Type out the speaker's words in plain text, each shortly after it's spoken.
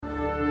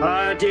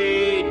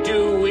Adi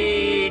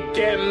Dewey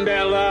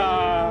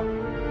Dembella.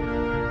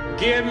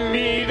 Give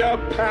me the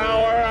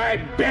power, I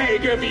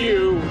beg of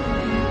you.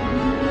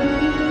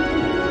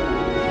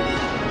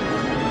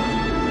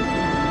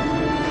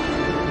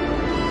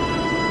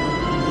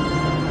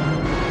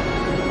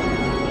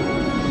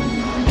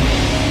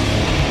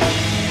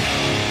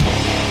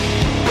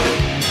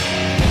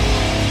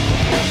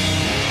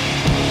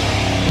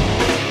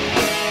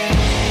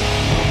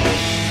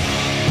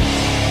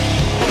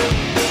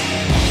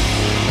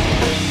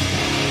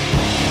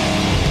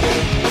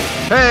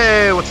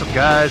 Hey, what's up,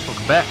 guys?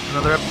 Welcome back to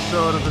another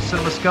episode of the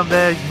Cinema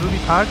Scumbag Movie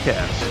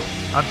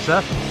Podcast. I'm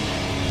Seth.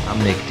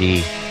 I'm Nick D.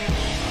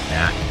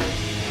 Matt.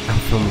 I'm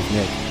Film's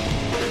Nick.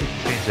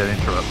 Change that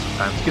intro up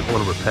sometimes. It's getting a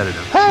little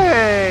repetitive.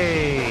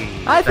 Hey!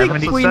 I think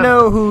Episode we 70.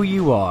 know who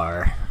you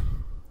are.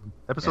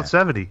 Episode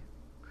 70.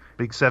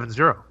 Big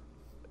 7-0.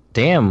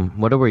 Damn,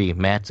 what are we?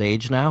 Matt's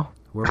age now?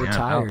 We're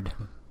retired.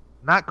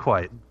 Not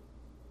quite.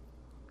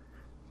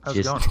 How's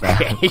it Just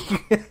going?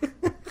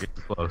 Getting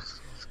close.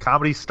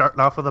 Comedy's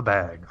starting off with a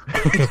bang.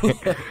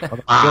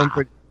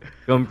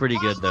 going pretty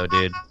good though,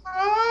 dude.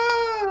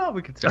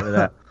 We can start with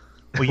that.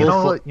 Well, you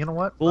know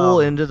what?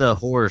 Full into the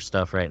horror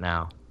stuff right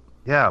now.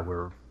 Yeah,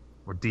 we're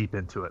deep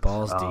into it.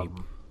 Balls deep.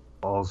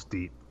 Balls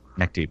deep.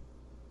 Neck deep.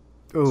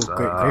 Ooh, It's,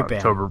 great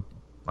band.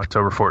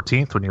 October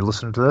 14th, when you're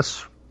listening to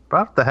this,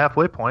 about the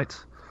halfway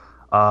point.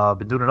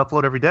 Been doing an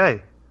upload every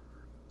day,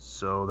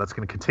 so that's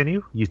going to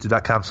continue.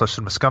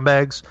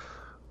 YouTube.com/cinemascumbags.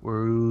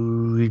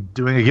 We're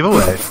doing a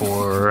giveaway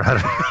for.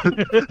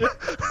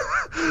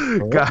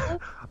 God,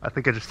 I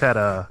think I just had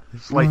a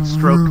slight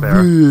stroke there.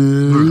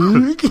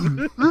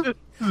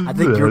 I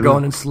think you're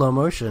going in slow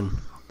motion.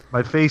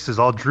 My face is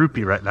all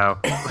droopy right now.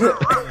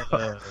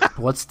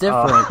 What's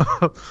different?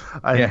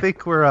 I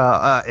think we're.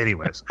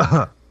 Anyways.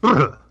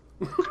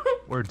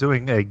 We're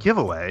doing a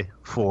giveaway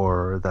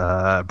for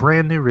the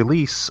brand new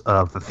release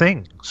of The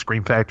Thing,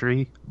 Scream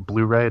Factory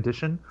Blu-ray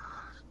edition,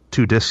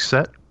 2-disc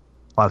set, a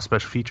lot of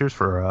special features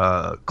for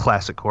a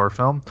classic horror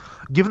film.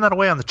 Giving that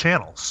away on the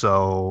channel,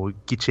 so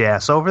get your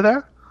ass over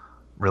there.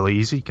 Really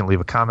easy. You can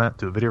leave a comment,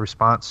 do a video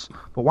response.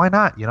 But why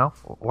not? You know,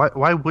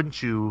 why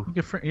wouldn't you?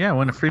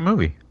 Win a free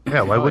movie.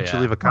 Yeah, why wouldn't yeah.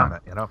 you leave a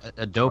comment? You know,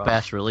 A dope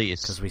ass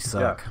release. Because we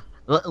suck.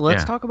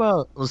 Let's talk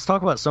about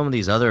some of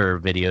these other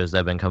videos that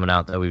have been coming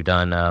out that we've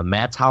done.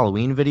 Matt's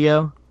Halloween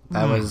video.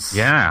 That was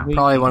Yeah.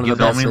 probably one of the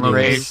best Filming videos.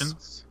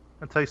 locations.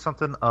 I'll tell you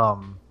something. I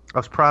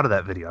was proud of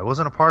that video. I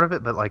wasn't a part of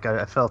it, but like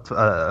I felt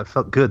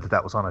good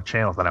that was on a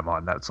channel that I'm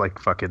on. That's like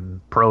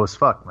fucking pro as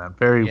fuck, man.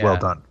 Very Yeah. well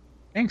done.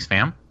 Thanks,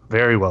 fam.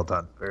 Very well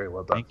done. Very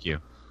well done. Thank you.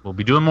 We'll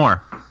be doing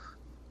more.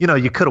 You know,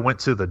 you could have went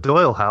to the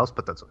Doyle house,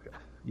 but that's okay.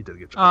 You did a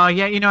good job.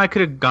 I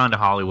could have gone to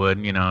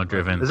Hollywood,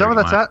 driven. Is that where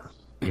 30 that's at? miles.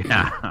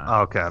 Yeah.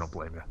 Oh, okay, I don't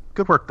blame you.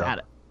 Good work, though. out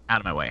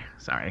of my way.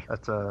 Sorry.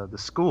 That's the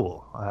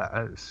school.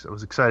 I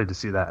was excited to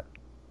see that.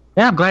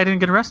 Yeah, I'm glad I didn't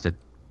get arrested.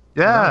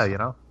 Yeah, Awesome. you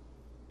know,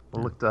 it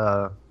looked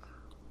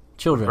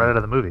Children. right out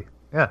of the movie.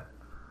 Yeah,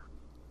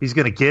 he's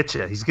gonna get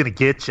you. He's gonna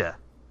get you.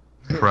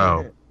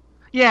 Pro.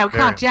 Yeah, we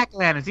Very. call it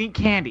jack-o'-lanterns, eating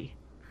candy.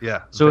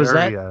 Yeah. So is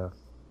very, that-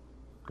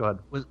 Go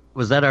ahead.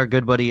 Was that our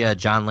good buddy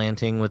John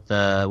Lanting with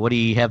the? What do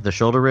you have the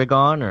shoulder rig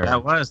on? Or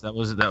That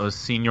was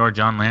Senior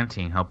John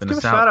Lanting helping Give a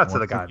us out. shout out to the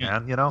once guy, again.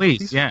 man. You know,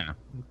 Please, he's yeah.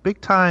 big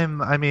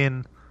time. I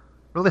mean,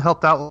 really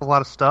helped out with a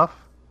lot of stuff.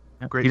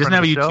 Great He doesn't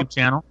have friend a of the YouTube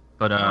channel,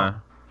 but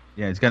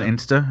yeah, he's got an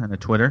Insta and a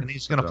Twitter. And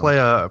he's going to play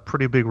a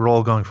pretty big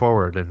role going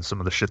forward in some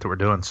of the shit that we're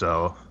doing.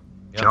 So,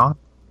 Yep. John,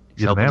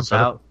 He's you're the helping man, us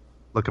brother. out.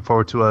 Looking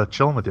forward to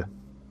chilling with you.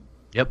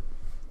 Yep.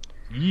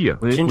 Yeah.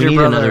 We Ginger need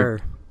brother.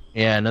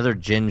 another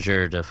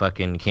ginger to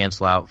fucking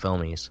cancel out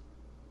filmies.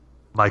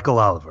 Michael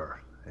Oliver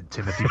and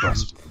Timothy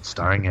Buston,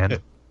 starring in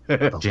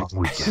The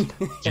Long Weekend.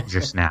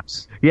 Ginger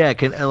snaps. Yeah,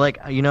 can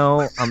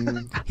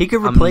He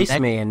could replace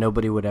me and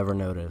nobody would ever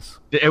notice.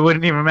 It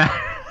wouldn't even matter.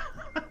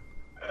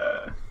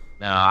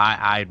 No,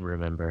 I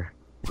remember.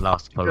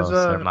 Los Polos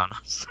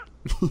Hermanos.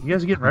 You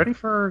guys getting ready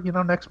for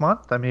next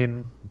month? I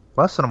mean,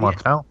 less than a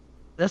month now.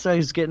 That's what I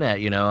was getting at.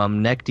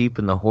 I'm neck deep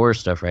in the horror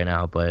stuff right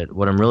now, but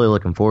what I'm really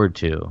looking forward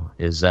to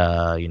is,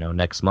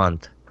 next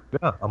month.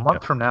 Yeah, a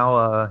month from now,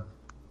 a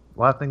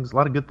lot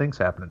of good things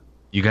happening.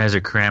 You guys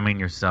are cramming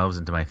yourselves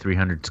into my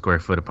 300 square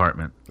foot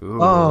apartment.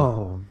 Ooh.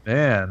 Oh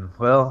man,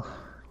 well,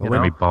 We're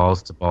gonna be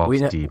balls to balls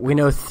deep. We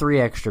know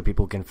 3 extra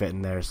people can fit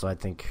in there, so I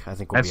think we'll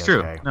That's be true.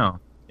 okay. No,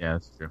 yeah,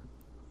 that's true.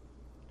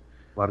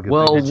 a lot of good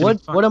Well, things. should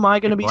be fun. what am I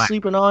going to be Black.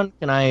 sleeping on?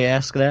 Can I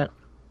ask that?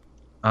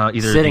 Either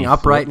Sitting the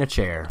upright in floor- a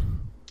chair.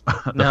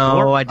 the No,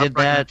 floor, I did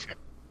upright in a that. chair.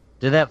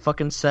 Did that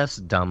fucking Seth's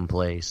dumb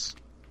place.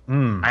 I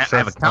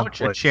have a Seth's couch,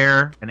 a template.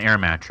 chair, an air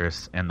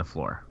mattress, and the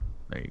floor.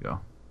 There you go.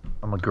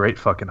 I'm a great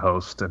fucking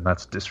host, and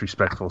that's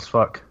disrespectful as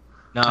fuck.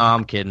 No,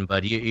 I'm kidding,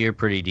 bud. You're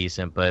pretty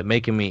decent, but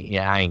making me...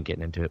 Yeah, I ain't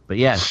getting into it. But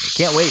yeah,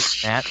 can't wait,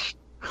 Matt.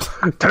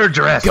 Turn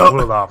your ass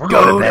off. We're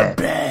going to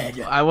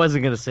bed. I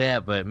wasn't going to say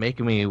that, but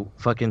making me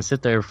fucking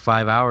sit there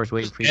 5 hours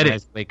waiting for you Get it.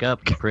 guys to wake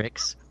up, you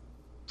pricks.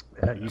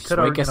 Yeah, you Just could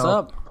have wake us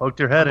up. poked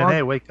your head Come in. on.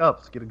 Hey, wake up.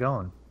 Let's get it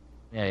going.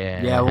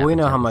 Yeah. Yeah, well, we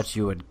know how happens. much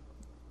you would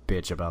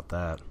bitch about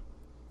that.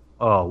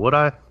 Oh, would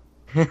I?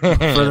 For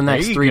the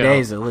next you 3 go.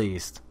 days at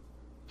least.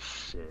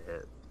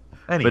 Shit.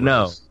 But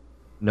no, Anyways.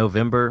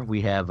 November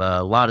we have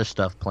a lot of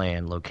stuff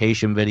planned.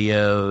 Location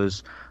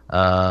videos,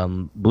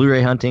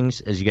 Blu-ray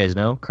huntings. As you guys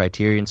know,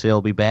 Criterion sale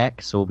will be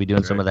back, so we'll be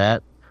doing some of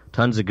that.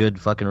 Tons of good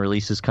fucking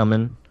releases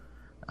coming.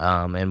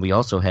 And we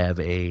also have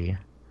a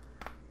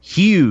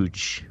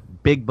huge,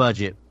 big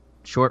budget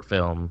short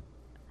film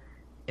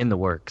in the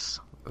works.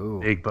 Ooh.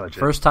 Big budget.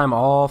 First time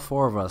all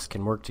 4 of us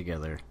can work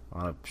together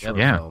on a short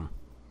Yeah. film.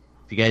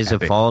 If you guys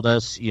have followed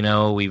us, you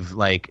know, we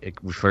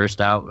first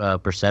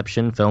out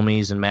Perception,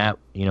 Filmies, and Matt,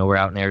 you know, we're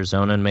out in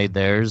Arizona and made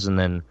theirs. And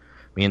then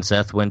me and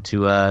Seth went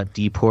to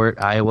Deport,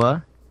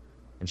 Iowa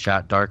and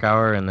shot Dark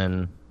Hour. And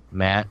then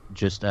Matt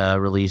just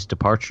released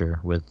Departure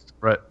with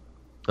Right.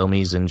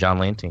 Filmies and John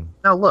Lanting.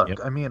 Now, look, Yep.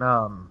 I mean,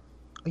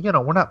 you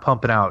know, we're not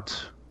pumping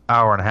out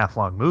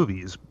hour-and-a-half-long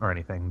movies or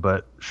anything,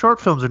 but short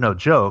films are no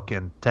joke,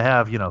 and to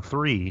have, you know,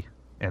 3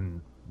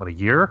 in, a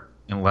year?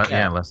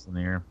 less than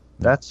a year.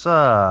 That's,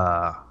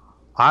 I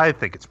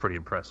think it's pretty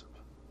impressive.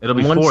 It'll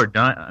be Once- 4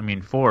 done. I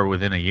mean, 4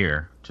 within a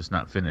year, just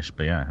not finished.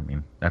 But yeah, I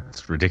mean,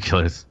 that's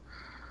ridiculous.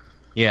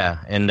 Yeah,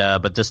 and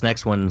but this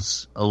next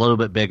one's a little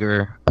bit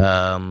bigger.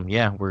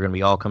 Yeah, we're gonna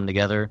be all come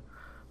together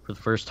for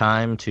the first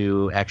time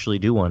to actually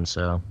do one.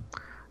 So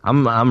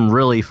I'm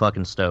really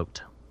fucking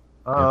stoked.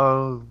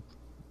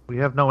 We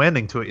have no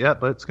ending to it yet,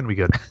 but it's going to be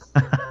good.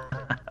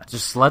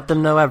 Just let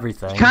them know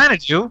everything. Kind of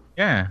do.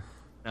 Yeah.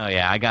 Oh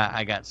yeah, I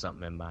got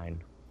something in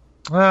mind.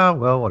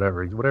 Well,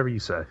 whatever you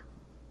say.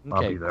 I'll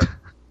Okay. be there.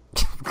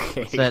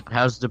 Okay.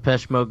 How's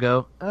Depeche Mode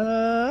go?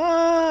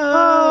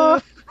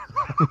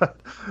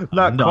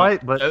 Not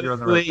quite, but you're on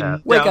the right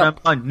path. Wake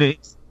up.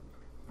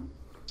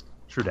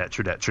 True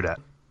that.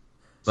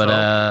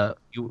 But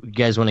you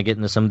guys want to get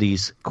into some of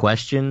these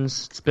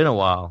questions? It's been a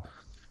while.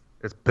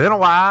 It's been a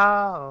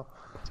while.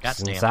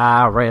 Since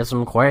I read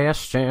some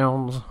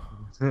questions.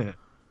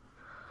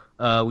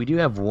 We do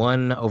have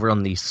one over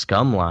on the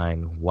Scum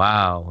line.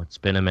 Wow, it's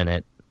been a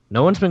minute.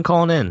 No one's been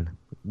calling in.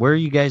 Where are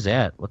you guys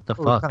at? What the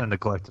We're fuck? kind of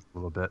neglected a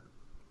little bit.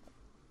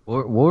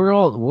 We're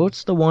all.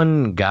 What's the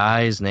one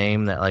guy's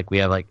name that we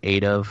have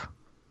 8 of?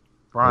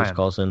 Always Brian.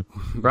 calls in.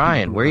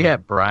 Brian. Where you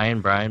at,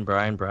 Brian? Brian.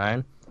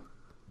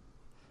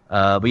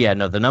 But yeah,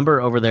 no. The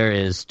number over there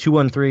is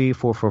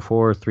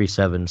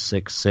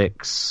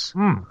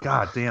 213-444-3766.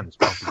 God damn, this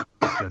pumpkin is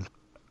good.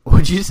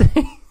 What'd you say?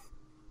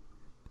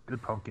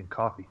 Good pumpkin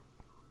coffee.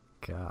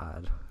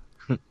 God.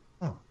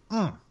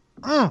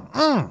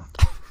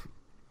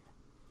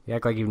 You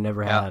act like you've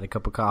never had a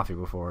cup of coffee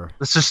before.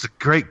 It's just a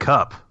great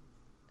cup.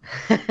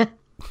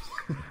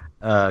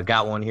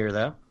 Got one here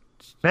though.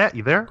 Matt,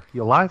 you there?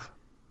 You alive?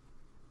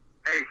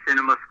 Hey,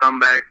 Cinema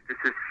Scumbags. This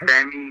is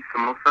Sammy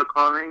Samosa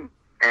calling,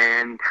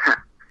 and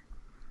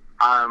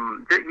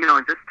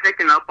just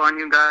checking up on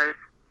you guys.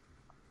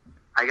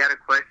 I got a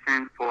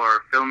question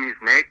for Filmies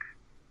Nick.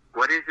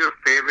 What is your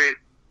favorite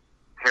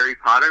Harry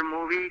Potter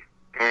movie,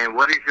 and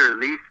what is your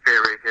least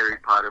favorite Harry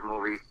Potter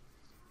movie?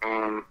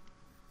 And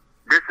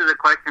this is a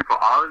question for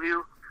all of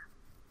you.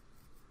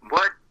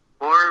 What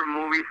horror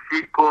movie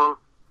sequel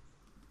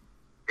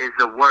is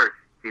the worst,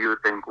 do you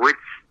think? Which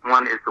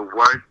one is the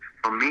worst?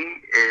 For me,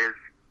 is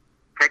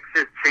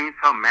Texas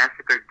Chainsaw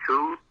Massacre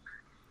 2.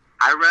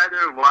 I'd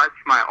rather watch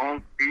my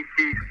own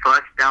feces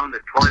flush down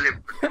the toilet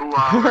for 2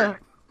 hours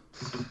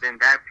than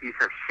that piece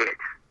of shit.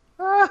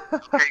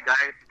 Hey,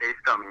 guys, stay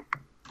scummy.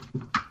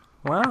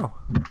 Wow.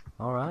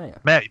 All right.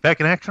 Matt, you back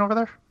in action over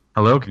there?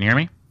 Hello, can you hear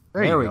me?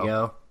 There we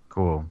go.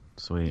 Cool.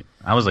 Sweet.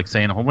 I was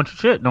saying a whole bunch of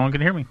shit. No one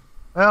can hear me.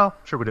 Well,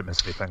 sure we didn't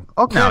miss anything.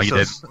 Okay, No,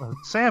 you so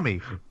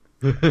Sammy.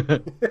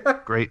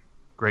 Great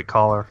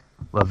caller.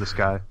 Love this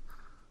guy.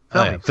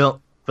 Oh, yeah.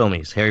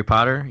 Filmies. Harry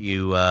Potter.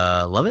 You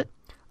love it?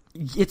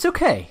 It's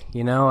okay.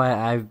 You know,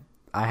 I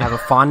have a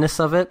fondness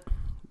of it.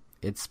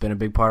 It's been a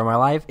big part of my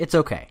life. It's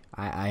okay.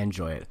 I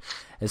enjoy it.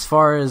 As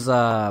far as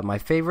my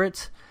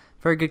favorite,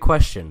 very good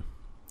question.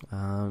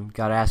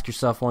 Got to ask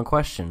yourself one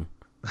question.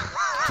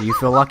 Do you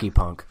feel lucky,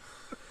 punk?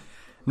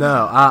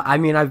 No, I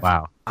mean,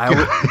 Wow.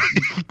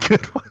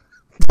 Good one.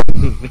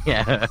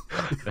 Yeah.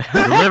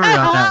 Delivery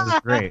on that was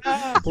great.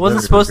 It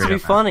wasn't supposed to be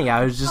funny.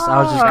 I was just going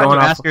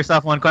off. Ask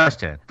yourself one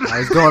question. I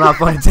was going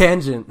off on a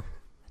tangent.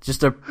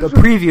 Just a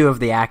preview of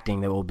the acting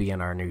that will be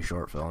in our new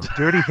short film.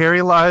 Dirty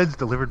Harry lines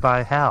delivered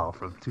by Hal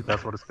from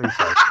 2001: A Space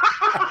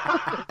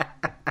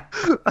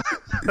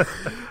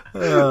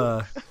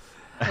Odyssey.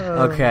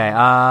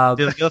 Okay.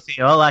 Do you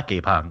feel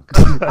lucky, punk?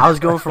 I was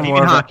going for more.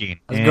 Stephen Of Hawking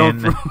I was going in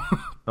for,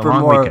 The for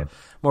Long more, Weekend.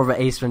 more of an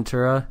Ace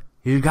Ventura.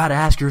 You got to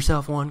ask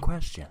yourself one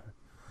question.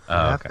 You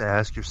have to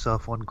ask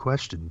yourself one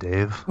question,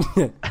 Dave.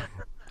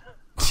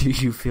 Do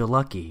you feel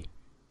lucky,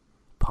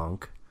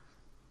 punk,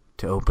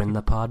 to open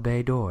the pod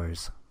bay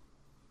doors?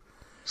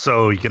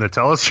 So you gonna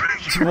tell us?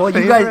 Your Well,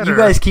 you favorite, or-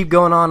 guys keep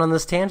going on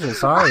this tangent.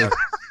 Sorry.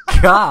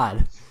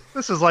 God.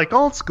 This is like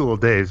old school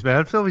days,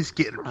 man. Philly's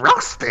getting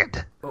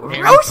roasted.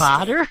 Harry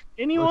Potter?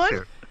 Anyone?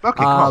 Okay,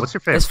 come on. What's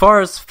your favorite? As far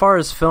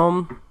as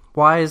film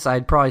wise,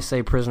 I'd probably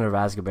say Prisoner of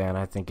Azkaban.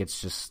 I think it's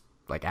just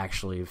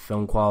actually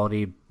film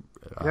quality.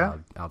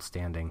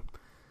 outstanding.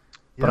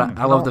 Yeah, But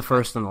I love the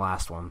first and the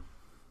last one.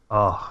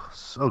 Oh,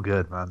 so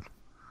good, man.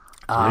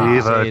 I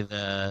Leave say it.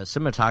 the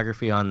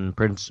cinematography on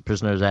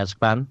Prisoners of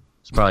Azkaban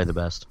is probably the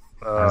best.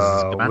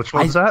 Which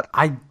one's that?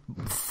 I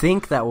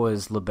think that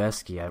was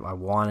Lubeski. I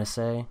want to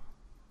say.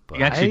 But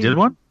You actually did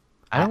one?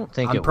 I don't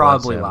think I'm it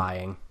probably was him.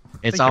 lying.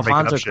 It's I think you're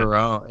making Alfonso up shit.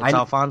 Cuarón. It's I-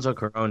 Alfonso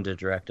Cuarón to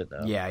direct it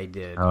though. Yeah, I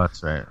did. Oh,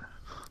 that's right.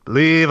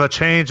 Believe a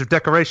change of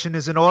decoration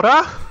is in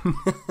order.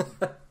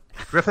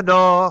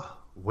 Gryffindor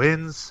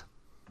wins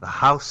the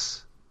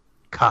House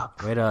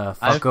Cup. Way to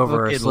I fuck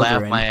over fucking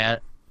laughed Slytherin.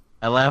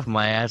 I laughed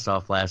my ass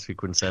off last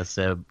week when Seth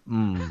said,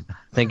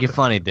 think you're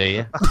funny, do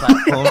you?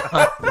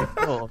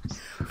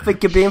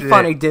 Think you're being Shit.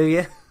 funny, do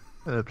you?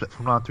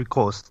 From on three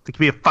course. Think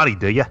you'd be funny,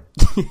 do you?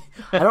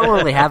 I don't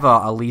really have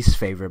a least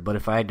favorite, but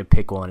if I had to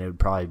pick one, it would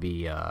probably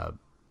be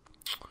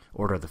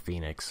Order of the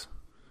Phoenix.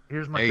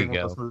 Here's my There you thing with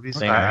go. those movies.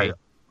 Same I, here.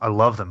 I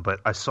love them, but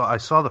I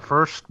saw the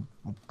first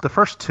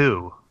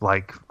two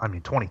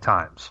 20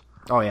 times.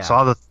 Oh yeah,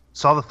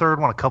 Saw the third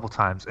one a couple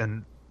times,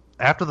 and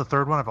after the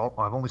third one,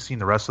 I've only seen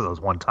the rest of those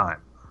one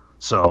time.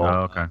 So Oh,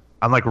 okay.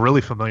 I'm like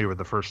really familiar with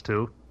the first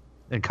two,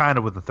 and kind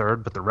of with the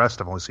third, but the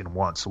rest I've only seen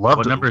once. Loved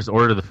What it. number is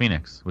Order of the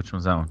Phoenix? Which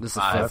one's that one? this is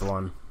the 5. fifth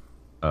one.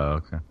 Oh,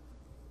 okay.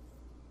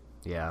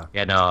 Yeah,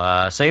 Yeah,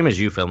 no, same as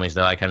you filmies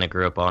though. I kind of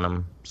grew up on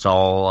them.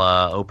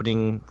 Saw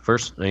opening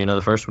first,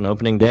 the first one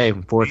opening day,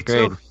 fourth Me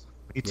grade. too.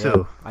 Me yeah.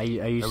 too. I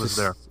used was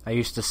to there. I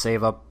used to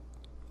save up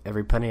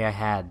every penny I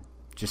had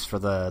just for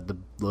the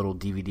little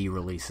DVD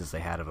releases they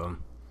had of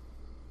them.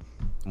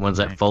 Ones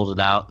that folded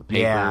out the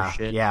paper Yeah,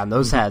 shit. yeah, and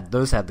those had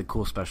the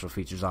cool special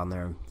features on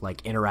there,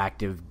 like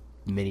interactive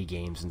mini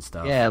games and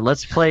stuff. Yeah,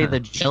 let's play the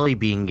jelly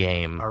bean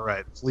game. All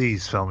right,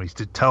 please, filmies,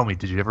 tell me,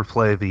 did you ever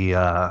play the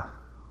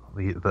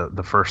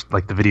first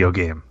the video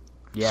game,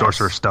 Yes.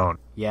 Sorcerer's Stone?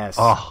 Yes.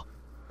 Oh,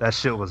 that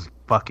shit was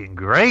fucking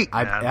great,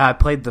 man. I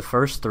played the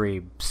first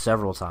 3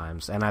 several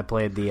times, and I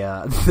played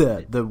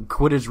the the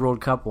Quidditch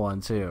World Cup one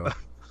too.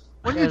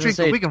 When Yeah, you as I drink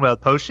say- the Wigan Wild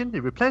potion,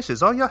 it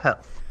replenishes all your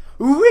health.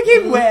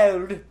 Wicked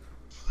World.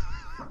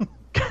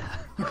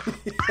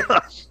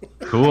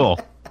 Cool.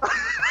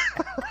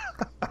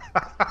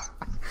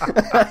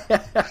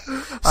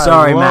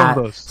 Sorry, love Matt.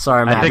 those.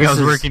 Sorry, Matt. I think this I was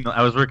is, working.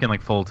 I was working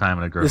like full time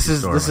at a grocery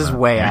store. This is when I-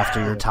 way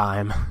after your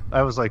time.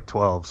 I was like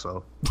 12,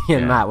 so Yeah,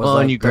 Yeah. Matt was Well,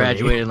 like and you 30.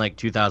 graduated in like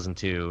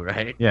 2002,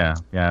 right? Yeah,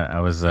 I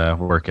was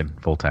working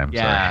full time.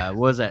 Yeah, what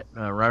was that?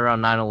 Right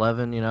around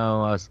 9/11,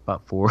 I was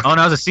about 4. Oh,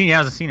 no, I was a senior. I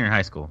was a senior in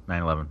high school.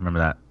 9/11. Remember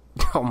that?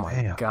 Oh my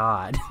Damn.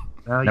 God.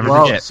 now Never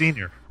you're forget. a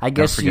senior. I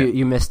guess forget.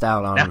 you missed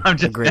out on Now I'm a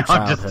just, great now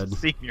I'm just childhood. a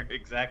senior.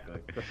 Exactly.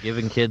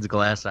 Giving kids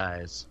glass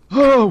eyes.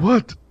 Oh,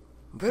 what?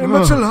 Very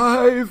much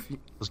alive.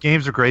 Those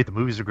games are great. The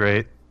movies are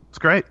great. It's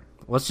great.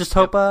 Let's just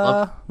hope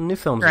new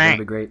films are going to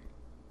be great.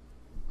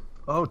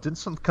 Oh, didn't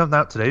something come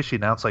out today? She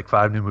announced like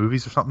 5 new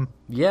movies or something.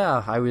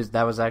 Yeah,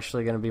 that was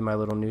actually going to be my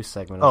little news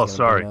segment. I Oh, was gonna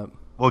sorry. bring up.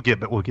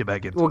 We'll get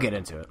back into We'll it. get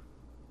into it.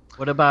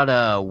 What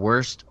about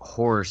worst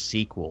horror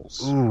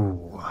sequels?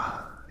 Ooh.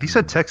 He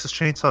said Texas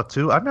Chainsaw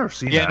 2. I've never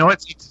seen Yeah, that. no,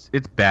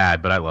 it's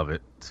bad, but I love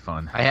it. It's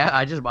fun.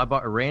 I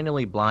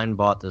randomly blind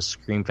bought the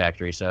Scream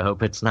Factory, so I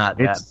hope it's not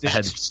that It's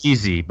bad.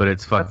 cheesy, but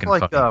it's That's fucking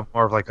like funny.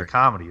 more of like a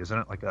comedy, isn't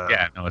it? Like a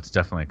Yeah, no, it's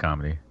definitely a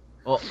comedy.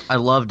 Well, I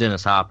love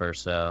Dennis Hopper,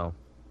 so.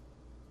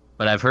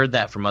 But I've heard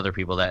that from other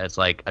people that it's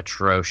like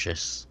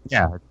atrocious.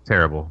 Yeah, it's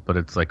terrible, but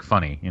it's like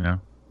funny, Not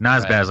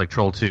as Right. bad as like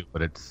Troll 2,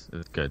 but it's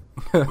good.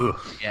 Ugh.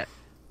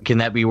 Can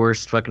that be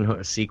worst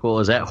fucking sequel?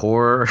 Is that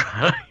horror?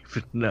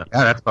 No.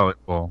 Yeah, that's probably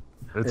cool.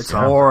 It's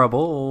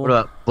horrible. What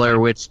about Blair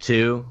Witch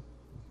 2?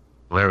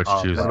 Blair Witch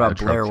 2 is What about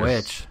Blair atrocious.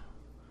 Witch?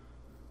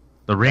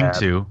 The Ring Bad.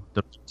 2.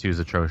 The Ring 2 is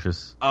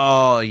atrocious.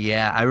 Oh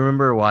yeah, I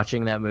remember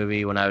watching that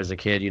movie when I was a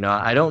kid.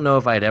 I don't know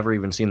if I'd ever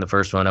even seen the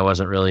first one. I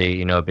wasn't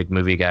really, a big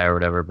movie guy or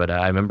whatever. But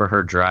I remember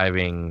her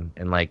driving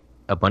and like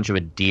a bunch of a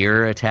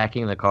deer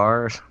attacking the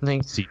car or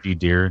something. CG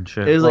deer and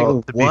shit. It was Well,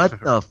 like, to be what fair-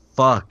 the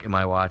fuck am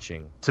I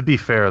watching? To be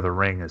fair, The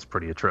Ring is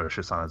pretty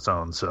atrocious on its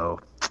own, so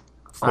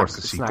of course the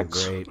It's sequel's not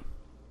great.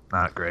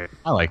 not great.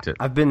 I liked it.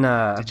 I've been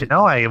Did you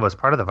know I was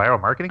part of the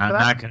viral marketing for I'm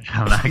that?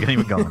 not gonna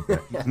even go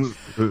into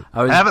that.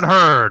 I was Haven't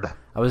heard.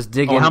 I was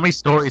digging. Oh, how many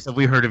stories have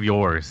we heard of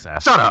yours,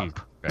 Seth? Shut up.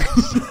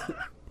 Jesus.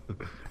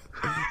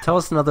 Tell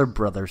us another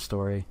brother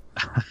story.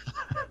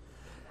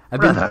 I've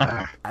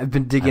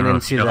been digging I don't know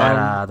if into you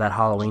know that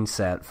Halloween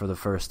set for the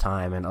first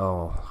time, and a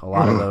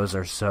lot of those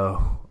are so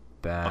All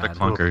the bad.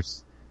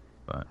 clunkers.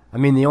 I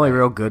mean, the only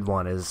real good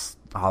one is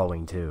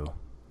Halloween 2.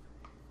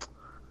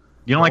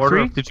 You don't like Order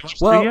 3? of- Did you watch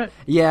 3 Well, yet?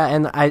 yeah,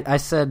 and I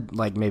said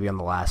like maybe on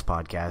the last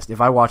podcast, if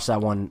I watched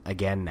that one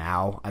again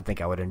now, I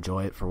think I would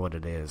enjoy it for what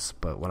it is.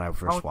 But when I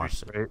first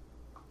watched it, Great.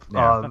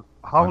 Yeah.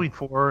 Halloween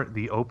 4,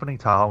 the opening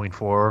to Halloween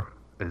 4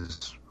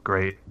 is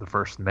great. The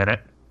first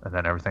minute, and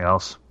then everything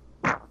else.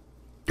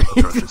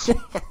 Atrocious.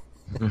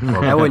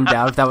 I wouldn't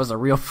doubt if that was a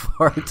real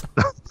fart.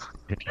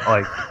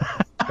 Like,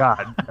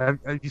 God, have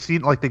you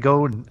seen like they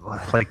go and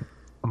like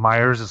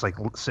Myers is like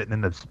sitting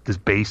in this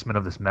basement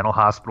of this mental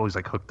hospital. He's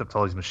like hooked up to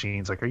all these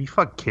machines. Like, are you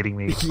fucking kidding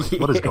me? Like,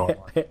 what is going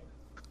on?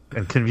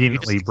 and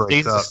conveniently breaks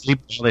stays up. asleep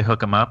while they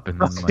hook him up, and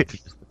then like, he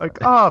just, Like,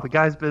 oh, the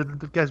guy's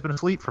been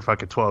asleep for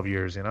fucking 12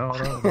 years, you know,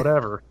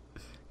 whatever.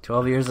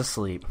 12 years of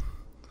sleep.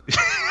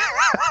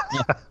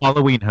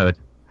 Halloween hood.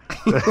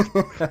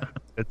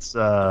 It's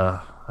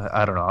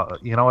I don't know.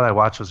 You know what? I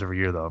watch those every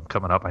year though. I'm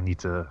coming up. I need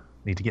to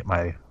get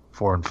my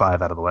 4 and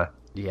 5 out of the way.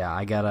 Yeah,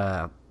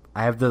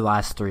 I have the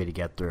last 3 to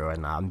get through,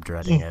 and I'm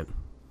dreading it.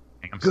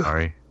 I'm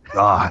sorry.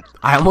 God.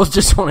 I almost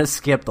just want to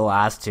skip the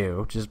last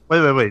 2. Just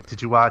Wait.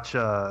 Did you watch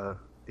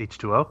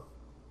H2O?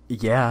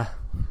 yeah,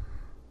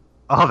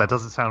 Oh, that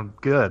doesn't sound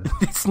good.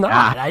 it's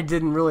not. I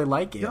didn't really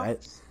like it.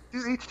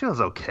 Dude, H2O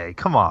is okay.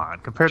 Come on,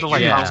 compared to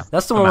like Yeah.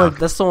 That's the one.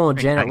 That's the one with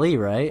Janet Leigh,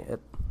 right?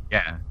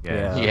 Yeah.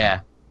 Yeah.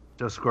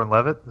 Joseph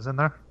Gordon-Levitt is in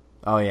there.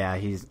 Oh yeah,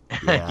 he's.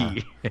 Yeah.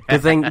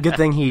 Good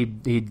thing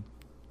he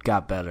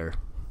got better.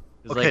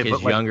 It's Okay, like his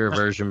but, like- younger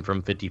version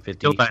from 50/50.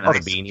 Still Like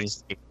like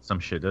beanies. some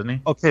shit, doesn't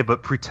he? Okay,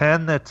 but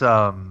pretend that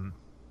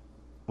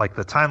like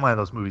the timeline of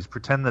those movies.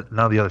 Pretend that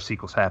none of the other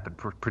sequels happened.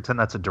 Pretend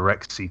that's a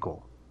direct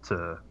sequel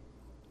to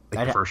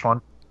like the first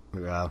one.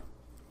 Yeah.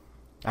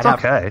 It's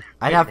okay.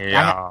 I'd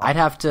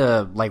have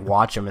to like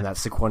watch them in that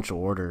sequential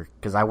order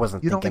because I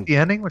wasn't You don't thinking. think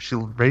the ending where she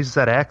raises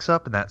that axe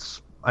up and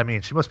that's. I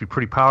mean, she must be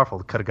pretty powerful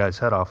to cut a guy's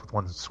head off with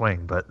one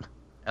swing, but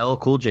LL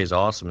Cool J's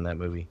awesome in that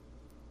movie.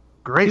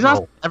 great He's role.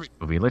 awesome in every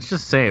movie. Let's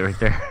just say it right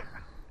there.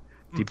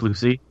 Deep Blue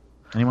Sea.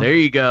 Anyone? There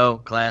you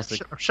go,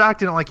 classic. I'm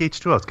shocked you don't like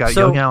H2O. It's got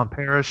So- young Alan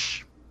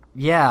Parrish.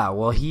 Yeah,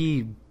 well,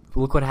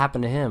 look what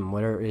happened to him.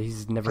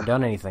 He's never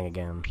done anything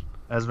again.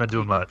 Hasn't been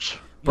doing much.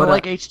 You don't But,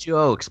 like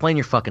H2O? Explain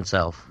your fucking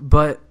self.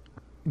 But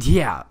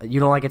yeah, you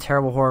don't like a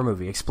terrible horror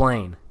movie.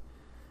 Explain.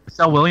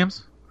 Estelle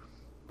Williams.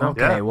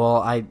 Okay, Yeah.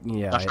 well,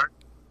 Josh Hart?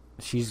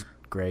 she's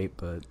great,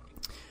 but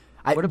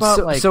What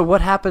about, so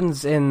what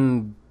happens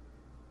in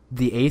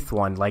the 8th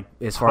one? Like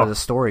as far as the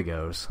story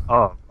goes.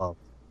 Oh, well,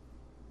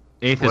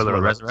 Eighth is Spoiler what,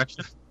 alert.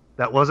 Resurrection.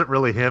 that wasn't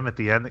really him at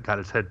the end that got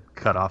his head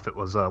cut off. It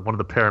was one of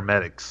the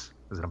paramedics.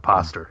 Is an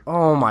imposter.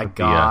 Oh my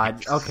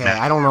god. Okay,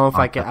 I don't know if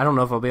I can. I don't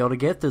know if I'll be able to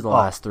get through the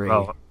last 3.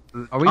 Oh,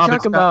 Are we Oh, talking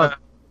it's about?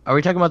 Are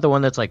we talking about the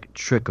one that's like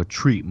trick or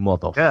treat, yeah,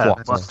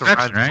 motherfucker? Busta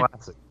Resurrection, Rhymes right?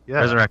 classic. Yeah,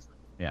 Resurrection.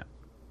 Yeah.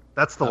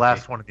 that's the Okay.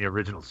 last one in the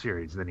original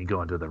series. Then you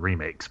go into the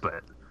remakes,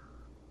 but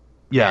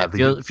yeah,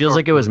 It feels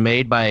like it was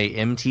made by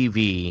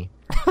MTV.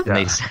 And Yeah.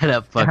 they set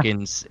up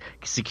fucking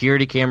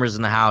security cameras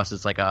in the house.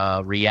 It's like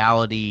a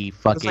reality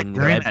fucking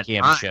during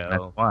webcam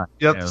show. Yep,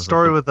 Yeah, the it was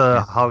story like- with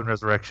the Halloween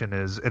Resurrection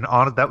is, and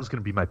on that was going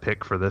to be my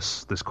pick for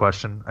this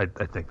question. I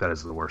think that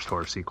is the worst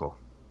horror sequel.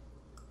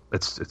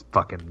 It's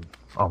fucking,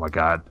 oh my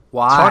god.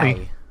 Why? It's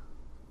funny,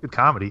 good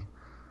comedy,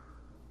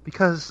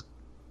 because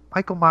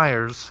Michael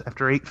Myers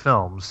after 8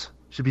 films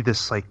should be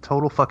this like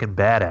total fucking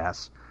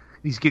badass.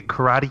 He's getting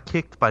karate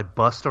kicked by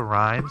Busta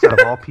Rhymes out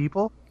of all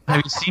people.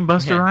 Have you seen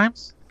Buster Yeah.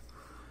 Rhymes?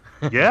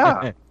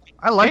 Yeah,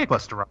 I like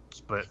Busta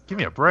Rhymes, but give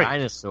me a break.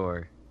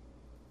 Dinosaur.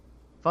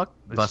 Fuck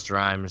It's- Buster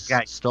Rhymes.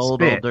 Guy, Stole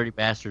spit. old dirty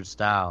bastard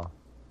style.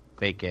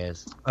 Fake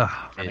ass. Ugh.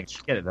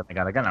 Bitch. Get it? Then I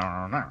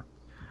gotta.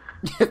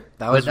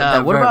 That was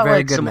But, what about, very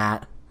like, good, some-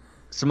 Matt.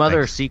 Some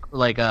other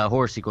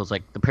horror sequels,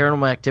 like the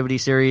Paranormal Activity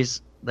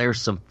series.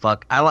 There's some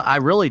I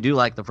really do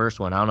like the first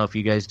one. I don't know if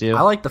you guys do.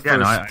 I like the first Yeah,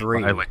 no, I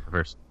 3. I like the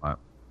first one.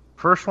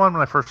 First one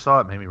when I first saw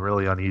it made me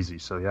really uneasy.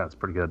 So yeah, it's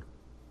pretty good.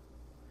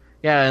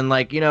 Yeah, and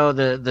like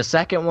the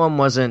second one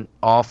wasn't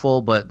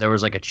awful, but there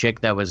was like a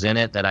chick that was in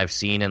it that I've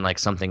seen in like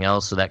something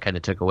else, so that kind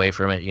of took away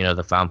from it.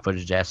 The found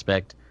footage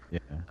aspect. Yeah.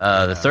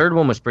 The third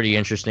one was pretty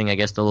interesting, I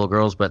guess, the little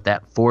girls, but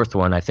that fourth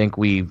one, I think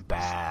we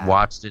Bad.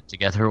 watched it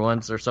together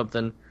once or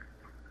something.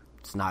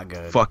 It's not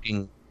good.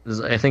 Fucking,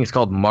 I think it's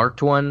called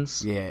Marked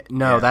Ones. Yeah,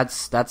 no, Yeah.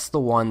 that's the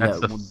one That's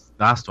that the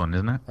last one,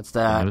 isn't it? that's the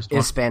the newest one?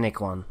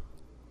 Hispanic one.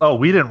 Oh,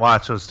 we didn't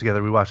watch those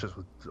together. We watched this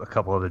with a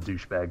couple other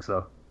douchebags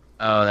though.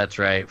 Oh, that's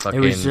right. Fucking,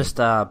 It was just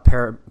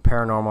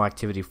Paranormal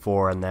Activity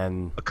 4, and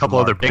then A couple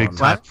other Marked big Ones.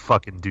 time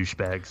fucking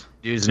douchebags.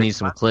 dudes need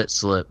some clit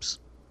slips.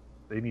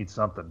 They need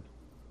something.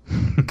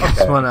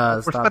 Guys want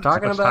to We're stop spending too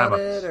talking much time about on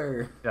it, this.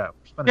 or Yeah. we're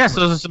spending Yeah, too so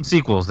those are some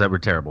sequels that were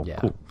terrible. Yeah.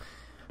 Cool.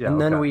 Yeah, and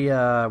then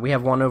okay. we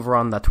have one over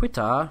on the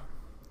Twitter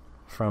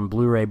from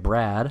Blu-ray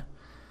Brad.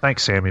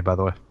 Thanks, Sammy. By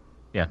the way,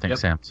 Yeah,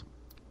 thanks, Sam.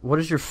 What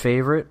is your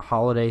favorite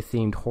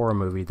holiday-themed horror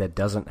movie that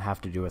doesn't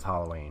have to do with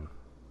Halloween?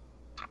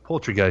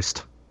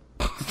 Poltergeist.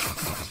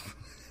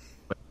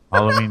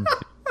 Halloween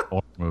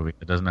horror movie.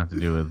 It doesn't have to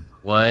do with.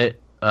 What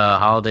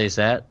holiday's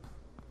that?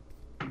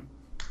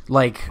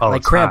 Like Oh,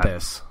 like it's not.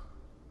 Krampus.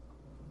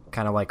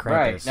 Kind of like Krampus.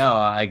 Right. No,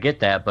 I get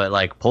that, but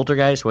like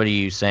Poltergeist, what are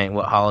you saying?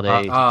 What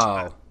holiday?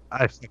 Oh,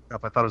 I fucked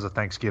up. I thought it was a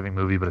Thanksgiving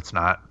movie, but it's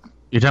not.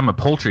 You're talking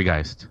about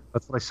Poultrygeist.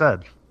 That's what I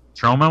said.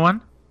 Trauma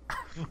one?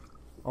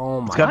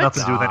 oh my It's got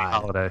nothing to do with any God.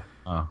 holiday.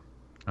 Oh.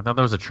 I thought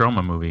that was a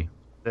trauma movie.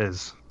 It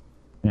is.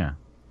 Yeah.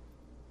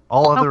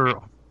 All other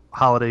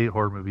holiday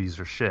horror movies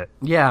are shit.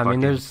 Yeah, I mean, Fucking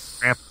there's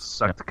Krampus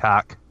sucked the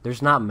cock.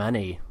 there's not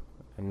many,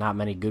 and not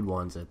many good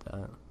ones at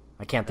that.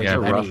 I can't think Yeah,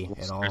 of rough any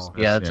at all. Christmas.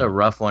 Yeah, that's Yeah. a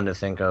rough one to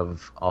think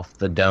of off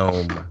the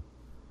dome.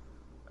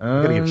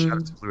 I'm gonna give a shout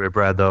out to Blu-ray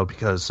Brad though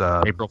because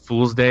a April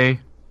Fool's Day.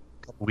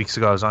 couple weeks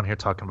ago, I was on here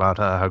talking about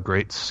how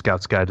great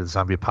Scout's Guide to the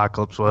Zombie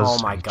Apocalypse was.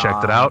 Oh, my He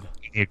checked it God. out.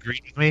 He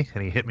agreed with me,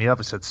 and he hit me up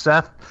and said,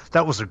 Seth,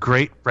 that was a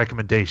great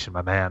recommendation,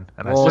 my man.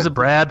 And Well, I was said,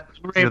 Brad,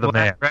 you're the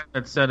man. Brad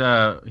that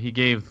said he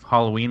gave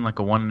Halloween like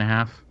a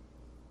 1.5.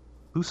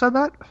 Who said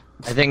that?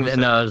 I think that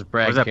no, it was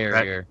Brad Was that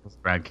Carrier.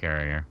 Brad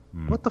Carrier.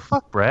 What the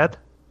fuck, Brad?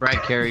 Brad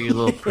Carrier, you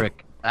little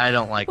prick. I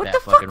don't like that the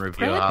fucking fuck,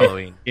 review Brad? of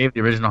Halloween. Gave the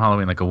original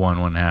Halloween like a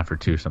 1.5 or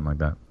 2, something like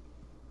that.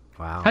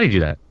 Wow. How do you do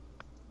that?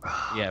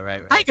 Yeah,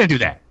 right. How you gonna do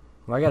that?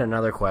 Well, I got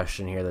another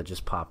question here that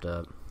just popped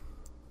up.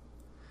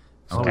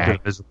 I only did a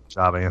miserable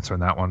job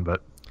answering that one,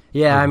 but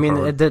Yeah, I Moving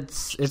mean, forward.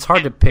 it's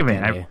hard to pick Wait a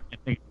any. minute, I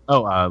think,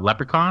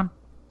 Leprechaun?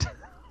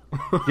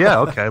 yeah,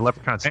 okay,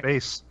 Leprechaun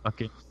Space.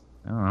 Okay.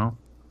 I don't know.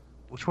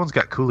 Which one's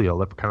got Coolio?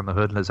 Leprechaun in the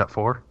Hood? Is that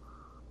 4?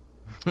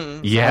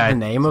 Is Yeah, that the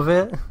name of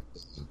it?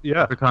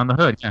 Yeah. Leprechaun the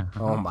Hood. Yeah.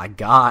 Oh my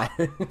god.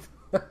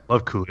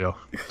 Love Coolio.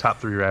 Top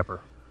 3 rapper.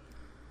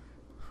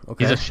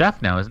 Okay. He's a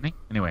chef now, isn't he?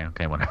 Anyway,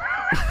 okay, whatever.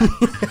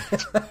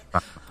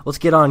 Let's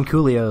get on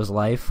Coolio's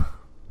life.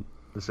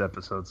 This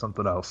episode,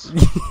 something else.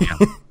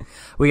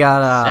 We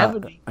got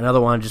 70.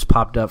 another one just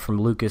popped up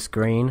from Lucas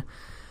Green.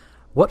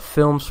 What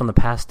films from the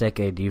past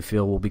decade do you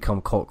feel will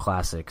become cult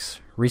classics?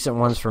 Recent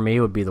ones for me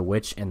would be The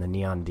Witch and The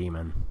Neon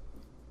Demon.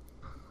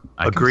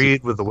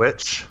 Agreed with The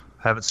Witch.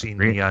 Haven't seen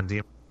Agreed. Neon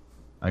Demon.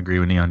 I agree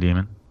with Neon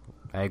Demon.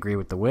 I agree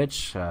with The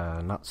Witch,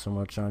 not so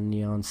much on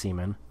Neon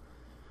Seaman.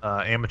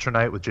 Amateur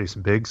Night with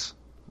Jason Biggs.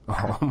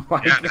 Oh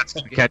my Yeah,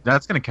 god.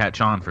 that's gonna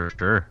catch on for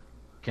sure.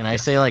 Can I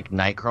say like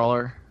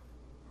Nightcrawler?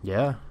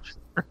 Yeah.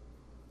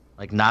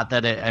 Like, not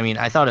that it. I mean,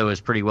 I thought it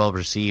was pretty well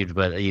received,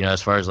 but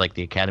as far as like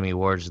the Academy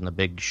Awards and the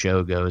big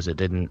show goes, it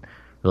didn't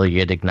really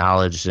get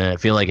acknowledged, and I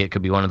feel like it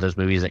could be one of those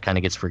movies that kind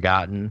of gets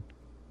forgotten,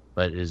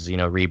 but is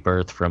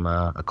rebirth from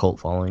a cult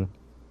following.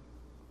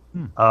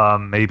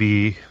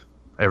 Maybe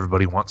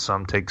Everybody Wants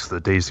Some takes the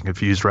Dazed and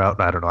Confused route.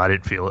 I don't know. I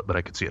didn't feel it, but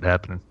I could see it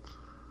happening.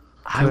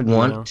 I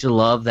want to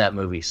love that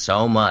movie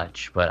so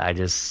much, but I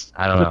don't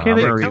know. Okay, I'm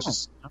they gonna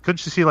come.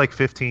 Couldn't you see like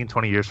 15,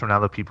 20 years from now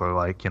that people are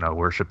like,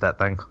 worship that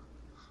thing?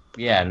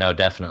 Yeah, no,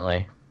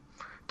 definitely.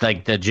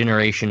 Like the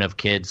generation of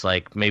kids,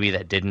 like maybe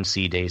that didn't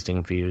see Dazed and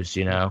Confused,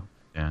 Yeah.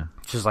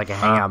 It's just like a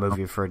hangout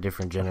movie for a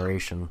different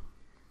generation.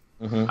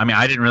 I mean,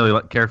 I didn't really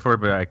care for it,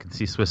 but I could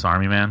see Swiss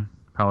Army Man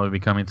probably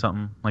becoming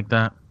something like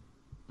that.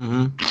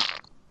 hmm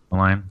The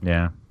line,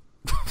 yeah.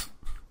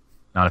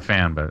 Not a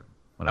fan, but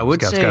I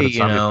would Scott's say, got its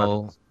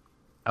zombie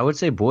I would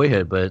say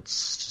Boyhood, but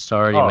it's just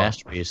already a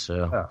masterpiece.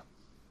 So Yeah.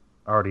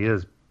 Already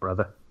is,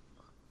 brother.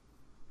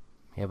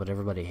 Yeah, but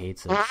everybody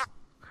hates it.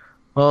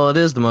 well, it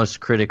is the most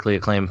critically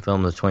acclaimed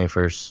film of the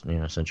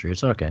 21st century.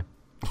 It's okay.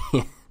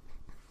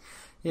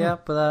 Yeah,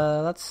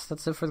 but that's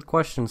it for the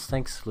questions.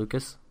 Thanks,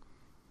 Lucas.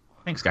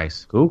 thanks,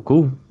 guys.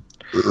 Cool.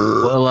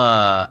 Well,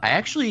 I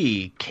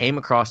actually came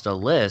across a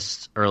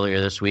list earlier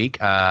this week.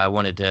 I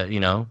wanted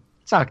to,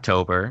 it's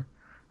October.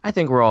 I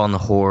think we're all in the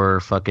horror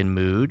fucking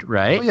mood,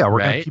 right? Oh, yeah, we're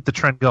going to Right? keep the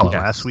trend going. Yeah.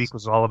 Last week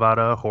was all about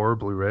horror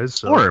Blu-rays.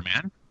 So Horror,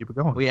 man. Keep it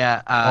going. Well,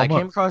 yeah, I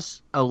came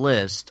across a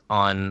list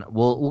on.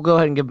 We'll go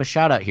ahead and give them a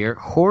shout out here.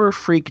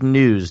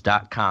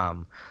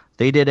 HorrorFreakNews.com.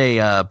 They did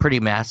a pretty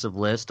massive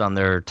list on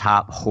their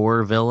top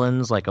horror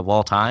villains, like of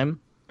all time.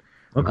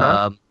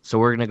 Okay. So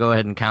we're gonna go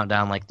ahead and count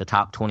down like the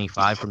top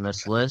 25 from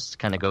this list.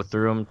 Kind of go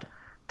through them,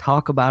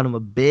 talk about them a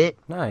bit.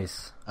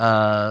 Nice.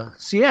 So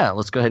yeah,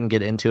 let's go ahead and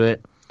get into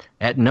it.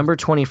 At number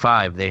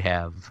 25, they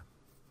have.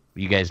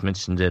 You guys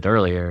mentioned it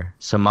earlier.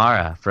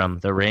 Samara from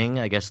The Ring.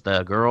 I guess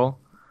the girl,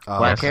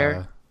 black okay.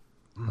 hair.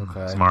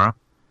 Okay. Tomorrow.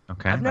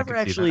 Okay. I've I never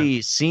can see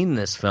actually seen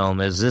this film.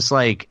 Is this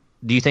like?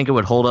 Do you think it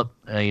would hold up,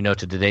 to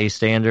today's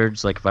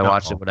standards? Like, if I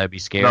watched it, would I be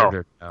scared? No.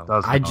 Or no?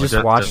 Doesn't- I just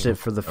that watched doesn't- it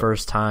for the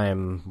first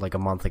time like a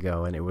month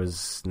ago, and it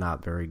was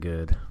not very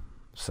good.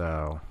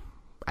 So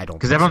I don't.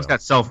 Because think everyone's so.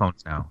 got cell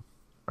phones now.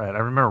 Right. I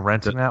remember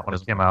renting that when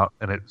it came out,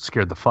 and it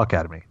scared the fuck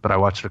out of me. But I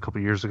watched it a couple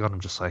years ago, and I'm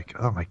just like,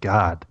 oh my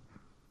god.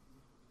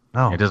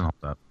 No. It doesn't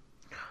hold up.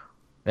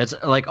 It's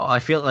like I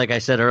feel like I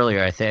said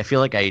earlier. I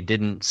feel like I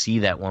didn't see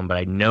that one, but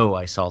I know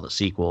I saw the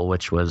sequel,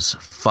 which was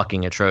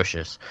fucking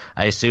atrocious.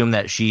 I assume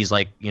that she's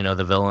like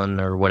the villain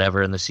or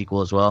whatever in the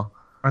sequel as well.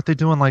 Aren't they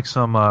doing like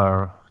some?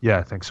 Yeah,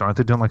 I think so. Aren't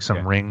they doing like some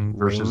Yeah. Ring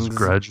versus Rings.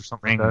 Grudge or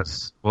something like that?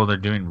 Rings. Well, they're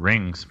doing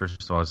Rings,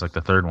 first of all. It's like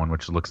the third one,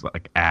 which looks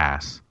like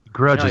ass.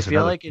 Grudge No, I is feel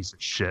another like piece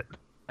of shit.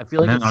 I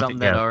feel like And it's then something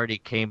that yeah. already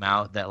came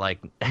out that like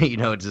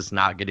it's just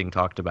not getting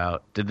talked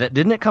about.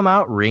 Didn't it come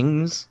out?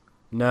 Rings?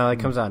 No, it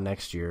comes out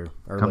next year.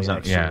 Early Comes out,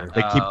 next yeah. year.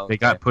 They Okay.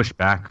 got pushed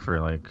back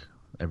for like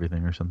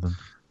everything or something.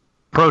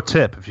 Pro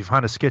tip: if you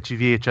find a sketchy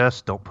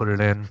VHS, don't put it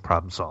in.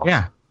 Problem solved.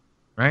 Yeah.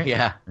 Right.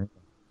 Yeah.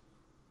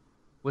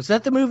 Was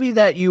that the movie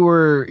that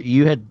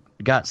you had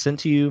got sent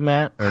to you,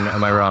 Matt? Or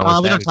am I wrong?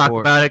 Was we that don't talk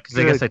before? about it because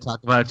I Good- guess I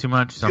talk about it too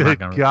much. So I'm not Good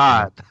gonna.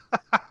 God.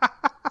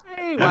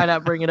 Hey, why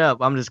not bring it up?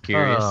 I'm just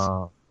curious.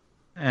 Oh.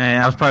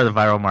 I was part of the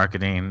viral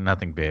marketing.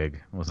 Nothing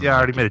big. Wasn't Yeah, I like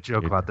already made a it,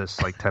 joke dude. about this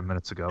like 10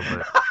 minutes ago,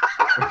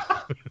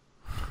 but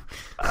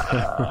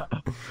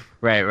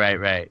Right.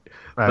 Right,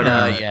 But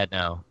right. yeah,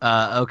 no.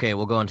 Okay,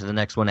 we'll go on to the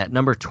next one. At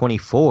number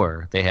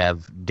 24, they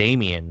have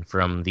Damien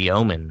from The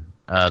Omen,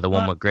 the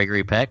one with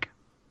Gregory Peck.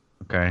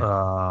 Okay.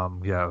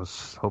 Yeah, I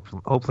was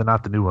hopefully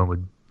not the new one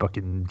with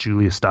fucking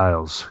Julia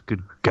Stiles.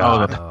 Good Oh,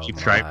 God. the cheap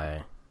tripe.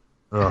 my.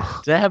 Ugh.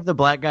 Does that have the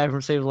black guy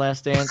from Save the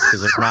Last Dance?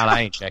 Because if not, I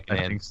ain't checking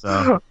I in. think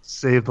so.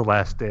 Save the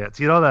Last Dance.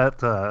 You know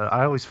that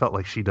I always felt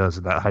like she does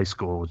in that high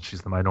school when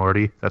she's the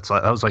minority. That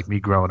was like me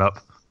growing up.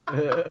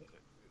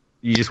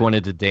 You just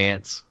wanted to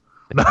dance.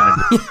 No,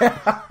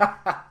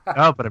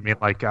 but I mean,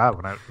 like,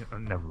 God,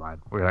 never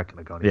mind. We're not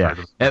going to go any Yeah.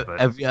 further. But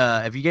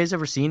Have you guys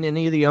ever seen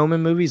any of the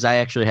Omen movies? I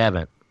actually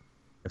haven't.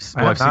 I've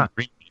I have seen not.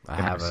 the remake. I I've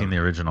never haven't. seen the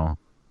original.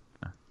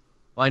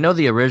 Well, I know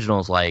the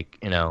original's like,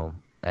 a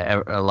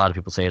lot of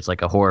people say it's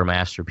like a horror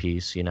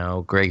masterpiece,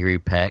 Gregory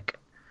Peck.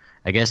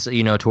 I guess,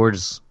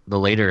 towards the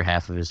later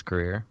half of his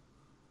career.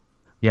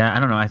 Yeah, I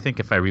don't know. I think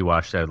if I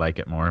rewatched it, I'd like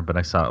it more, but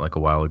I saw it like a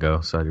while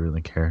ago, so I didn't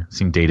really care. It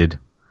seemed dated.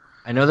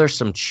 I know there's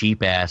some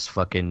cheap-ass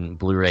fucking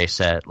Blu-ray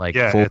set, like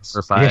Yeah, 4 it's-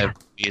 or 5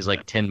 yeah. is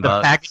like $10.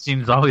 The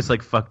packaging's always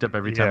like fucked up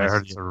every yeah, time I I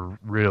heard see it's it. a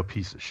real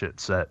piece of shit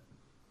set.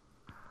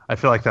 I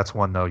feel like that's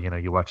one, though,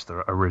 you watch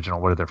the original.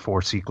 What are there,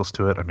 4 sequels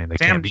to it? I mean, they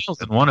Sam can't be.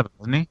 Neill's in one of them,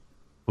 wasn't he?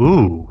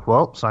 Ooh,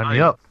 well, sign me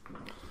up.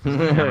 I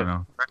don't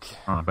know.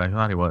 But I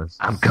thought he was.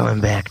 I'm coming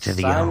back to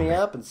the Sign me Omen.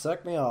 up and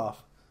suck me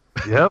off.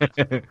 Yep.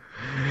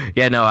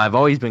 Yeah, no, I've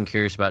always been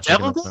curious about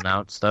checking Devil this one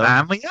out. Stuff.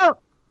 Sign me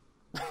up.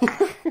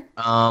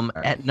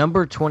 At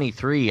number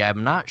 23,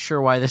 I'm not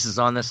sure why this is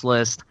on this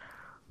list.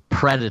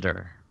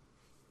 Predator.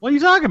 What are you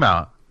talking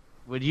about?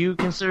 Would you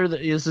consider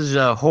that this is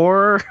a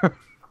horror?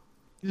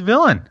 He's a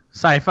villain.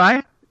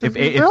 Sci-fi. If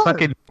He's a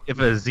villain. if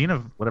a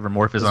Xeno whatever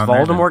morph is Is on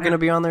Voldemort there, going to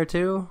be on there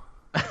too?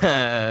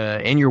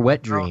 In your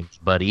wet dreams,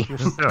 buddy.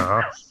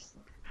 Yeah.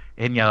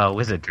 in your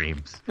wizard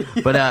dreams.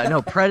 But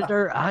no,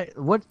 Predator.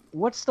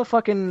 What's the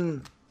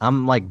fucking?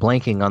 I'm like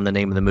blanking on the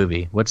name of the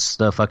movie. What's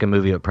the fucking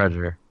movie with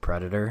Predator?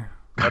 Predator.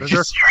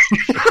 Predator?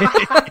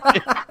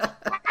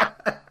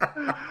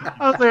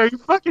 I was like, are you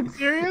fucking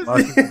serious?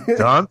 Fucking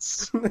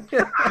dunce.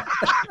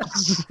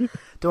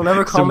 Don't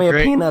ever call Some me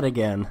great- a peanut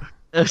again.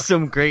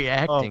 Some great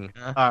acting.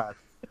 huh?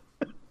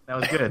 That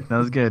was good. That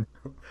was good.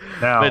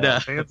 Now,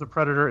 But, fans of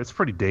Predator, it's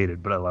pretty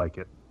dated, but I like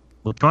it.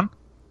 Which one?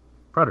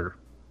 Predator.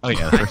 Oh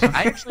yeah. the first one.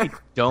 I actually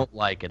don't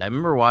like it. I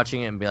remember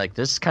watching it and be like,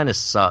 "This kind of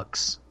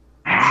sucks."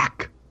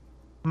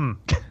 Hmm.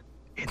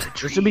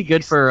 This would be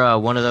good for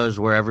one of those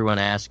where everyone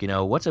asks,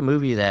 what's a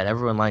movie that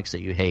everyone likes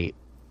that you hate?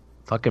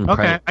 Fucking Okay,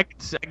 Predator. I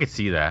could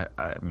see that.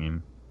 I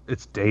mean,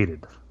 It's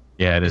dated.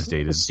 yeah, it is A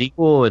dated.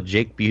 sequel with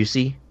Jake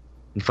Busey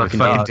and fucking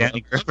fucking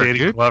Danny Danny Glover, Danny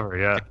dude. Glover,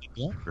 yeah.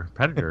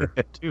 Predator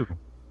too,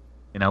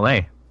 in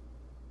L.A.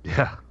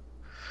 Yeah.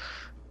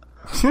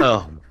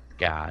 Oh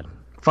God,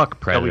 fuck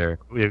Predator.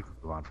 We move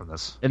on from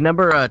this. At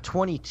number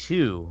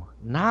 22,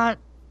 I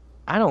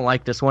don't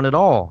like this one at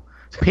all.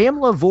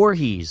 Pamela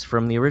Voorhees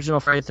from the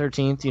original Friday the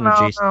 13th, No,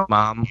 Jason's no.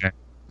 mom.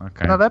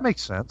 Okay. No, that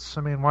makes sense.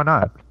 I mean, why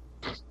not?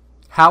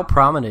 How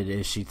prominent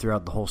is she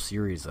throughout the whole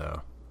series,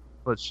 though?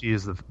 But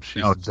she's the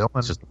No, villain.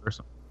 it's just the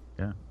person.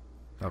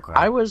 Okay.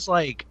 I was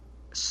like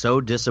so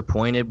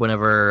disappointed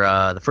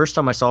whenever the first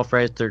time I saw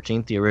Friday the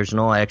 13th, the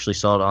original, I actually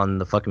saw it on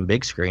the fucking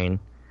big screen.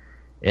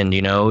 And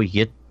you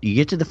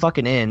get to the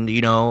fucking end,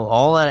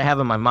 all that I have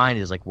in my mind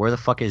is like, where the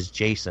fuck is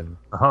Jason?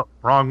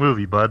 Wrong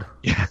movie, bud.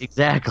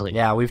 Exactly.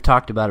 Yeah, we've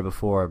talked about it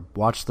before.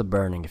 Watch The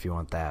Burning if you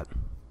want that.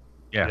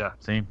 Yeah. Yeah.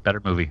 See,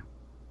 better movie.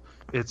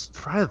 It's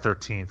Friday the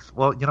 13th.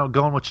 Well,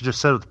 going what you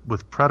just said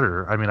with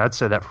Predator, I mean, I'd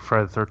say that for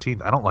Friday the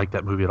 13th. I don't like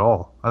that movie at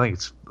all. I think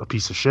it's a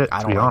piece of shit, I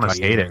to don't be like honest.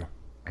 it either.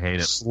 I hate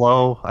it.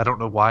 Slow. I don't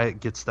know why it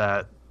gets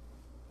that,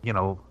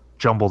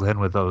 jumbled in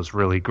with those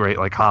really great,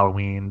 like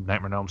Halloween,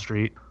 Nightmare on Elm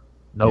Street.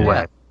 No Yeah.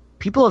 way.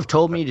 People have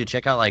told me to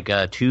check out like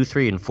 2,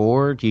 3, and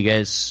 4. Have you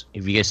guys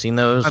seen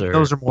those? Or?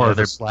 Those are more of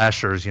the they're-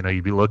 slashers,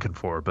 you'd be looking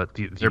for. But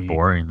They're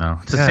boring though.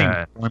 It's the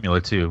Yeah. same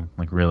formula too.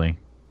 Like really.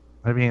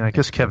 I mean, I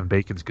guess Kevin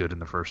Bacon's good in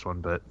the first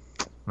one, but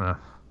What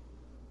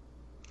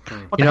You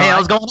the know,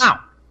 hell's going on?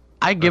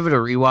 I give it a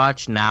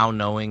rewatch now,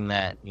 knowing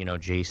that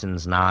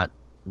Jason's not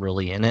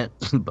really in it.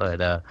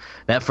 But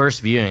that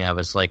first viewing, I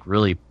was like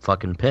really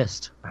fucking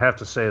pissed. I have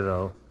to say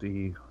though,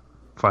 the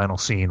final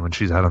scene when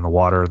she's out in the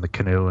water in the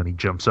canoe and he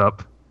jumps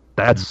up,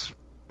 that's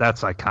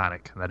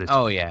iconic. That is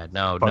Oh yeah,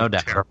 no fucking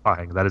doubt.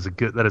 terrifying. That is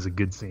a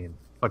good scene.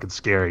 Fucking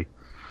scary.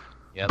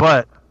 Yep.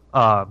 But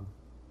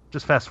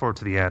just fast forward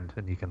to the end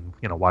and you can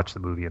watch the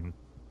movie in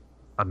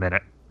a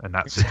minute and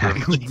not sit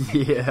through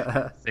it.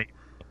 Yeah.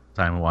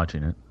 Time of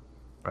watching it.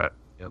 Right.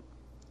 Yep.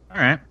 All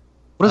right.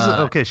 What is it?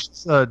 Uh, Okay,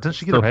 didn't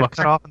she get her so head far-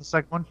 cut off in the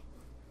second one?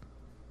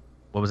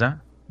 What was that?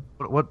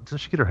 What did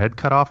she get her head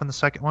cut off in the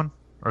second one,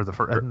 or the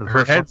end of the Her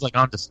first head's one?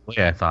 like on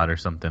display, I thought, or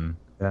something.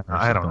 Yeah, Or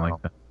I don't something know.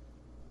 Like that.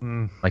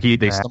 Mm, Like they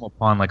Yeah. stumble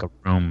upon like a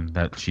room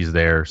that she's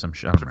there or some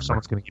shit. I don't remember.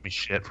 someone's gonna give me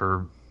shit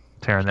for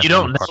tearing that. You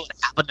don't movie know apart. what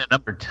happened to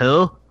number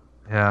 2?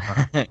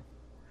 Yeah.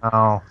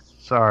 Oh,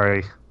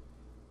 sorry.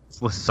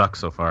 This list sucks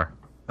so far.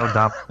 No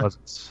Dom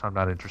Pleasance. I'm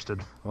not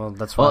interested. Well,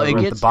 that's Well, why it we're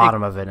at gets- the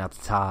bottom of it, not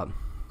the top.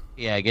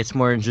 Yeah, it gets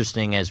more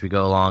interesting as we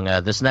go along.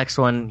 This next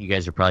one, you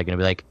guys are probably going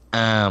to be like,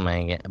 oh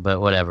my god, but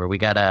whatever. We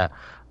got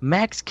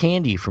Max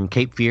Candy from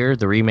Cape Fear,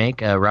 the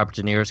remake, Robert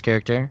De Niro's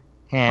character.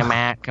 Hey,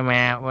 Matt, come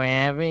out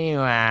wherever you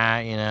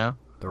are, you know?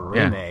 The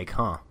remake,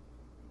 huh?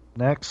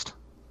 Next.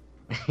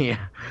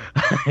 Yeah.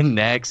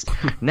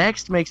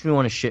 Next makes me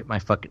want to shit my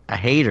fucking... I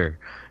hate her.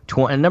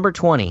 Number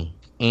 20,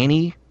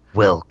 Annie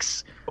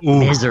Wilkes. Ooh.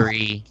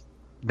 Misery.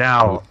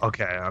 Now,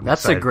 okay.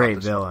 That's a great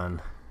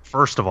villain.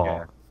 First of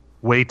all,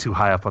 way too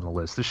high up on the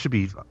list. This should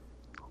be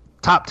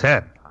top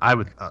 10.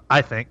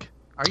 I think.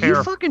 Are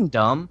you fucking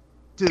dumb?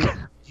 Dude,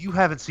 you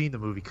haven't seen the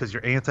movie because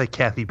you're anti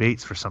Kathy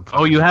Bates for some.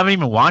 Oh, you haven't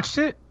even watched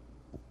it?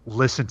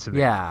 Listen to me.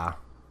 Yeah.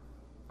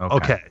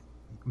 Okay.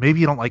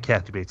 Maybe you don't like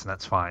Kathy Bates, and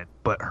that's fine.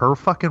 But her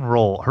fucking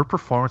role, her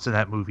performance in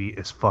that movie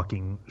is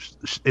fucking.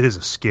 It is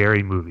a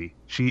scary movie.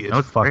 She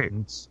is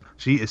fucking.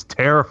 She is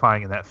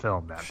terrifying in that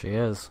film, man. She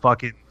is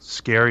fucking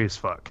scary as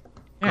fuck.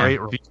 Yeah, Great if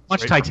role. you can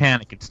watch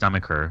Titanic and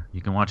stomach her.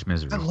 You can watch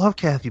Misery. I love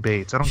Kathy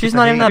Bates. She's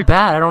not even that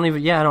bad. I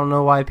don't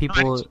know why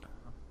people.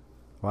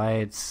 Why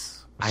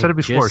it's. I said it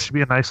before. She'd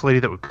be a nice lady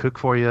that would cook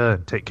for you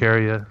and take care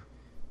of you.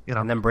 You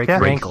know, and then break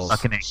your ankles.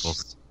 Fucking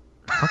ankles.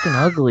 Fucking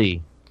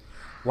ugly.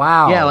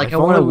 Wow. Yeah, like I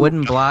want a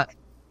wooden block.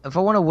 If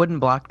I want a wooden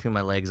block between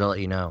my legs, I'll let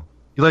you know.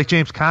 You like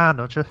James Caan,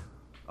 don't you?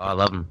 Oh, I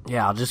love him.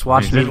 Yeah, I'll just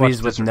watch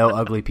movies with no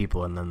ugly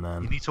people in them.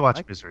 Then you need to watch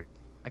Misery.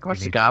 I can watch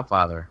The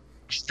Godfather.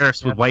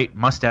 Sheriffs with white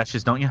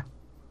mustaches, don't you?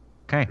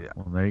 Okay,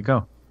 well there you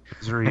go.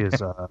 Misery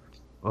is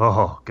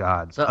oh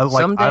god. So,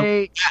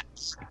 someday,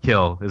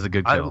 Kill is a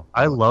good kill.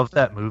 I love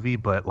that movie,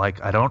 but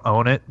like I don't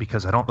own it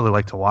because I don't really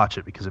like to watch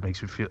it because it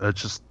makes me feel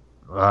it's just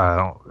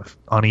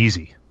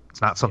uneasy.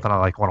 It's not something I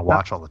want to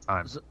watch all the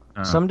time.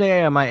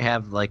 Someday I might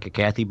have like a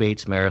Kathy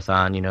Bates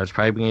marathon. You know, it's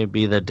probably going to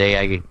be the day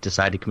I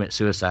decide to commit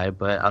suicide,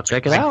 but I'll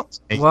check it out.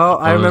 Well,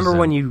 I remember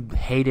when you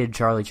hated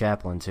Charlie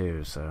Chaplin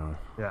too. So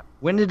yeah,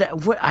 when did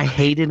I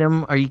hated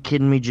him? Are you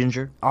kidding me,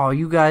 Ginger? Oh,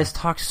 you guys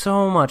talk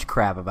so much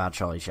crap about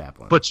Charlie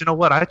Chaplin. But you know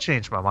what? I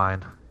changed my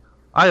mind.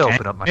 I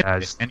opened up my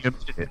eyes.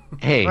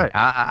 Hey, right.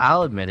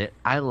 I'll admit it.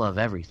 I love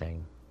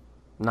everything.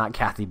 Not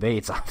Kathy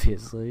Bates,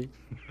 obviously.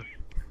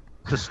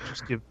 Just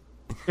give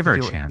her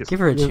a chance. Give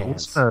her a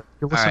chance.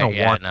 You'll listen to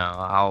yeah, one. No,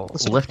 I'll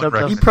listen lift to up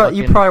one the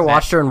You probably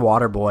watched her in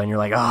Waterboy, and you're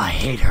like, oh, I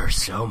hate her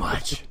so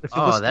much.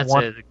 That's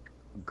a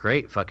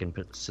great fucking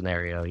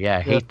scenario. Yeah,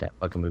 I hate that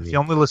fucking movie. If you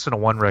only listen to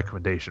one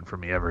recommendation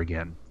from me ever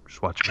again,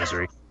 just watch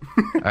Misery.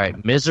 All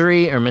right,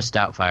 Misery or Miss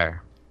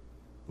Doubtfire?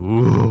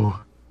 Ooh,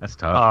 that's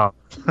tough.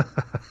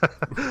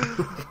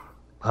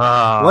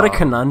 What a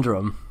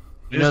conundrum.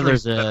 You know,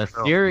 there's a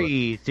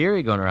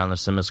theory going around the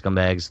Cinema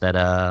Scumbags that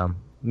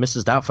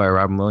Mrs. Doubtfire,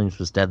 Robin Williams,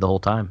 was dead the whole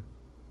time.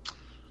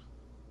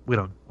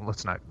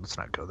 Let's not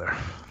go there.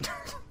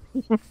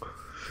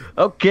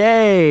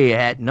 Okay,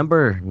 at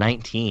number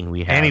 19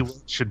 we have Annie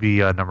should be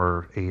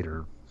number 8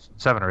 or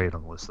 7 or 8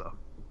 on the list though.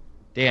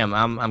 Damn,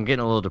 I'm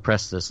getting a little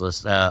depressed this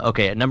list.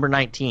 Okay, at number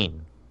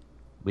 19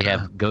 we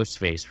have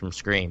Ghostface from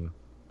Scream.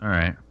 All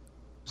right.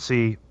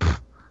 See,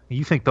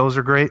 you think those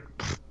are great?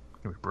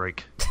 Give me a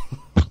break.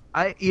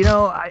 You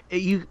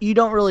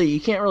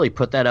can't really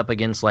put that up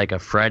against like a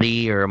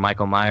Freddy or a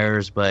Michael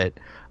Myers, but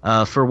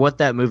for what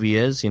that movie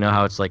is, you know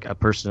how it's like a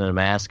person in a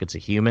mask, it's a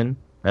human.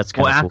 That's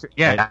kind of cool.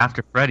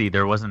 After Freddy,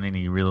 there wasn't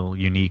any real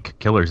unique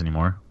killers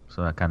anymore,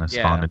 so that kind of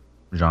spawned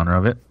the genre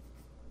of it.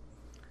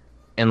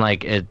 And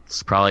like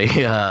it's probably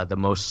the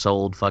most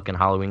sold fucking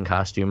Halloween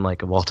costume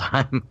like of all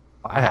time.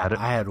 I had it.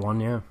 I had one,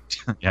 yeah.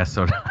 Yeah,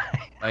 so did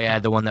I. Oh yeah,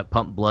 the one that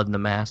pumped blood in the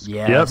mask.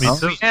 Yeah, Yep, me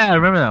too. Yeah, I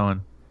remember that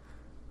one.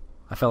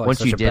 I felt like once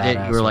such you a did it,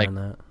 badass you were like,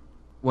 wearing that.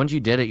 once you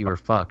did it, you were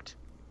fucked.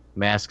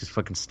 Mask is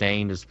fucking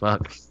stained as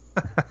fuck.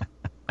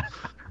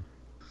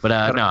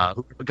 But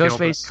no,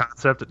 Ghostface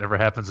concept that never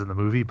happens in the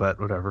movie, but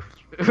whatever.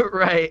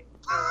 Right.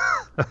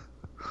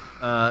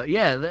 I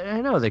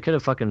know they could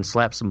have fucking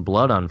slapped some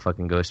blood on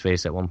fucking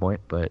Ghostface at one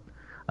point, but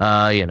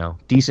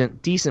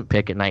decent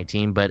pick at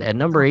 19. But at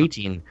number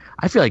 18,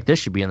 I feel like this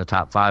should be in the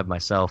top 5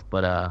 myself.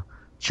 But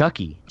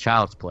Chucky,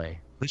 Child's Play.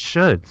 It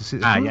should.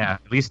 Yeah,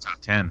 at least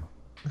top 10.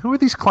 Who are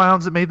these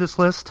clowns that made this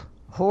list?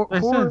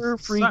 Horror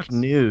Freak sucks.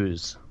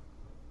 News.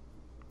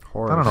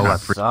 Horror I don't know what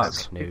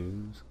sucks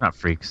news. Not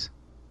freaks.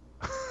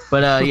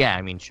 But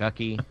I mean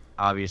Chucky,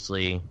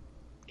 obviously,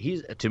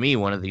 he's to me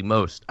one of the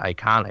most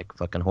iconic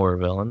fucking horror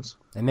villains.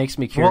 It makes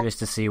me curious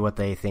to see what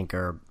they think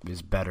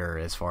is better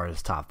as far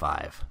as top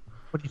 5.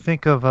 What do you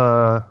think of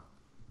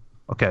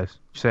okay, you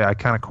say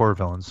iconic horror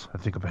villains. I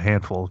think of a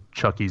handful.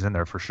 Chucky's in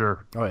there for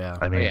sure. Oh yeah.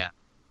 I mean,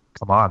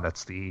 come on,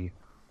 that's the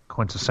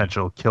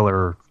quintessential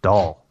killer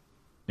doll.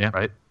 Yeah.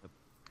 Right?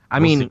 I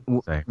mean,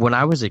 when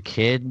I was a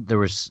kid, there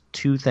was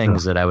 2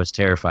 things that I was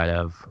terrified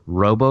of: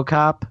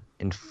 RoboCop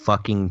and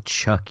fucking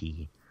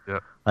Chucky. Yeah.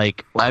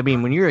 Like, I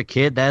mean, when you're a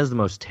kid, that is the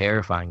most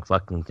terrifying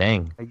fucking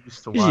thing. I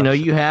used to Because watch.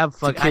 you have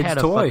toy.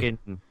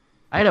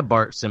 I had a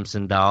Bart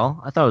Simpson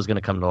doll. I thought it was gonna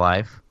come to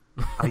life.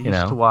 I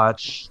used to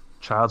watch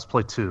Child's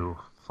Play 2.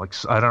 Like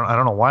I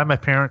don't know why my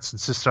parents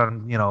insist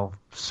on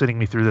sitting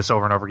me through this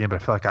over and over again,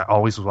 but I feel like I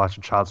always was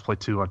watching Child's Play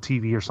 2 on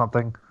TV or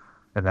something.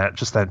 and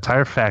that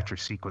entire factory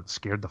sequence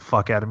scared the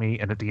fuck out of me.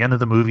 And at the end of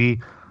the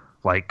movie,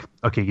 like,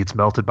 okay, he gets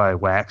melted by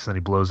wax, and then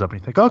he blows up, and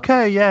you think,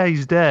 okay, yeah,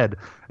 he's dead.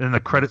 And then the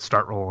credits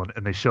start rolling,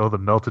 and they show the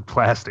melted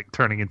plastic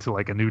turning into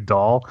like a new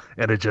doll,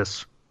 and it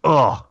just,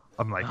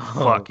 I'm like,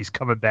 fuck, he's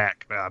coming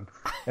back, man.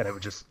 And it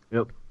would just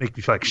make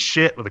me feel like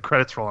shit with the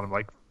credits rolling. I'm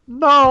like,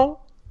 no.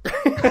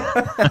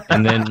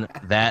 And then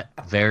that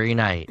very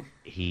night,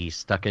 he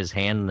stuck his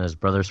hand in his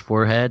brother's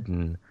forehead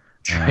and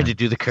tried to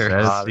do the curse.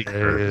 How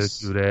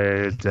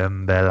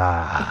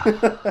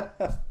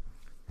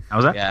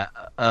was that?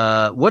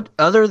 Yeah. What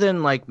other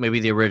than like maybe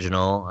the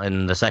original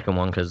and the second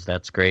one, because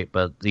that's great,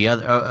 but the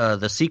other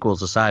the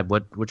sequels aside,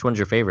 which one's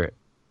your favorite?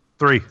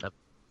 3.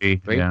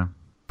 3? Yeah.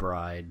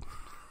 Bride.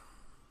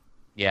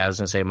 Yeah, I was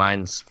gonna say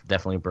mine's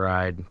definitely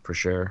Bride for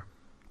sure.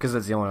 Because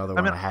that's the only other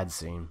one I had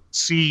seen.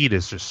 Seed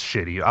is just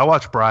shitty. I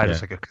watch Bride as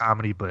like a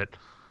comedy, but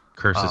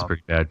Curse is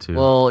pretty bad too.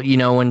 Well,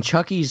 when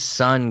Chucky's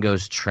son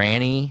goes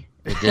tranny,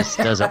 it just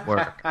doesn't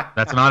work.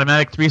 That's an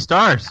automatic 3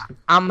 stars.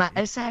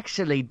 It's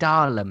actually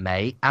darling,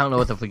 mate. I don't know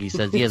what the fuck he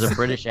says. He has a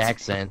British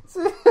accent.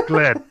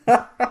 Glenn.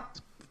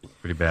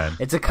 Pretty bad.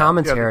 It's a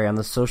commentary on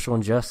the social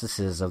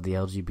injustices of the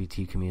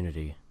LGBT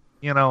community.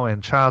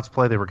 In Child's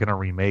Play, they were going to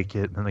remake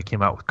it, and then they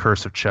came out with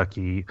Curse of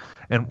Chucky.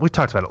 And we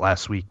talked about it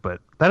last week,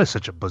 but that is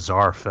such a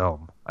bizarre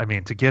film. I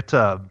mean, to get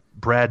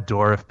Brad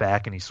Dourif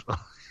back, and he's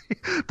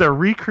they're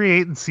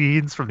recreating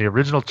scenes from the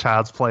original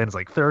Child's Play, and it's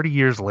like 30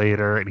 years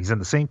later, and he's in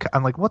the same...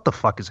 I'm like, what the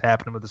fuck is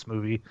happening with this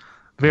movie?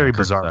 Very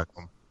bizarre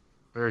film.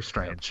 Very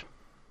strange.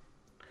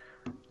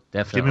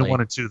 Definitely. Give me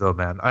 1 and 2, though,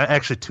 man.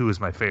 Actually, 2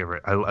 is my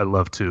favorite. I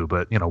love 2,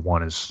 but,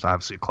 1 is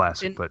obviously a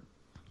classic, but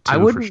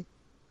 2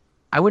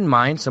 I wouldn't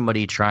mind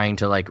somebody trying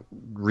to like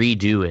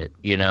redo it,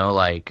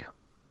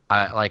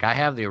 I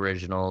have the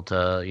original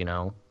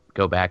to,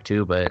 go back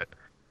to, but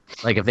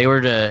like if they were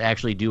to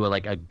actually do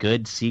a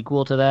good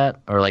sequel to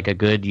that or like a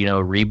good,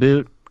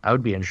 reboot, I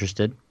would be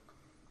interested.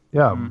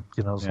 Yeah,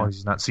 as long as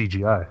he's not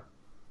CGI.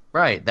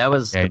 Right, that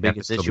was the you'd have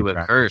biggest to still issue be with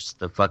practical. Curse,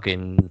 the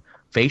fucking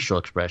facial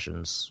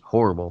expressions,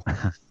 horrible.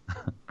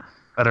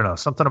 I don't know,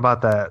 something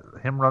about that.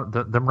 Them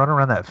running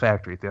around that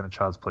factory at the end of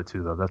Child's Play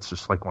 2, though. That's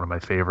just like one of my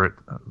favorite.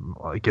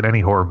 Like in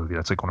any horror movie,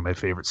 that's like one of my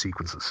favorite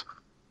sequences.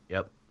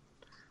 Yep.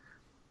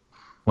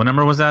 What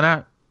number was that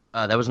at?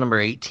 That was number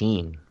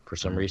 18 for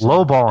some reason.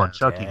 Lowballing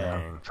Chucky, Dang.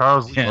 man.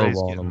 Charles Lee Yeah, Ray's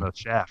lowballing getting him. the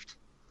shaft.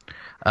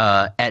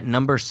 At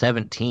number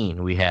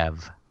 17, we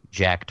have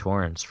Jack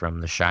Torrance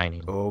from The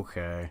Shining.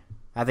 Okay.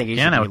 I think he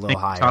Again, should I be a would little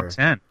think higher. top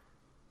 10.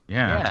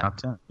 Yeah, Yeah. top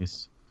 10.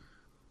 He's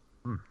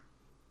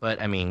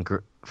But I mean,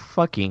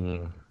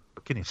 fucking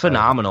What can you say?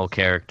 phenomenal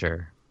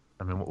character.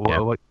 I mean, Yeah.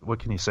 what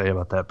can you say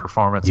about that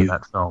performance in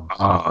that film?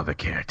 the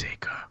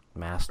caretaker.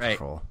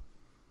 Masterful.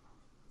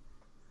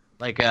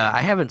 Like, I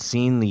haven't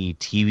seen the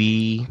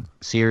TV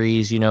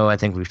series. I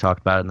think we've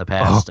talked about it in the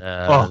past.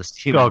 The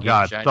Stephen King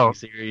God, Shining don't.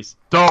 series.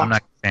 I'm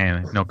not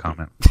saying no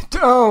comment.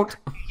 Don't!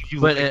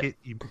 You But, like it,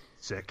 you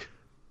sick.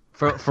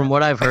 From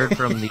what I've heard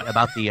from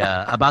about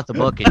the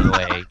book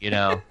anyway,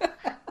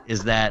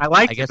 is that I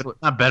like guess it, but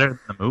it's not better than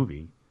the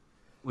movie.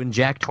 when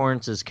Jack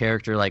Torrance's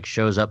character like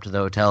shows up to the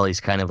hotel, he's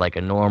kind of like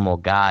a normal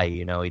guy.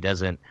 He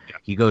doesn't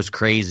he goes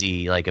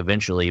crazy like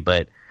eventually,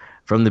 but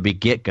from the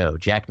get-go,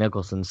 Jack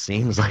Nicholson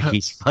seems like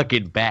he's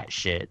fucking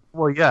batshit.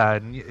 Well, yeah,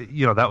 and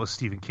that was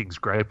Stephen King's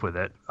gripe with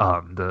it.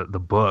 The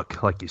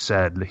book, like you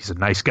said, he's a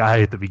nice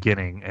guy at the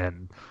beginning,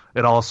 and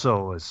it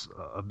also is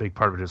a big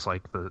part of it is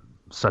like the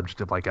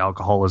subject of like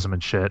alcoholism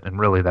and shit, and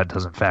really that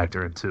doesn't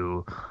factor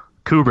into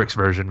Kubrick's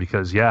version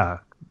because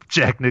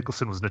Jack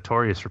Nicholson was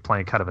notorious for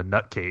playing kind of a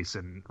nutcase,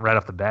 and right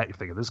off the bat you're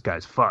thinking this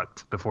guy's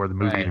fucked before the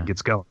movie Right. even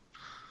gets going.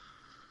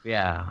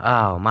 Yeah.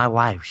 Oh, my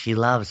wife, she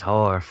loves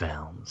horror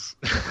films.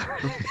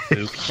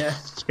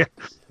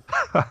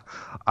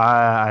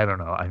 I don't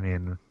know. I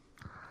mean,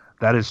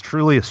 that is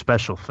truly a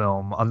special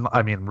film.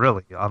 I mean,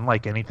 really,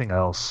 unlike anything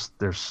else,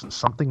 there's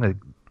something that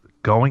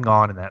going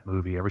on in that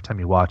movie every time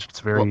you watch it.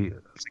 It's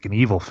it's like an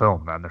evil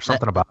film, man. There's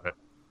something about it.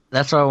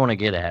 That's what I want to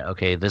get at.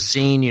 Okay, the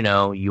scene,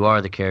 you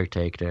are the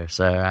caretaker,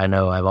 so I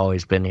know I've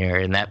always been here.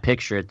 And that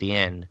picture at the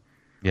end.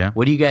 Yeah.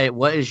 What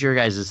is your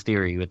guys'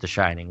 theory with The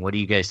Shining? What do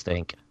you guys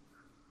think?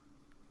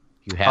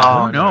 You have I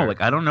one, don't know. or- Like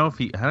I don't know if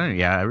he.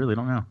 I really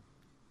don't know.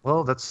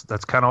 Well, that's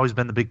kind of always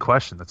been the big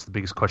question. That's the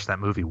biggest question of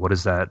that movie. What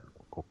does that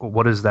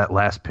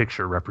last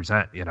picture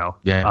represent?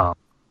 Yeah.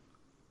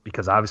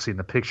 Because obviously in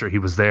the picture he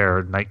was there,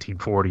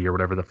 1940 or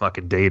whatever the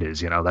fucking date is.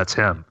 That's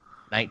him.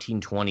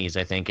 1920s,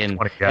 I think. And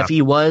 20, yeah.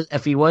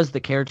 if he was the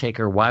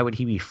caretaker, why would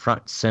he be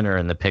front center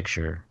in the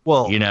picture?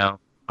 Well, Well,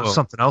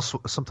 something else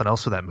with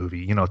that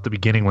movie. At the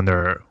beginning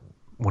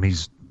when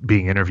he's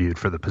being interviewed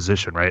for the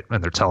position, right,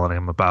 and they're telling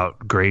him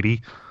about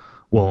Grady.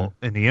 Well,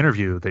 in the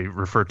interview, they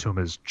referred to him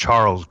as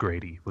Charles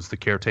Grady was the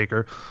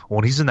caretaker.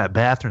 When he's in that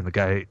bathroom, the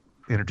guy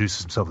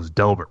introduces himself as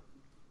Delbert.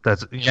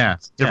 That's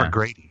it's different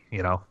Grady.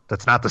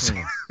 That's not the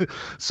same.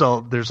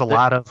 So there's a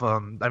lot of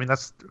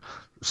that's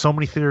so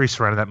many theories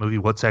surrounding that movie.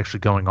 What's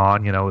actually going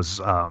on?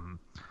 Is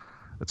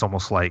it's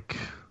almost like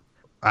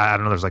I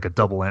don't know. There's like a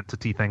double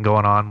entity thing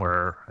going on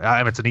where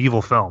it's an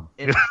evil film.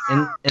 In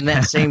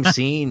that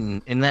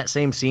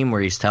same scene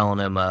where he's telling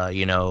him,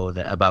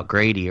 about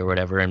Grady or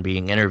whatever and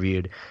being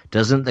interviewed,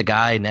 doesn't the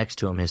guy next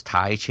to him, his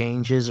tie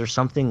changes or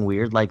something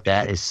weird like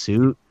that? His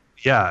suit.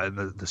 Yeah, and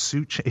the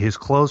suit, his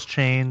clothes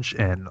change,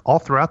 and all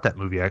throughout that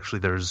movie, actually,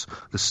 there's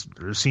a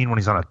scene when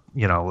he's on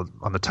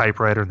the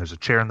typewriter, and there's a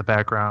chair in the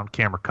background.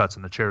 Camera cuts,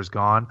 and the chair's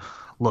gone.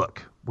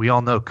 Look, we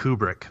all know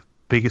Kubrick,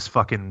 biggest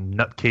fucking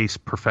nutcase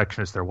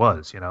perfectionist there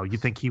was. You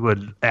think he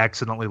would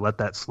accidentally let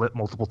that slip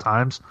multiple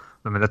times?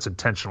 I mean, that's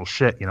intentional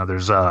shit.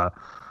 There's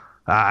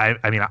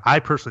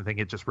I personally think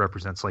it just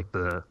represents like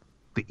the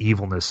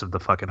evilness of the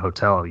fucking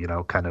hotel.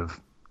 Kind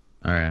of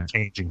All right.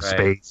 changing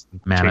space,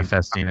 and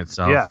Manifesting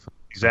itself. Yeah.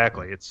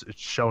 Exactly. It's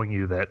showing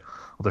you that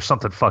there's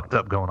something fucked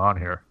up going on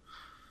here.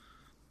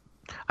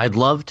 I'd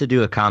love to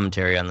do a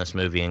commentary on this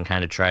movie and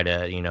kind of try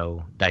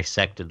to,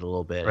 dissect it a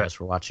little bit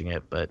as we're watching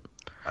it. But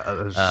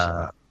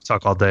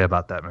talk all day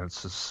about that, man.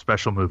 It's a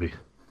special movie.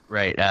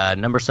 Right.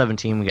 Number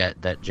 17, we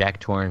got that Jack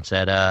Torrance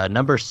said.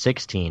 Number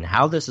 16,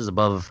 how this is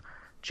above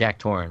Jack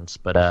Torrance,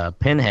 but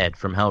Pinhead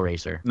from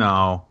Hellraiser.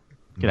 No.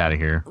 Get out of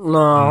here.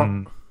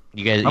 No,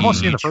 You guys, I've only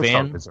seen the huge first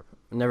fan? Hellraiser.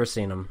 never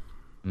seen him.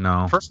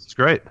 No. First is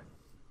great.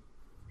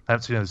 I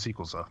haven't seen any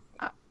sequels though.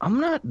 I'm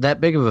not that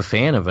big of a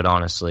fan of it,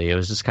 honestly. It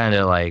was just kind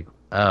of like,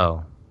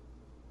 oh.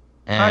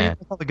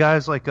 The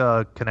guy's like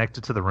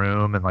connected to the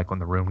room, and like when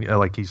the room,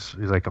 like he's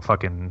like a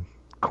fucking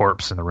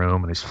corpse in the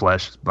room, and he's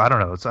flesh. I don't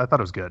know. I thought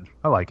it was good.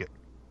 I like it.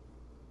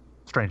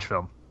 Strange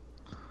film.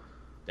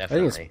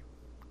 Definitely.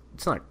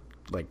 It's not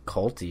like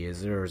culty,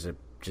 is it, or is it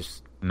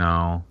just?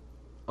 No.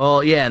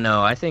 Oh, yeah,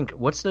 no. I think,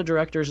 what's the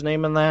director's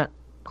name in that?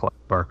 Clive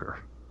Barker.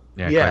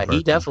 Yeah, Clive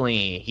he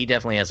Barker.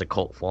 definitely has a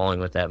cult following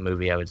with that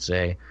movie, I would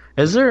say.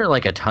 Is there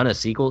like a ton of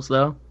sequels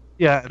though?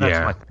 Yeah, that's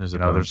Yeah, my, there's a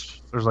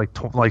there's like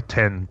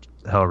 10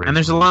 Hellraiser. And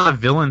there's a lot of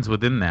villains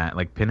within that.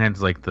 Like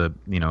Pinhead's like the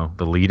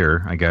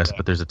leader, I guess,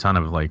 but there's a ton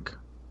of like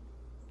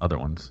other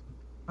ones.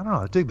 I don't know.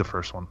 I dig the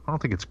first one. I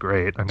don't think it's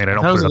great. I mean, I I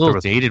don't thought it put was it a up there little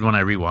with dated when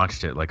I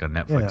rewatched it, like on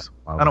Netflix. Yeah. a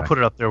while I don't back. put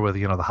it up there with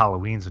the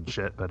Halloweens and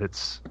shit, but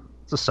it's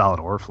a solid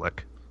horror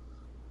flick.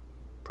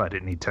 Probably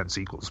didn't need 10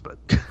 sequels, but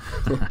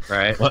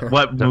Right.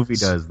 What movie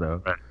does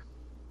though?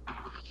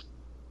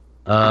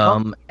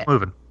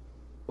 moving.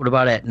 What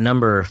about at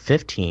number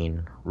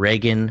 15,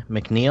 Reagan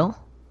McNeil,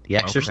 The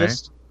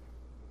Exorcist?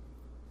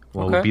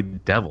 Well, Okay. it would be the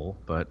devil,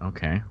 but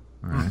okay.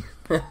 All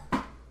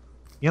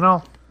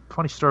right.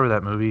 Funny story with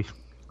that movie.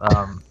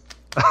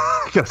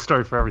 I got a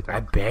story for everything. I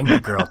banged a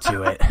girl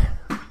to it.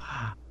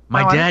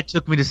 My No, I- dad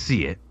took me to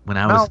see it when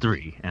I was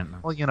 3, and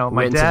Well, my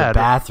Went into the dad.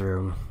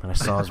 bathroom and I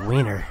saw his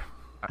wiener.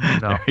 No,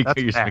 there you go, that's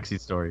your Matt. sexy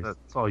stories.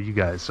 That's all you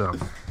guys.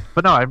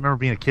 But no, I remember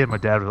being a kid. My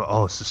dad was like,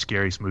 "Oh, it's the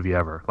scariest movie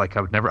ever." Like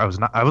I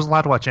wasn't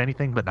allowed to watch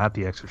anything, but not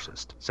The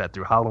Exorcist. Sat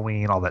through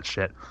Halloween, all that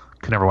shit.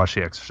 Could never watch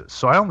The Exorcist.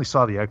 So I only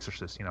saw The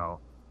Exorcist, a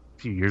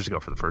few years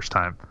ago for the first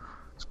time.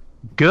 It's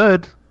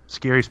good,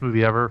 scariest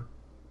movie ever.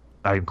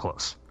 Not even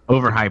close.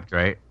 Overhyped,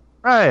 right?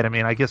 Right. I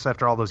mean, I guess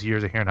after all those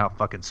years of hearing how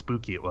fucking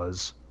spooky it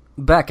was.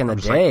 Back in the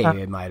just day, like,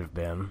 it might have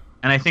been.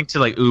 And I think to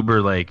like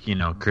Uber, like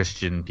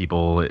Christian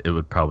people, it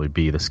would probably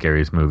be the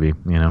scariest movie.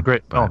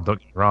 Great But- film. Don't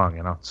get me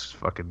wrong. It's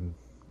fucking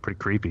pretty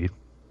creepy.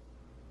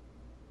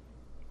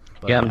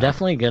 But, Yeah, I'm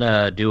definitely going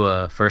to do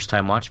a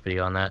first-time watch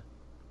video on that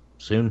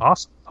soon.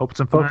 Awesome. Hope it's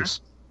in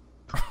focus.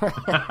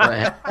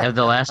 Have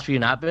the last few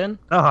not been?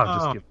 No, I'm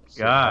just Oh, giving you shit.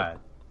 God.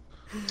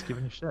 Just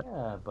giving you shit.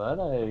 Yeah, but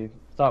I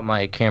thought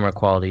my camera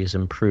quality has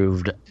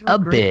improved a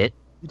great. bit.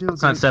 You do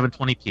It's on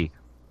 720p.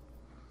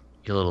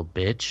 You little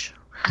bitch.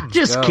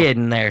 Just go.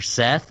 kidding there,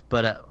 Seth.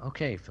 But,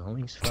 okay,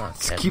 filming's fun.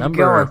 Let's keep it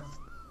going.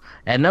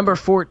 At number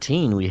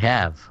 14, we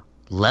have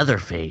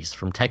Leatherface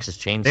from Texas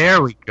Chainsaw.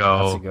 There we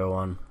That's a go. good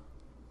one.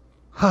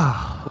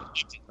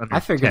 Under I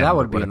figured 10, that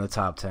would be but in the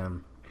top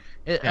 10.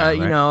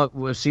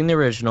 We've seen the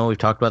original. We've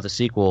talked about the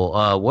sequel.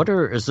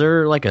 Is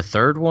there like a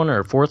third one or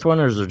a fourth one,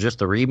 or is there just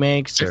the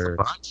remakes? Or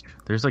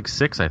There's like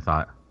 6, I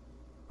thought.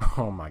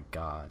 Oh my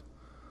god.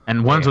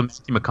 And one's with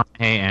Matthew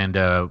McConaughey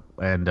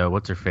and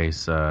what's her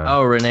face?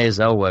 Renee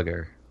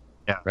Zellweger.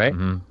 Yeah. Right.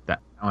 That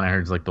one I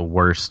heard is like the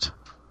worst.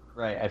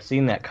 Right. I've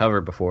seen that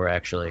cover before,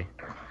 actually.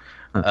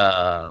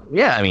 Yeah.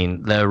 I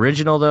mean, the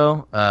original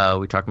though,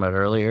 we talked about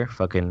earlier.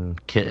 Fucking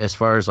as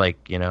far as like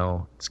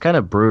it's kind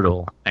of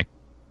brutal.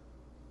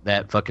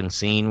 That fucking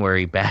scene where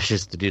he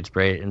bashes the dude's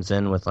brains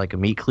in with like a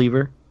meat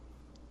cleaver.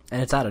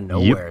 And it's out of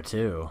nowhere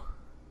too.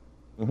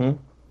 Mm-hmm.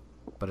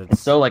 But It's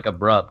it's so like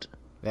abrupt.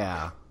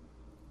 yeah.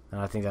 And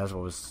I think that's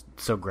what was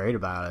so great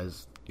about it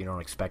is you don't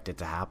expect it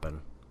to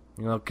happen.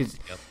 Because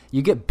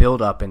you get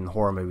build up in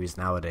horror movies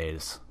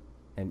nowadays,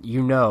 and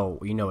you know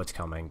it's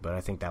coming. But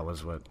I think that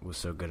was what was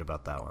so good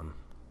about that one.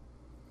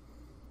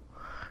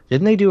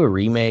 Didn't they do a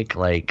remake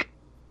like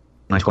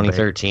in Michael Bay.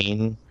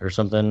 2013 or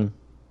something?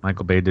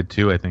 Michael Bay did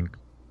too, I think.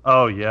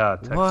 Oh yeah,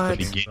 What?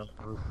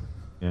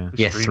 Yeah.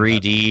 Yeah,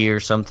 3D or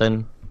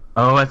something.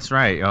 Oh, that's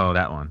right. Oh,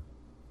 that one.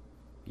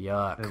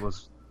 Yuck. It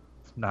was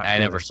not. I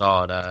good. never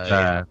saw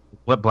it.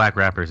 What black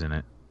rapper's in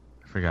it?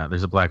 I forgot.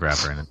 There's a black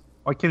rapper in it.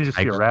 Why can't he just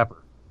be a Tyga.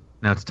 rapper?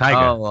 No, it's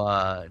Tyga.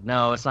 Oh,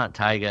 no, it's not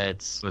Tyga.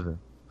 It's What is it?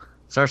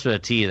 starts with a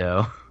T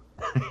though.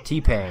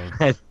 T-Pain.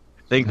 I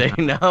think they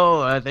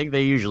know. I think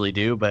they usually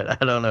do,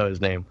 but I don't know his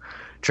name.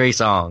 Trey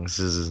Songz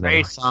is his Trey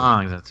name.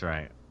 Songz. That's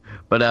right.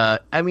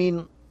 But I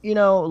mean, you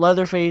know,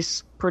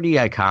 Leatherface, pretty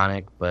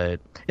iconic. But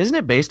isn't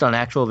it based on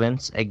actual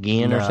events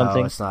again or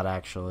something? No, it's not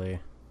actually.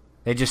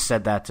 They just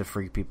said that to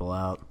freak people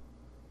out.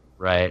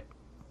 Right.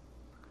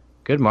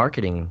 Good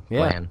marketing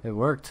Yeah, plan. it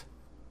worked.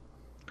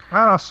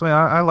 Honestly,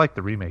 I like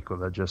the remake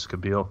with Jessica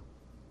Biel.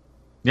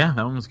 Yeah,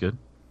 that one was good.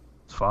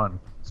 It's fun.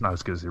 It's not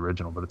as good as the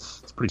original, but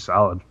it's pretty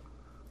solid.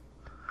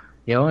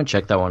 Yeah, I want to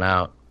check that one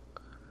out.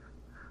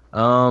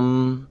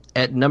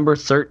 At number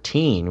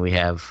 13, we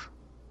have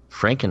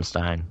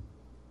Frankenstein.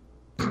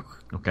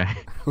 Okay.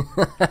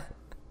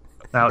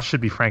 Now it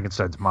should be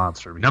Frankenstein's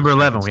monster. because Number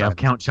 11, we have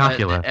Frankenstein- Count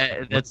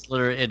Chocula. That's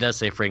literally, it does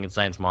say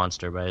Frankenstein's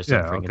monster, but I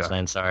said Yeah,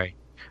 Frankenstein, sorry.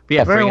 But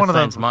yeah, Very one of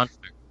Frankenstein's them. monster.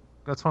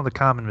 That's one of the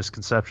common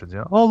misconceptions. You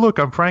know, oh look,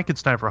 I'm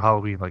Frankenstein for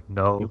Halloween. Like,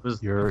 no, It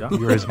was- you're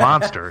his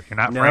monster. You're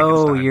not No,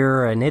 Frankenstein.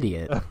 you're an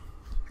idiot.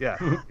 Yeah,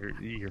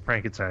 you're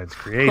Frankenstein's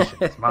creation.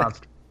 It's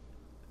monster.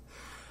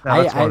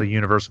 Now, that's one of the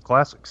Universal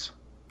classics.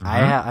 I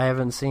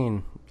haven't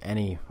seen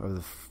any of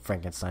the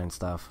Frankenstein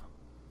stuff.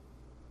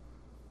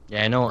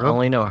 Yeah, I Really?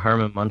 only know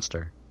Herman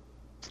Munster.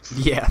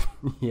 Yeah,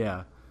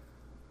 yeah.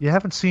 You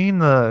haven't seen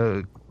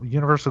the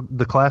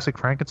classic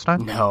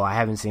Frankenstein? No, I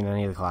haven't seen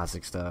any of the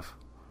classic stuff.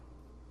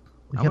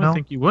 I You would know,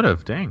 think you would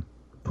have. Dang.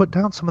 put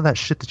down some of that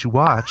shit that you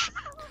watch.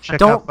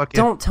 Check out fucking.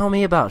 Don't tell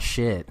me about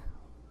shit.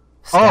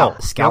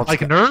 Scout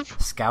like a nerve?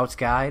 Scout's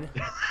Guide.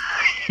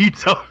 You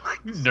don't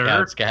like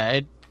Scout's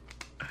Guide.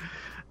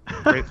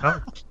 Great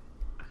film.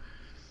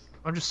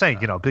 I'm just saying,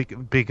 you know,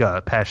 big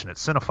passionate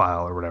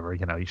cinephile or whatever.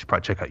 You know, you should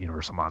probably check out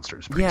Universal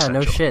Monsters. Pretty Yeah, no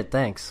essential. shit.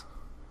 Thanks.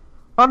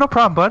 Oh, no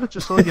problem, bud.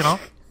 Just so you know,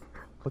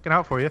 looking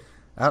out for you.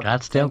 Oh,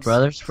 Scottsdale thanks.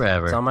 Brothers It's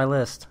forever. on my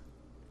list.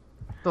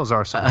 Those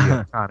are some of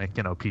the iconic,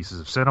 you know, pieces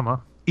of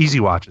cinema. Easy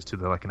watches too.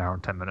 They're like an hour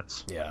and 10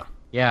 minutes. Yeah.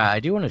 Yeah, I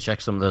do want to check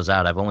some of those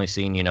out. I've only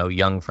seen, you know,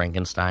 Young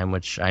Frankenstein,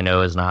 which I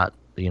know is not,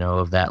 you know,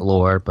 of that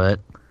lore,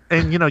 but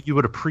And you know, you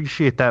would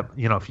appreciate that.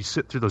 You know, if you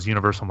sit through those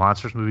Universal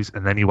Monsters movies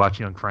and then you watch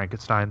Young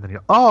Frankenstein, then you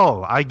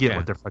oh, I get Yeah.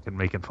 what they're fucking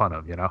making fun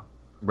of. You know,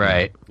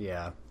 right.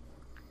 Yeah.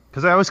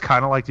 because I always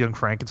kind of liked Young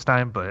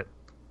Frankenstein, but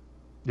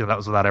you know that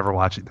was without ever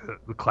watching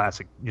the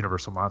classic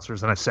Universal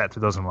Monsters. And I sat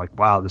through those and I'm like,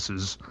 wow,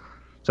 it's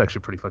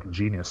actually pretty fucking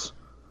genius.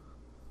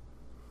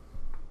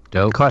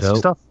 Dope. Classic dope.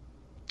 stuff.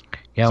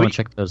 Yeah, I want to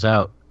Sweet. check those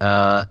out.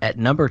 At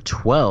number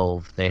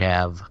 12, they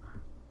have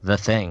The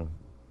Thing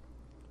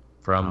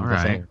from All The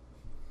right. Thing.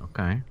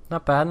 Okay.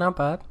 Not bad, not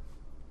bad.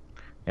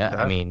 Yeah,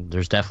 Yeah. I mean,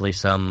 there's definitely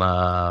some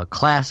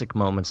classic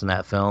moments in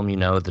that film. You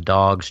know, the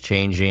dogs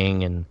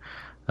changing and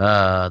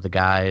the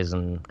guys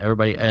and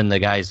everybody, and the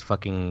guys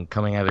fucking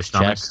coming out of his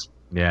Stomach. chest.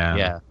 Yeah.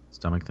 Yeah.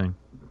 Stomach thing.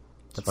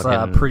 That's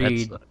fucking- a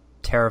pretty that's-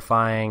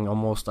 terrifying,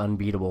 almost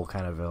unbeatable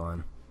kind of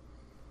villain.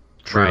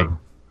 True. Right.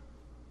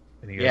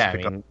 And you guys Yeah, I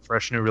pick mean- up a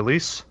fresh new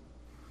release.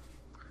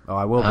 Oh,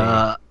 I will be.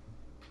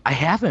 I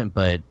haven't,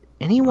 but I'm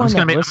anyone just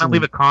that gonna listens,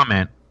 leave a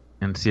comment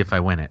and see if I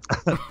win it.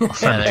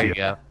 yeah, there you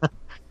go.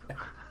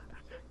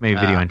 Maybe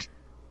video Uh, entry.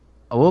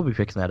 I will be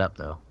picking that up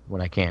though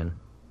when I can.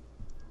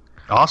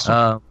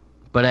 Awesome.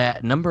 But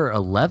at number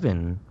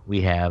 11,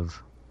 we have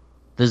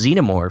the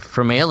Xenomorph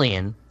from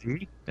Alien.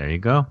 There you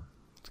go.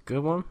 It's a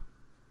good one.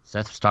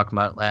 Seth was talking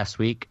about it last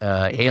week.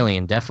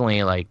 Alien,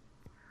 definitely like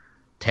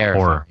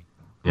terrifying. Horror.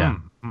 Yeah.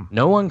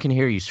 No one can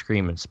hear you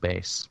scream in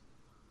space.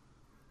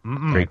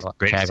 Great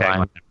Tagline.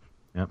 tagline.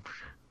 Yep.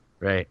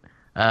 Right.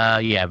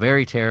 Yeah,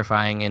 very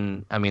terrifying.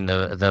 And I mean,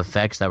 the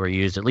effects that were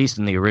used, at least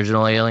in the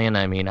original Alien,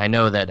 I mean, I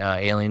know that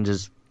Aliens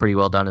is pretty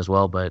well done as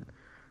well, but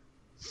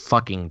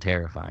fucking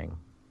terrifying.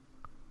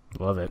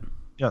 Love it.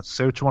 Yeah,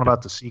 say what you want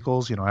about the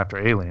sequels, you know, after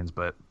Aliens,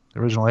 but the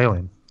original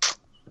Alien,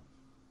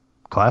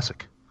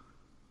 classic.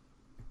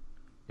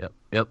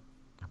 Yep.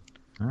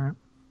 All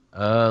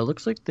right.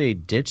 Looks like they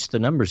ditched the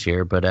numbers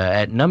here, but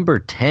at number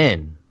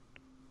 10,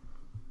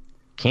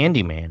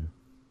 Candyman.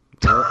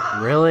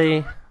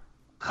 Really?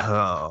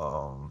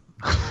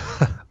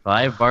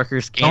 Clive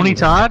Barker's Candyman. Tony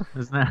Todd?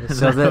 Isn't that?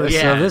 So,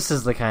 Yeah. so this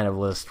is the kind of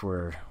list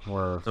where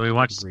So we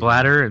watched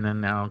Splatter and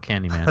then now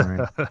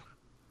Candyman. Right?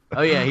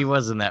 Oh yeah, he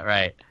was in that,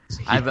 right?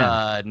 Yeah.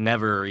 I've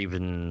never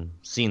even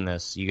seen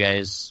this. You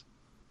guys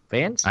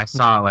fans? I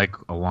saw it like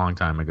a long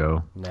time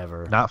ago.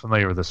 never. Not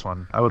familiar with this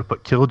one. I would have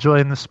put Killjoy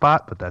in this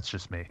spot, but that's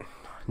just me.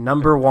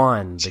 Number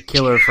 1, the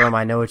killer from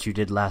I Know What You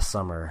Did Last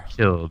Summer.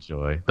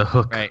 Killjoy. The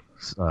Hook. Right.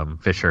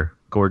 Fisher.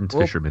 Gordon's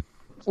Well- Fisherman.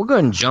 We'll go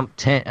ahead and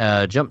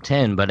jump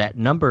 10, but at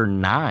number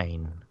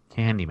 9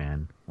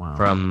 Candyman. Wow.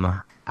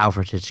 from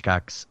Alfred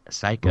Hitchcock's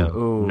Psycho,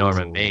 Ooh.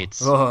 Norman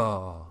Bates.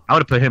 Oh. I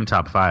would have put him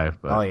top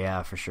 5. But... Oh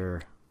yeah, for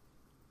sure.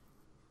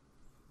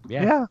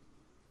 Yeah. Yeah.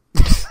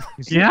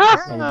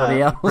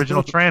 Anybody else?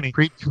 Original tranny.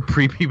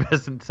 Creepy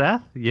Peasant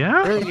Seth.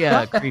 Yeah.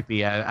 Really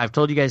creepy. I've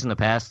told you guys in the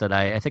past that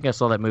I think I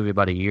saw that movie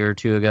about a year or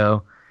two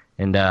ago,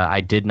 and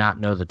I did not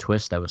know the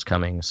twist that was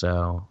coming,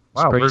 so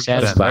it's Wow, pretty where's that?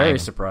 That's satisfying. very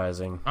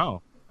surprising.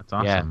 Oh, that's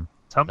awesome.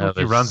 Yeah. Tell me That if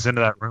he was- runs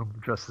into that room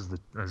dressed as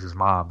his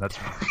mom. That's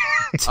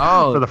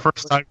Oh, for the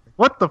first time.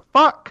 What the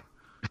fuck?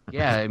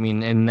 yeah. I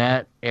mean, in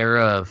that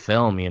era of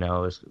film, it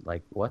was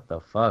like, what the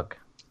fuck?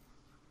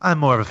 I'm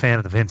more of a fan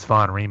of the Vince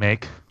Vaughn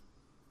remake.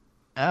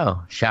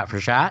 Oh, shot for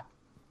shot.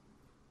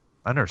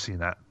 I've never seen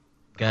that.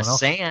 Gus else?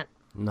 Sant.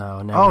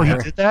 No, never. Oh, he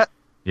did that?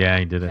 Yeah,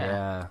 he did it.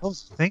 Yeah. I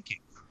was thinking.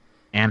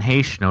 Anne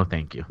Heche, no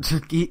thank you.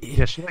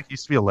 Yeah, she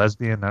used to be a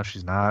lesbian. Now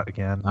she's not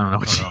again. I don't know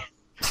what she.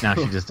 Now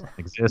she just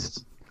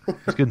exists.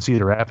 It's good in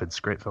Cedar Rapids.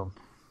 Great film.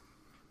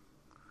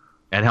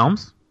 Ed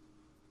Helms.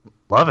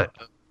 Love it.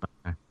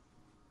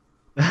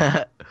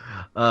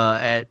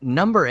 At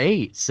number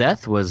 8,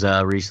 Seth was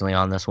recently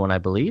on this one, I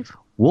believe.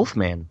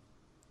 Wolfman.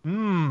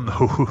 Another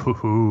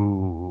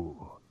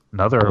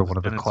one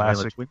of the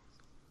classic.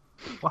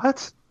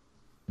 What?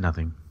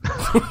 Nothing.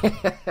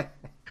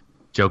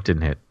 Joke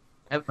didn't hit.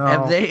 Have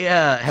No. they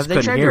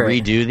couldn't tried to hear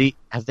it. redo the?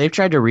 Have they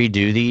tried to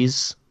redo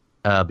these?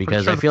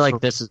 Because sure I feel there's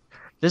like this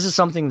is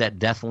something that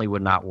definitely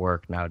would not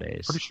work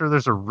nowadays. Pretty sure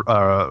there's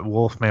a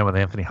Wolfman with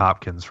Anthony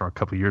Hopkins from a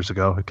couple years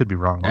ago. I could be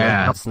wrong.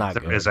 Yeah, it's not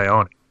There good. is, I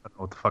own it. I don't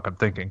know what the fuck I'm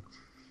thinking.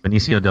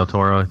 Benicio del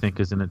Toro, I think,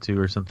 is in it too,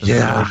 or something.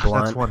 Yeah.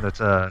 Blunt. That's one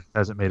that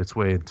hasn't made its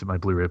way into my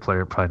Blu-ray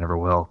player. Probably never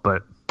will.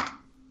 But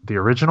the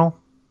original,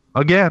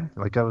 again,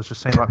 like I was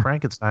just saying about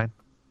Frankenstein.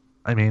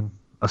 I mean,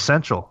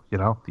 essential.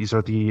 These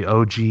are the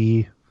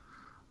OG,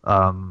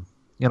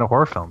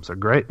 horror films. They're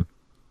great.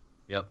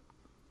 Yep.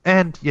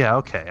 And yeah,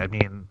 okay. I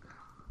mean,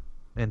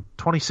 in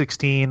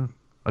 2016,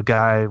 a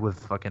guy with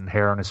fucking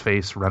hair on his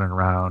face running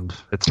around.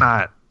 It's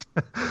not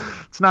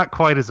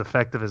quite as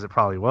effective as it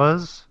probably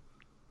was,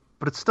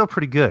 but it's still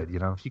pretty good.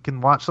 If you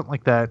can watch something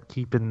like that,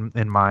 keep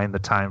in mind the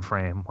time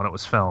frame when it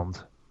was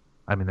filmed.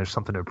 I mean, there's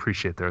something to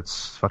appreciate there.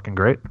 It's fucking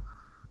great.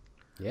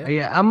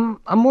 Yeah, I'm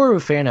more of a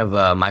fan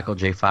of Michael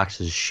J.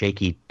 Fox's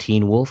shaky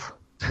Teen Wolf.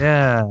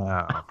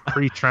 Yeah,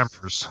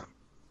 pre-Tremors.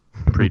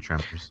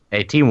 Pre-Tremors.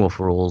 Hey, Teen Wolf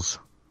rules.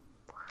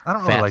 I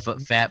don't know, Fat, like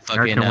fat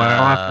fucking American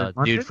Werewolf in dude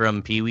London?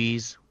 from Pee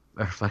Wee's,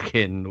 or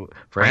fucking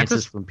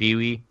Francis from Pee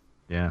Wee.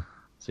 Yeah.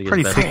 So he gets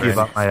pretty best picky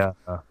friend.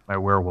 about my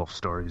werewolf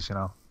stories. Some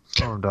of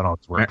them done all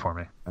this work for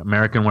me.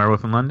 American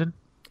Werewolf in London.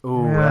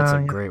 Ooh, Yeah, that's a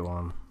yeah. great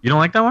one. You don't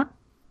like that one?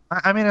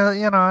 I mean, I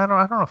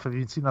don't know if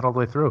you've seen that all the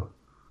way through.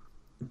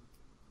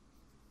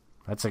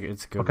 It's a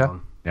good Okay.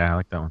 one. Yeah, I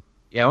like that one.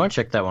 Yeah, I want to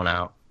check that one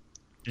out.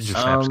 Ginger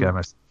Snaps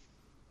guy.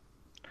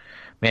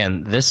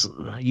 Man,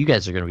 you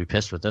guys are gonna be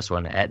pissed with this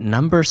one. At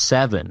number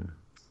 7,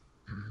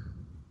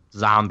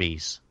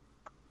 Zombies.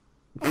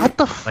 What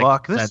the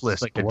fuck? This That's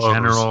list like a blows.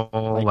 general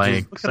Look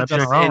at subject it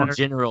Just wrong. in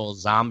general,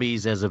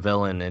 zombies as a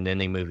villain in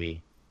any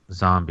movie.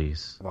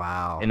 zombies.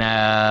 Wow. And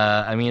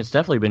I mean, it's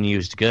definitely been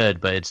used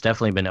good, but it's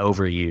definitely been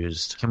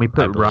overused. Can we I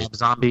put believe. Rob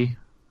Zombie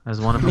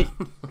as one of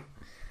them?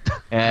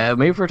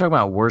 Maybe if we're talking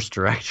about worst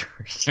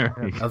directors.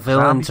 A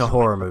villain Zombies. to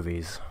horror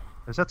movies.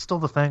 Is that still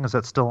the thing? Is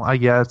that still?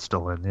 Yeah, it's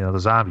still in. The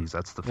zombies.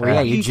 That's the. Well, yeah,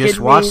 fact. you you just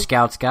kidding watched me?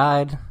 Scout's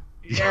Guide.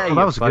 Yeah, Well, you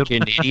that was a good fucking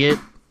one. idiot.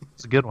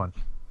 It's a good one.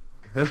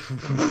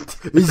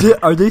 Is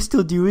it? Are they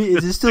still doing?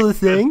 Is it still a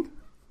thing?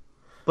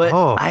 But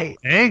Oh, I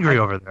angry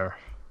over there.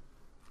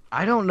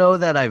 don't know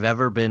that I've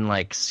ever been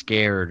like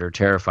scared or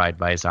terrified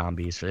by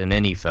zombies in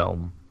any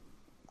film.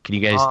 Can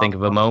you guys think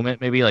of a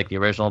moment, maybe like the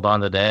original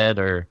Dawn of the Dead,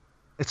 or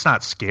It's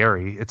not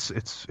scary. It's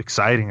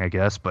exciting, I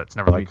guess, but it's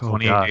never like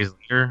 28 God. days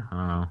later? I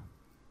don't know.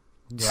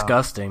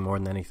 Disgusting more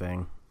than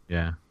anything.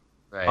 Yeah.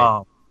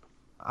 right?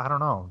 I don't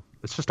know.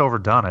 It's just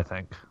overdone. I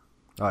think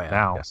Oh yeah.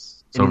 now.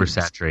 Yes. It's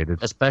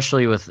oversaturated.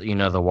 Especially with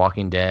The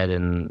Walking Dead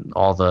and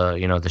all the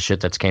the shit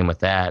that's came with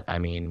that. I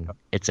mean,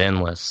 it's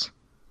endless.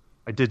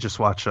 I did just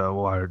watch.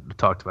 I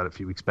talked about it a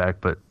few weeks back,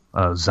 but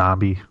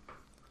Zombie.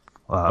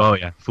 Oh,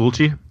 yeah.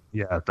 Fulci?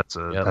 Yeah, that's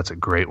Yep. a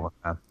great one,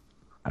 man.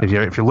 If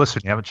you're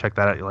listening, you haven't checked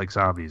that out, you like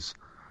zombies.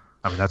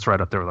 I mean, that's right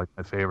up there with like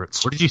my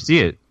favorites. Where did you see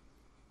it?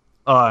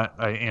 I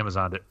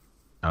Amazoned it.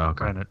 Oh,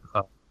 okay. Ran it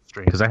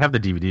stream. Because I have the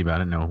DVD, but I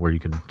didn't know where you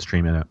can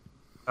stream it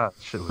at.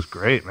 Shit was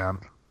great, man.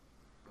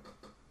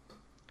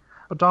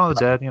 But Dawn of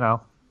the Dead,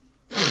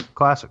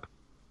 classic.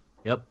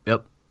 Yep.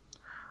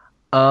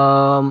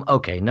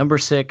 Okay, number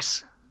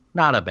 6,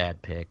 not a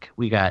bad pick.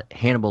 We got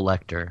Hannibal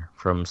Lecter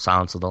from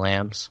Silence of the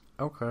Lambs.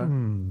 Okay.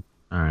 All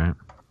right.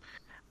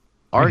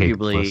 I hate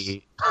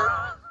Arguably,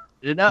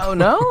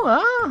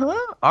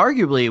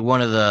 arguably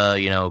one of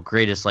the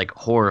greatest like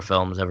horror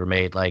films ever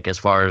made. Like as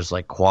far as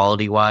like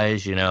quality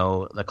wise,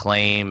 the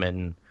claim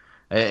and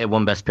it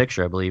won Best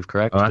Picture, I believe.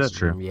 Correct? Oh, that's did.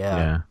 true.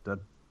 Yeah.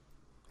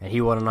 And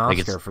he won an Like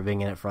Oscar it's- for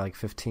being in it for like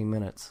 15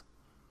 minutes.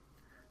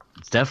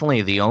 It's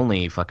definitely the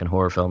only fucking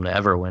horror film to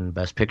ever win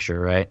Best Picture,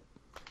 right?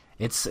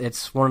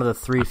 It's one of the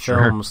 3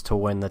 Sure. films to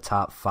win the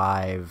top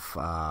 5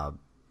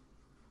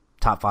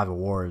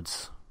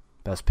 awards: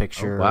 Best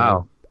Picture, Oh,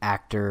 wow.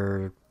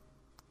 actor,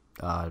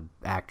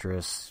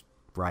 actress,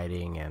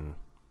 writing, and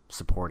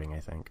supporting. I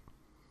think.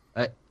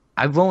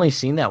 I've only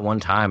seen that one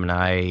time, and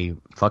I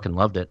fucking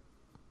loved it.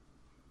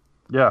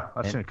 Yeah,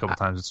 I've seen it a couple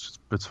times.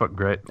 It's fucking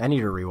great. I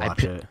need to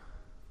rewatch it.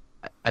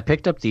 I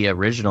picked up the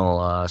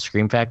original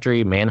Scream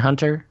Factory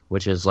Manhunter,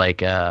 which is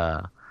like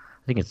I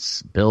think think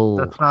it's Bill.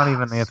 That's not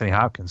even Anthony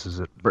Hopkins, is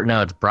it?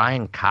 No, it's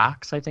Brian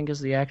Cox. I think is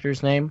the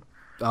actor's name.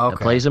 Okay.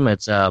 That plays him.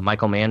 It's a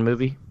Michael Mann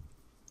movie.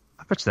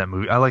 I bet you that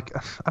movie.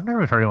 I've never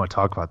even heard anyone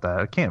talk about that.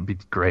 It can't be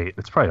great.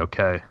 It's probably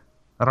okay.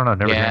 I don't know.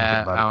 Never heard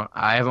anything about it.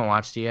 I haven't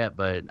watched it yet,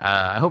 but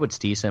I hope it's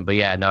decent. But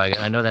yeah, no,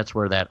 I know that's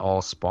where that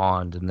all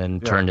spawned and then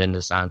turned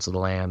into Silence of the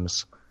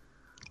Lambs.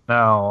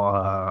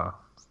 Now,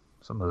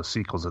 some of the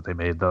sequels that they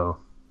made, though,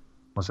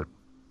 was it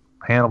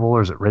Hannibal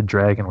or is it Red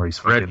Dragon? Where he's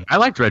fucking... I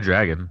liked Red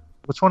Dragon.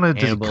 Which one did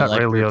he Hannibal cut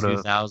Ray Lecter Liotta?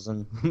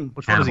 2000.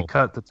 Which one does he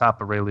cut the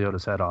top of Ray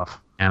Liotta's head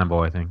off? Hannibal,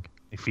 I think.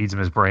 He feeds him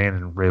his brain,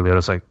 and Ray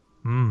Liotta's like,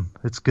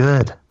 it's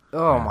good.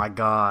 Oh my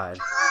god.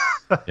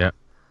 Yeah.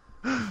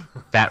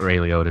 Fat Ray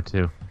Liotta,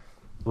 too.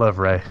 Love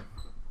Ray.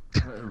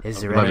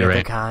 Is there Love any you, other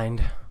Ray.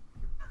 kind?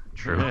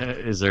 True.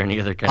 Is there any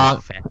other kind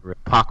of fat?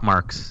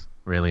 Pockmarks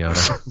Ray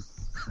Liotta.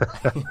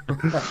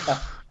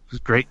 It was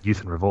great.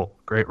 Youth in Revolt.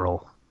 Great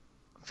role.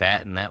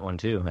 Fat in that one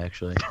too,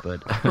 actually.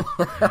 But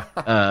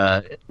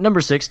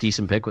number 6,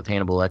 decent pick with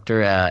Hannibal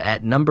Lecter.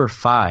 At number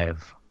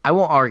 5, I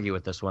won't argue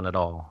with this one at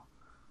all.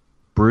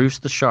 Bruce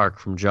the Shark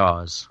from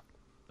Jaws.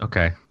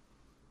 Okay.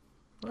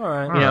 All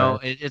right. You know,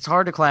 it's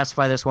hard to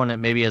classify this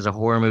one maybe as a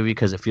horror movie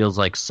because it feels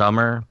like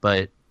summer.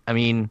 But I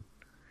mean,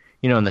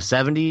 you know, in the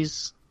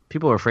 70s,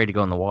 people were afraid to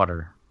go in the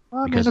water.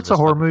 Well, I mean, Because it's of a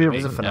horror the movie.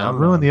 It's a It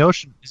phenomenon. ruined the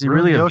ocean. Is he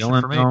Ruined really the a ocean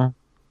villain, for me. though?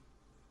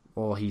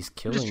 Well, he's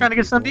killing. Just trying to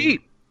get something to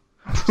eat.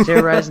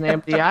 Terrorizing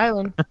Empty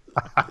Island.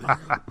 I'm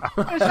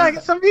just trying to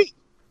get something to eat.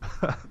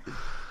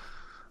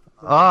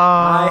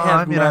 I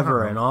have mean, I don't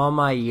never, know. in all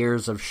my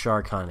years of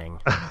shark hunting,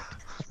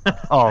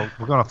 Oh,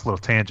 we're going off a little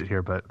tangent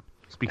here, but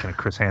speaking of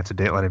Chris Hansen,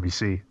 Dateline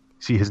NBC,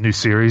 see his new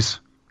series?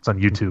 It's on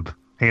YouTube.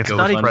 Hansen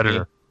Not the even-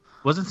 Predator.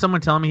 Wasn't someone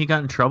telling me he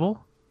got in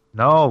trouble?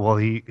 No, well,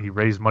 he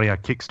raised money on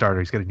Kickstarter.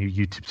 He's got a new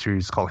YouTube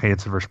series called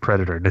Hansen vs.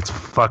 Predator, and it's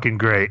fucking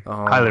great. Oh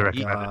Highly my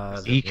recommend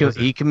God. it.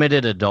 He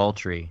committed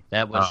adultery.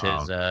 That was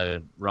Uh-oh.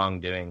 his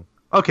wrongdoing.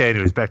 Okay,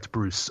 anyways, back to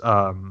Bruce,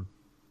 the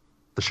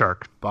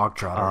shark. bog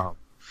trotter. Um,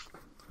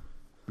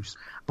 Bruce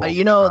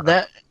You know Bolton.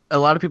 that a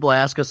lot of people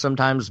ask us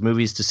sometimes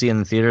movies to see in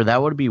the theater.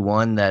 That would be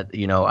one that,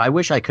 you know, I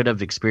wish I could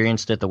have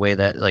experienced it the way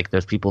that like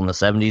those people in the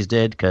 70s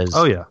did, because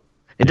Oh yeah,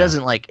 it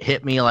doesn't like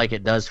hit me like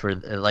it does for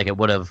like it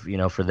would have, you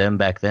know, for them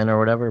back then or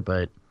whatever.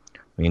 But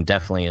I mean,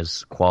 definitely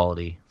is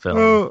quality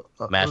film.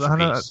 I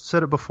Masterpiece.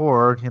 said it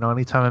before. You know,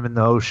 anytime I'm in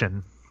the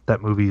ocean,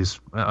 that movie is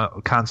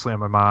constantly on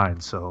my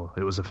mind. So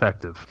it was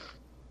effective.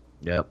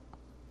 Yep.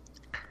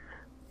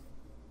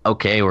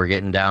 Okay, we're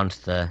getting down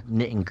to the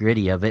nit and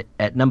gritty of it.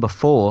 At number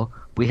 4,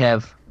 we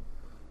have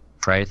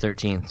Friday the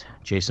 13th,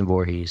 Jason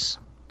Voorhees.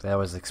 That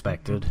was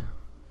expected.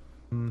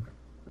 Right.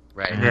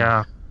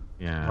 Yeah,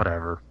 Yeah.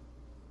 whatever.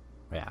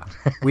 Yeah,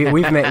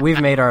 we've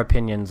made our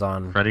opinions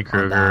on Freddy on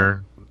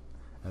Krueger,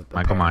 that.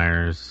 Michael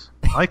Myers.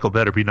 Michael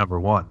better be number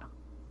 1.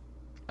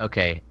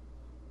 Okay.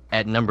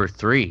 At number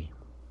 3,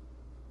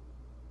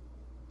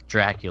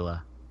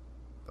 Dracula.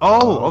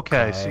 Oh,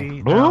 okay. Okay.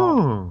 See,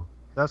 now,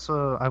 that's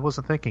I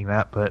wasn't thinking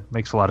that, but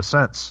makes a lot of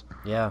sense.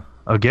 Yeah.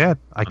 Again,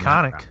 like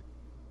iconic. that.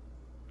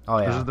 Oh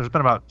yeah. There's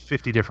been about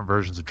 50 different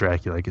versions of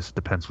Dracula. I guess it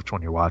depends which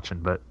one you're watching,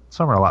 but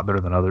some are a lot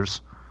better than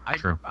others.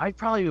 True. I'd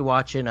probably be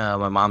watching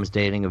My Mom's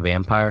Dating a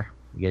Vampire.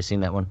 You guys seen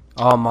that one?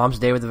 Oh, Mom's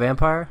Day with the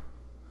Vampire.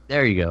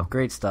 There you go.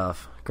 Great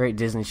stuff. Great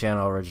Disney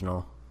Channel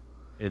original.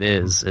 It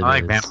is. It I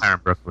like is. Vampire in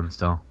Brooklyn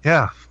still.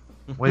 Yeah,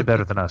 way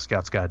better than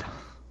Scout's Guide.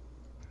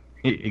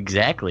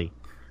 Exactly.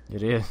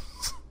 It is.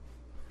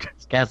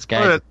 Scout's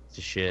Alright. Guide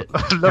to shit.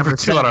 Number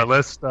 2 on our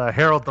list,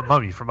 Harold the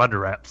Mummy from Under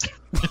Wraps.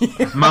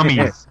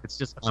 Mummies. It's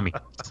just mummy.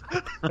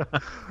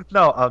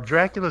 No,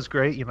 Dracula's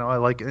great. You know, I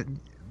like it.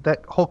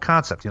 That whole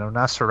concept. You know,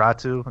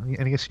 Nosferatu.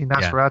 Any seen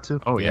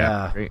Nosferatu? Oh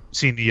yeah. Yeah. Great.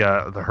 Seen the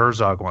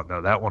Herzog one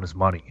though. That one is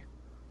money.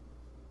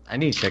 I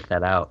need to check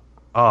that out.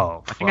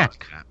 Oh, I think I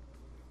fuck.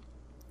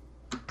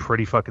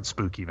 Pretty fucking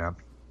spooky, man.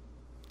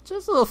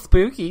 Just a little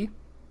spooky.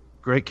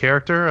 Great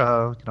character.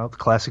 You know, the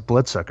classic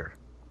bloodsucker.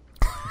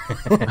 Was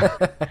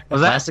that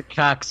Classic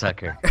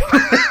cocksucker.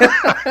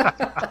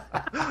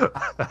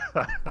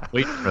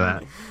 wait for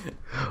that?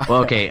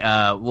 Well, okay.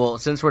 Well,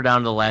 since we're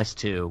down to the last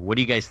 2, what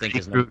do you guys think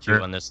is number 2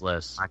 on this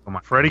list? Michael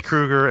Myers. Freddy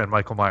Krueger and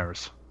Michael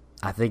Myers.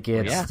 I think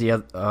it's Yeah. the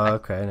other.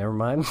 Okay, never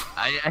mind.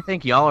 I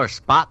think y'all are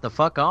spot the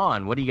fuck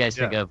on. What do you guys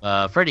think Yeah.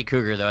 of Freddy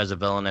Krueger though as a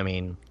villain? I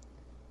mean,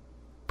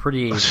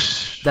 Pretty.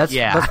 That's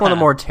Yeah. that's one of the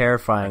more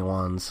terrifying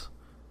ones,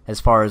 as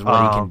far as what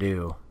he can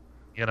do.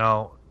 You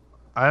know,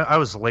 I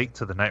was late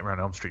to the Nightmare on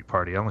Elm Street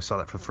party. I only saw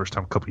that for the first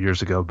time a couple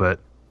years ago, but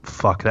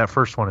fuck, that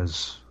first one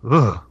is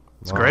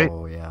it's great.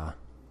 Oh yeah.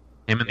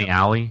 Him in the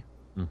alley.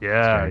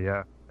 Yeah, Sorry.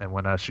 yeah. And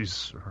when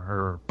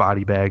her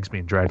body bags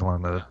being dragged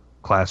along the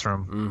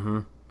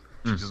classroom,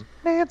 Mm-hmm. she's just,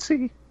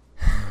 Nancy.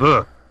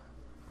 Ugh.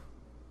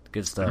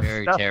 Good stuff.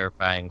 very stuff.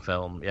 terrifying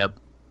film. Yep.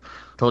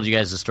 Told you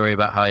guys the story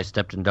about how I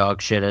stepped in dog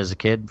shit as a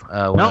kid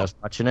when No. I was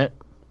watching it.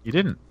 You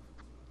didn't.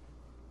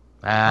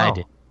 I Oh.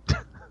 did.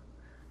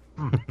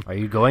 Are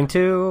you going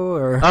to?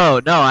 Or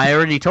Oh no, I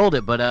already told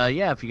it, but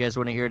yeah, if you guys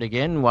want to hear it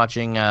again,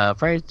 watching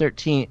Friday the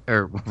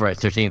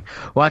 13th,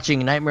 watching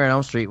Nightmare on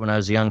Elm Street when I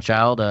was a young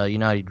child. You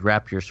know how you'd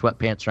wrap your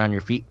sweatpants around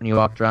your feet when you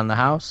walked around the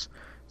house.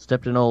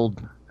 Stepped in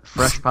old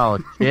fresh pile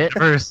of shit.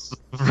 First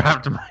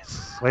wrapped my.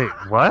 Wait,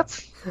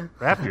 what?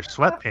 Wrap your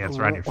sweatpants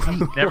around your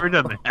feet. Never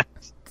done that.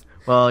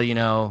 Well, you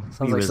know, sounds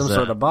he like was, some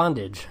sort of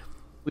bondage.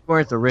 we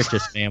weren't the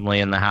richest family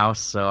in the house,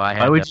 so I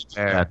had Why would to you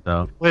do wear- that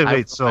though? Wait,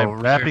 I- so my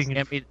brother's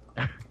wrapping.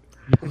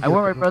 I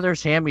wore my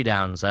brother's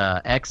hand-me-downs,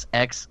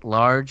 XX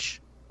large.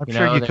 I'm you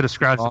sure know, you they- could have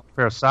scrounged a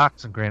pair of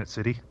socks in Granite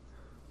City.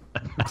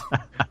 What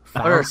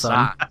are Found some.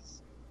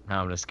 socks? No,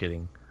 I'm just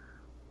kidding.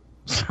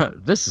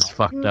 This is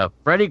fucked up.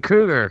 Freddy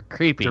Krueger,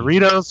 creepy.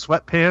 Doritos,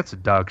 sweatpants,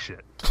 and dog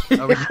shit.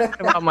 Are we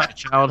talking about my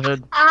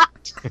childhood?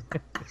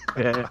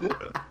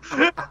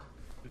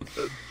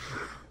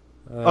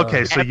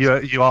 Okay, so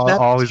you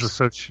always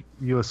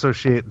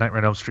associate Nightmare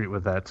on Elm Street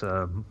with that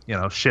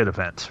shit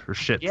event or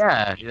shit.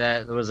 Yeah,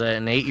 that was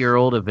an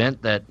 8-year-old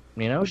event that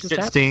just Shit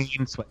happened.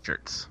 stained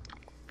sweatshirts.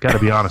 Got to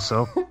be honest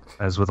though,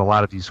 as with a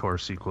lot of these horror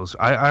sequels,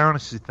 I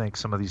honestly think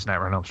some of these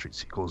Nightmare on Elm Street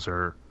sequels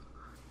are.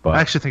 But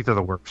I actually think they're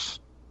the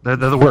worst. They're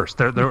the worst.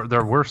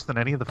 They're worse than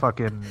any of the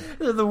fucking.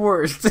 They're the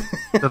worst.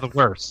 They're the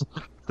worst.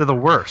 They're the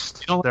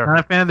worst. you're They're, not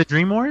a fan of the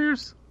Dream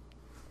Warriors?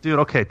 dude,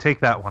 okay,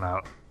 take that one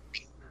out.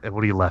 And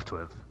what are you left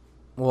with?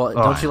 Well, Oh,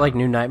 don't you like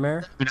New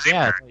Nightmare?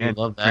 Yeah, I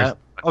love that.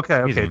 Okay,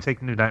 Amazing.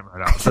 take New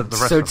Nightmare out. The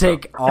rest So of them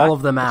take all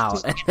of them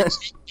out.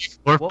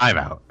 Or Well- 5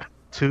 out.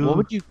 two.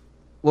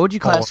 What would you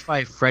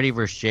classify Freddy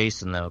vs.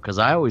 Jason though? Because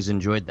I always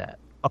enjoyed that.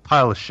 A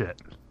pile of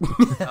shit.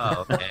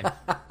 Oh, okay.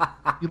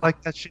 You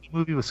like that shitty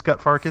movie with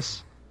Scott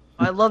Farkas?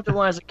 I loved it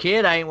when I was a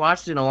kid. I ain't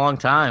watched it in a long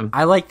time.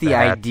 I like the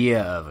Bad.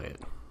 idea of it,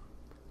 Oh,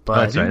 but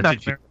that's right. New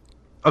Nightmare.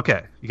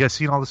 Okay, you guys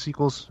seen all the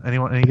sequels?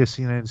 Anyone? Any of you guys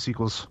seen any of the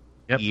sequels?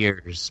 Yep.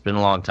 Years. It's been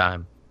a long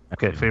time.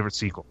 Okay, favorite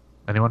sequel?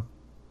 Anyone?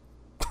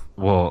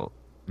 Well,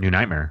 New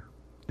Nightmare.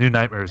 New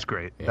Nightmare is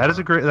great. Yeah. That is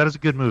a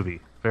good movie.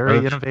 Very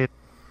Oh, innovative,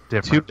 Two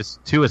different.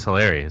 two is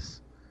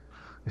hilarious.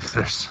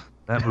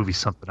 That movie's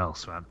something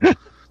else, man.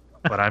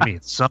 But I mean,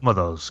 some of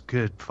those,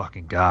 good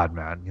fucking god,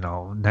 man. You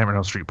know, Nightmare on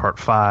Elm Street Part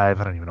 5.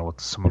 I don't even know what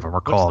some of them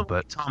are called,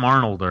 but Tom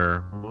Arnold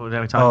or what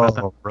are we talking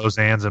about?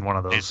 Roseanne's in one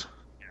of those.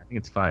 I think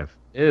it's 5.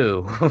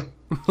 Ew.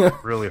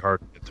 Really hard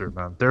to get through,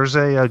 man. There's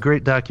a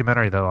great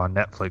documentary though on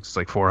Netflix. It's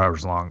like 4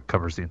 hours long.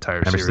 Covers the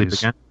entire Never series.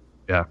 sleep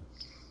again.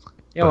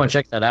 Yeah, I want to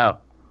check that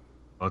out.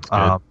 Oh, it's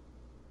good.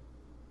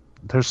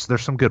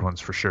 There's some good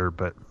ones for sure,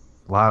 but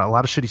a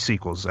lot of shitty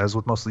sequels, as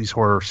with most of these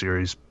horror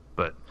series.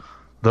 But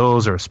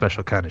those are a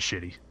special kind of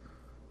shitty.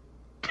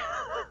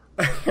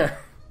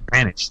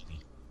 Granite City.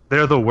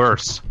 They're the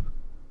worst.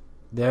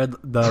 they're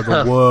the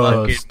Fucking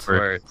worst.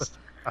 worst.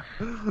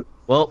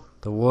 Well,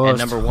 The worst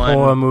number one-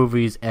 horror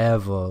movies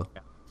ever.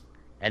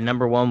 at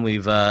number 1,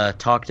 we've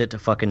talked it to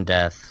fucking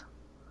death.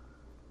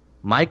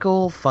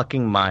 Michael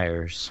fucking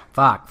Myers.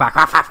 Fuck.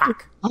 Michael.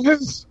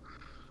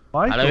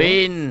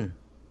 Halloween.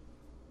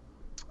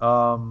 Maybe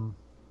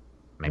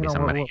You know,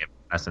 somebody what- gave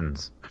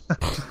lessons.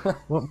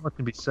 What more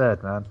can be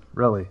said, man?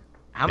 Really?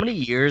 How many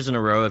years in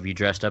a row have you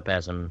dressed up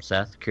as him,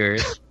 Seth?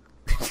 Curious.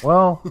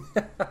 Well,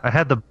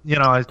 I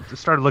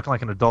started looking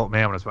like an adult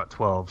man when I was about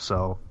 12,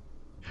 so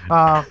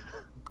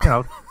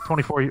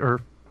 24 or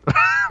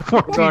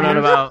 14 Going on years.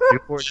 about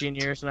 14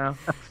 years now.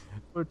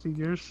 14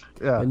 years.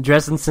 Yeah. Been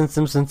dressing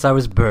since I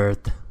was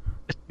birthed.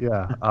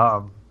 Yeah.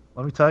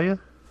 Let me tell you,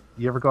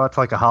 you ever go out to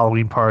like a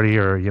Halloween party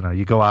or,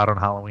 you go out on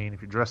Halloween,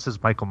 if you're dressed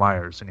as Michael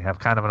Myers and you have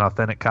kind of an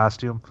authentic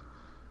costume,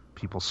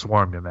 people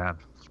swarm you, man.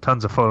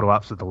 Tons of photo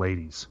ops with the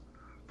ladies.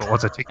 But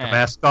once I take the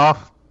mask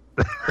off,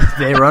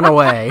 They run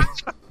away.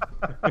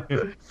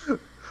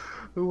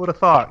 who would have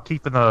thought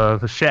keeping the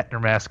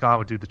Shatner mask on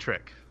would do the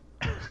trick?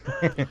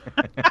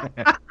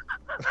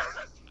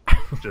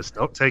 Just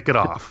don't take it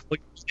off.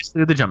 Just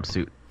do the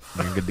jumpsuit.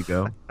 You're good to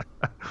go.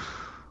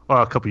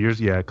 Well, a couple years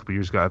ago, I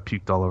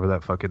puked all over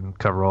that fucking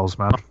coveralls,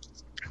 man.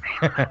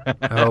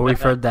 Oh,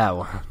 we've heard that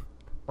one.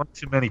 One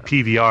too many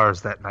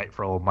PVRs that night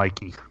for old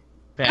Mikey.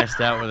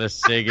 Passed out with a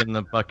cig in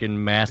the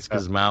fucking mask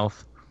his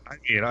mouth. I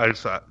mean, I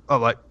just thought,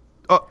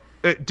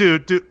 hey,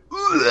 dude.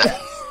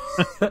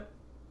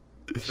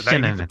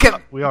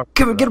 We are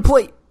Come and get a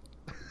plate.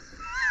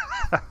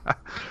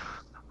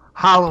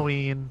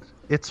 Halloween.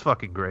 It's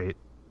fucking great.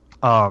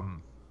 I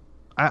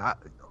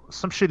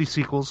some shitty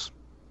sequels,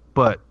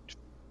 but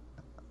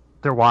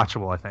they're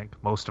watchable. I think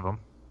most of them.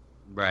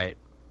 Right.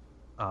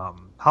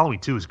 Halloween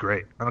 2 is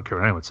great. I don't care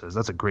what anyone says.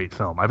 That's a great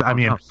film. I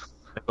mean,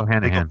 They go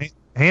hand they in go hand.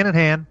 hand in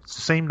hand. It's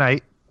the same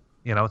night.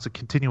 It's a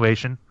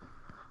continuation.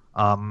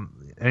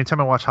 Anytime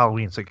I watch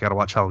Halloween, it's like I gotta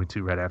watch Halloween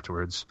 2 right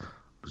afterwards.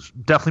 It's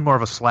definitely more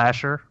of a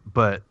slasher,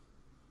 but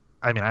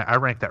I mean, I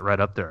rank that right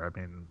up there. I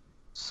mean,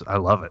 I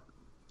love it.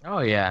 Oh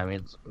yeah, I mean,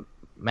 it's a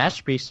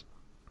masterpiece.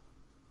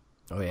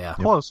 Oh yeah.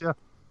 Close, yeah.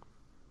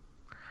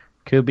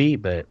 Could be,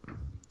 but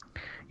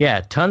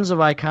yeah, tons of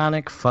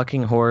iconic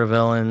fucking horror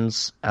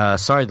villains.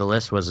 Sorry, the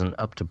list wasn't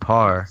up to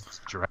par.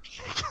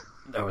 Jurassic.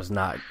 That was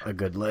not a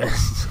good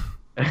list.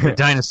 The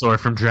dinosaur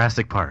from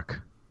Jurassic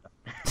Park.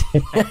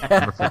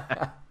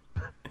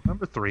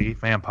 Number 3,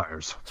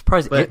 vampires.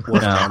 Surprised it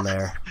wasn't on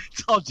there.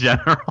 It's all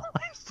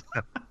generalized.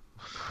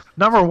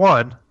 Number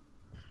 1,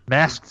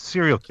 masked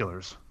serial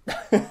killers.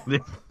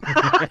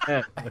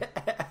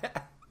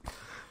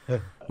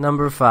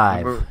 Number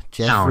 5, Number-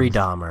 Jeffrey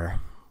Sounds. Dahmer.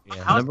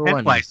 Yeah, How's number 1,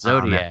 Pennywise not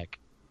on there? Zodiac.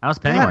 How's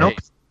Yeah,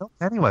 Pennywise? no,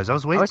 anyways, I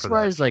was I waiting was for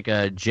surprised, that. like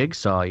a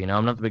Jigsaw. You know,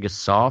 I'm not the biggest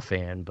Saw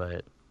fan,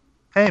 but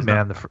Hey,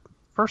 man, the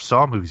first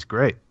Saw movie's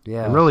great.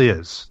 Yeah. It really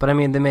is. But I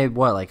mean, they made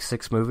what, like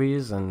 6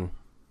 movies, and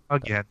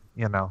Again,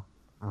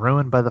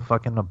 ruined by the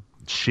fucking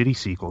shitty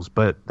sequels.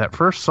 But that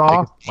first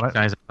Saw,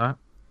 Guys, I thought.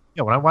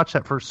 when I watched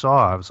that first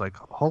Saw, I was like,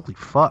 holy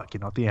fuck!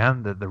 At the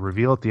end, the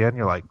reveal at the end,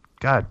 you're like,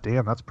 god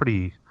damn, it's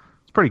pretty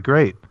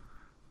great.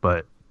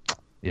 But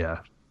yeah,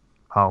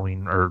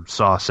 Halloween or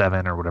Saw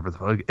 7 or whatever the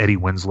fuck, Eddie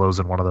Winslow's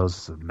in one of those.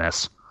 It's a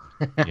mess.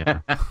 Yeah.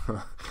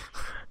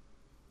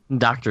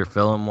 Dr.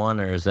 Phil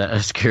one, or is that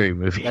a scary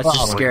movie? that's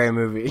just a scary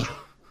movie.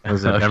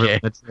 Was it Okay. Beverly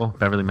Mitchell?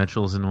 Beverly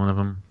Mitchell's in one of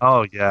them.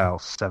 Oh yeah,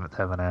 Seventh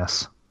Heaven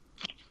ass.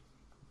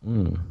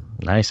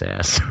 Nice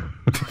ass.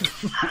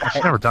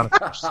 I've never done it.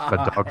 Just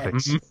a dog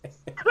face.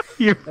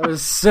 That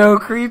was so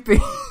creepy.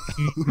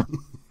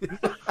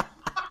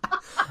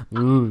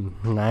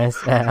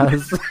 Nice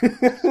ass.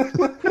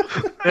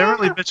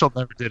 Beverly Mitchell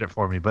never did it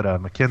for me,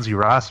 but Mackenzie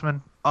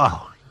Rossman.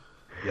 Oh,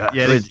 yeah.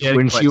 Yeah,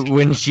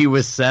 when she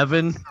was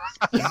 7.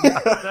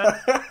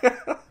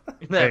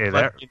 Hey,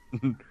 there.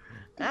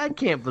 I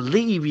can't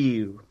believe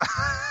you.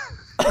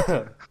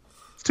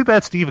 It's too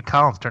bad Stephen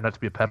Collins turned out to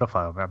be a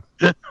pedophile, man.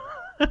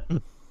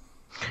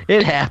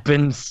 It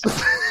happens.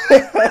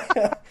 It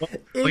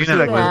Ever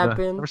could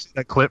happen. seen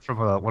that clip from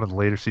one of the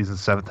later seasons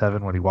of Seventh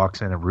Heaven when he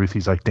walks in and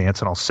Ruthie's like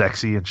dancing all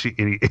sexy and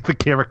the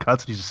camera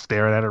cuts and he's just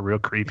staring at her real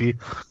creepy.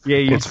 Yeah,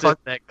 you It's said fun-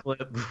 that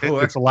clip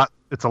before. It's a lot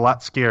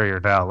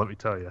scarier now. Let me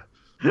tell you.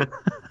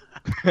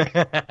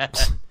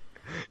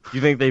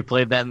 You think they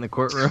played that in the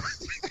courtroom?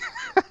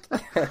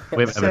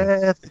 Wait a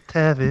minute. Seventh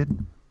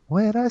Heaven,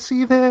 when I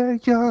see their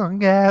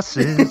young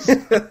asses.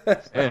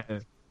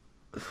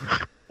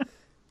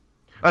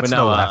 But That's no,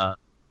 no laugh.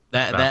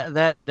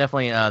 that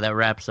definitely that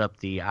wraps up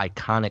the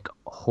iconic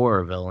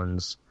horror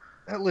villains.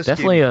 That list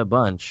Definitely gave a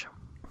bunch.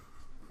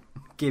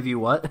 Give you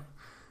what?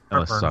 That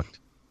was sucked.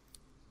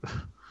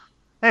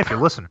 Hey, if you're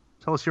listening,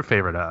 tell us your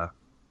favorite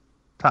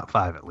top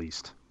 5 at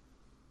least.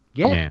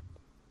 Yeah.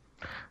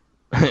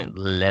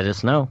 Let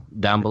us know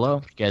down below.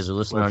 If you guys are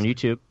listening on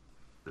YouTube.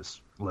 This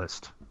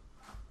list.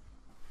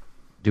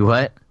 Do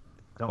what?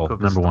 Don't Oh, go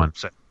visit number the one.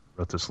 website that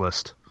wrote this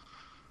list.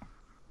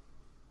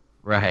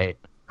 Right.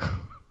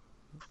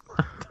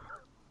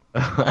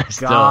 I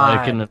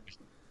God.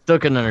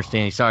 couldn't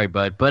understand you. Sorry,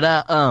 bud. But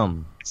I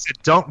said,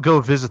 don't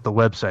go visit the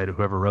website of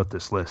whoever wrote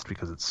this list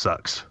because it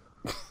sucks.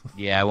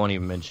 yeah, I won't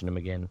even mention him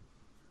again.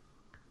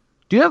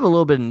 Do you have a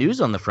little bit of news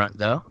on the front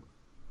though?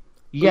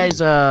 You guys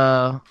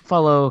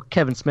follow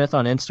Kevin Smith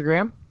on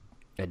Instagram?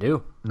 I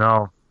do.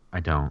 No. I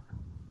don't.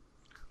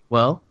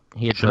 Well,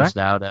 he had Should I?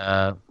 posted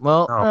out.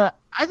 No.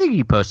 I think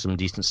he posts some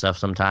decent stuff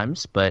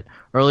sometimes. But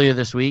earlier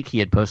this week, he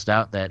had posted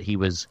out that he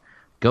was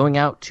going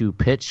out to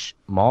pitch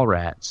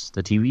Mallrats,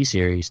 the TV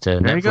series, to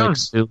There he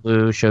Netflix,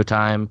 Hulu,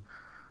 Showtime,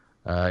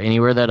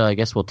 anywhere that I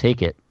guess will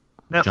take it.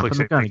 Netflix Jumping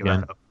the ain't gun picking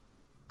again. that up.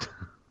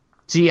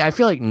 See, I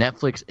feel like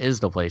Netflix is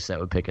the place that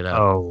would pick it up.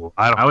 Oh,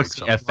 I don't I would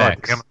think say so.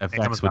 FX. Am-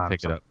 FX Amazon would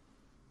pick it up.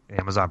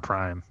 Amazon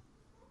Prime.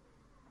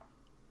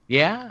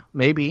 Yeah,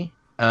 maybe.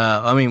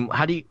 I mean,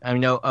 how do you? I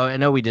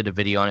know we did a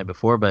video on it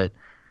before, but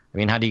I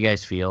mean, how do you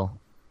guys feel?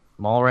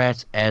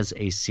 Mallrats as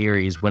a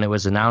series, when it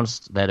was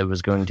announced that it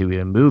was going to be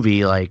a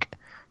movie, like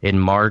in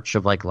March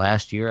of like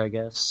last year, I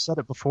guess. Said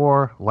it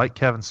before, like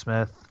Kevin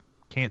Smith,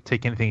 can't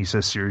take anything he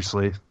says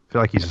seriously.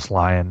 Feel like he's just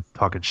lying,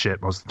 talking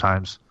shit most of the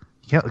times.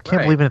 You can't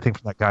Right. believe anything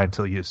from that guy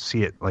until you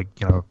see it, like,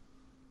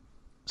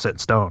 set in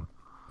stone.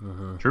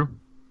 True.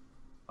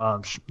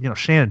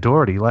 Shannon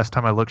Doherty, last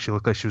time I looked, she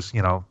looked like she was,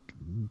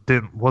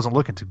 wasn't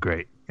looking too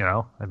great,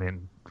 I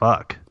mean,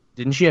 fuck.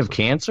 Didn't she have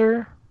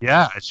cancer?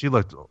 Yeah, she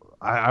looked,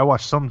 I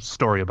watched some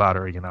story about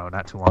her,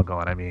 not too long ago,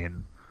 and I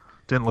mean,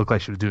 didn't look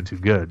like she was doing too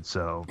good,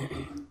 so,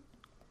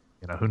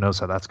 who knows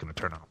how that's going to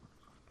turn out.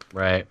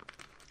 Right.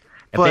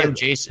 If But-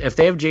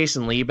 they have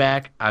Jason Lee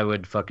back, I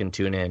would fucking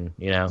tune in.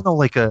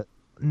 Like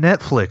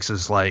Netflix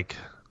is like,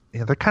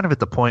 they're kind of at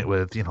the point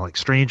with, like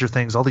Stranger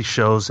Things, all these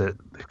shows that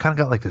they've kind of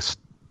got like this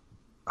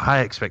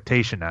high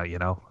expectation now,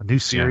 a new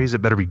series,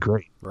 it better be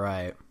great.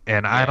 Right.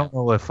 And I don't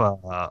know if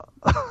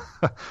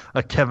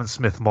a Kevin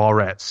Smith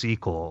Mallrats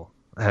sequel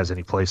has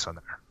any place on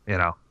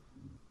there,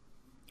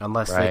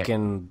 Unless they Right.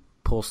 can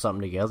pull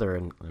something together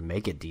and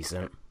make it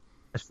decent.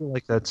 I feel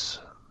like that's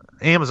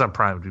Amazon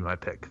Prime would be my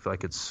pick. I feel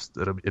like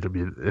it'll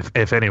be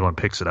if anyone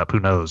picks it up, who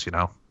knows,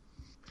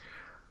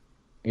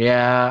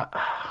 Yeah,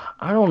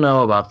 I don't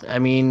know about I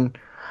mean,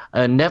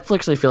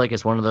 Netflix, I feel like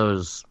it's one of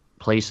those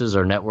places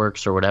or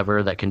networks or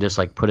whatever that can just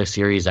like put a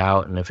series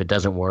out, and if it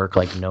doesn't work,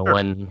 like no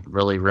one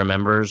really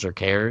remembers or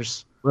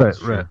cares. Right,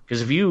 right.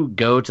 Because if you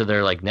go to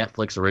their like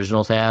Netflix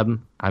original tab,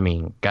 I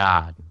mean,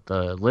 God,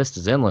 the list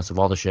is endless of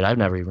all the shit I've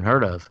never even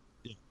heard of.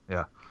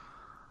 Yeah. I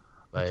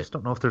But just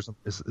don't know if there's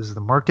is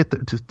the market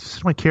that does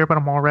anyone care about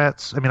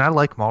Mallrats? I mean, I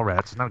like Mallrats.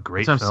 It's not a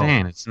great That's what film. I'm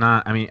saying. It's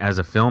not. I mean, as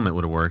a film, it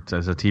would have worked.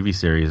 As a TV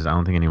series, I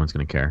don't think anyone's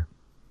going to care.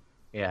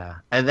 yeah,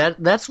 and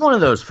that's one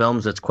of those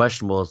films that's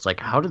questionable. It's like,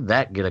 how did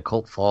that get a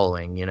cult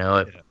following? You know,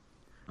 it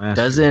That's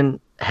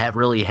doesn't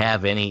really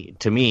have any,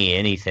 to me,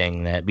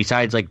 anything that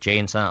besides like Jay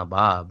and Silent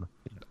Bob.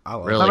 I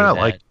like Really, I mean, I that-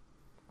 like.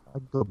 I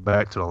go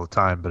back to it all the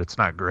time, but it's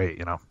not great.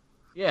 You know.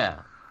 Yeah,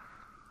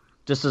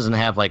 just doesn't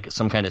have like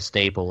some kind of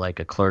staple like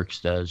a Clerks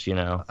does. You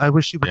know, I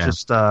wish you would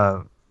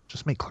Yeah.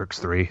 just make Clerks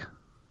 3.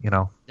 You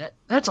know.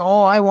 that's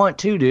all I want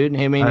too, dude.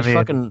 I mean, I he's mean-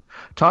 fucking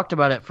talked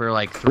about it for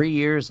like 3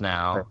 years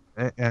now.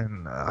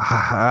 And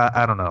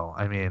I don't know.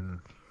 I mean,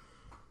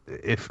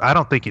 I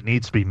don't think it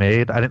needs to be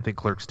made. I didn't think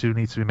Clerks 2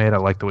 needs to be made. I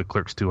like the way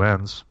Clerks 2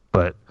 ends.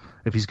 But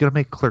if he's gonna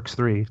make Clerks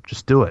 3,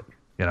 just do it.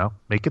 You know,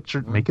 make it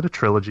a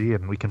trilogy,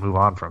 and we can move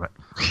on from it.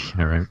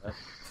 yeah, right.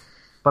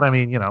 But I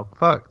mean, you know,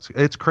 fuck,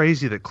 it's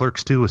crazy that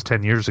Clerks 2 was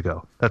 10 years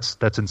ago. That's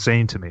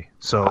insane to me.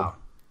 So Wow.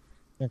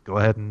 yeah, go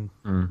ahead and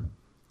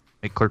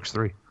make Clerks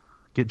 3.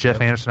 Get Jeff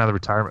Anderson out of the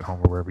retirement home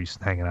or wherever he's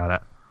hanging out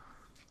at.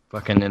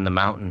 Fucking in the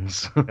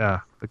mountains. Yeah,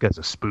 that guy's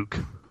a spook.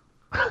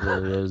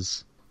 Really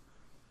is.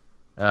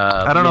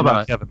 I don't know you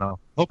about Kevin though.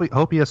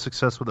 Hope he has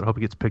success with it. Hope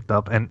he gets picked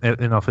up. And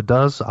you know, if it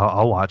does,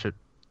 I'll watch it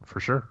for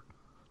sure.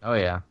 Oh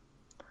yeah.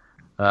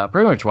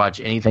 Pretty much watch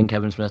anything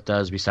Kevin Smith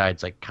does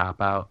besides like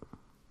Cop Out.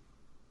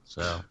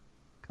 So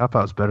Cop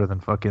Out's better than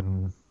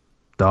fucking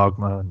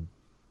Dogma. And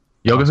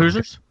Yoga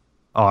Hoosers?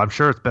 oh, I'm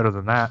sure it's better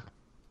than that.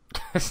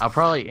 I'll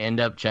probably end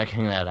up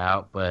checking that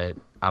out, but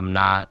I'm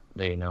not,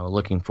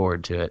 looking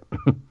forward to it.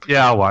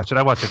 Yeah, I'll watch it.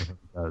 I watch anything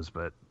he does,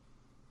 but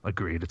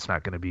agreed, it's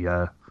not going to be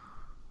a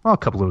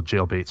couple little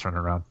jailbaits running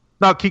around.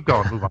 No, keep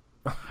going. Move on.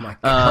 My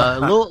God.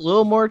 A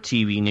little more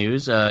TV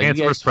news. Ants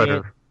vs.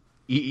 Predator.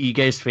 You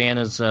guys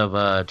fans of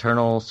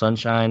Eternal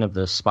Sunshine of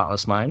the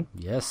Spotless Mind?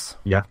 Yes.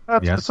 Yeah.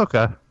 Yes. It's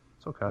okay.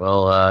 It's okay.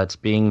 Well, it's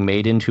being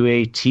made into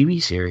a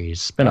TV series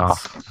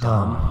spinoff.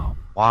 Dumb.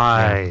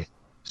 Why?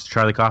 Is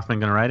Charlie Kaufman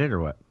going to write it or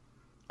what?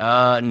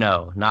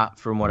 No, not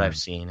from what I've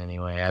seen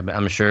anyway.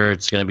 I'm sure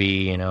it's going to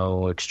be,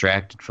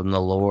 extracted from the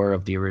lore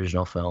of the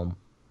original film.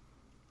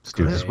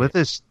 What is with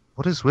this?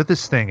 What is with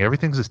this thing?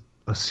 Everything's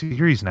a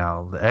series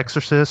now. The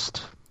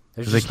Exorcist.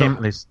 There's They just came.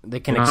 they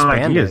can don't have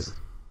expand it. ideas.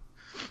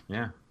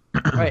 Yeah.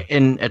 Right,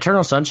 and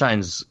Eternal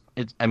Sunshine's.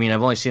 I've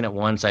only seen it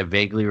once. I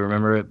vaguely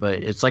remember it, but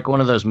it's like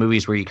one of those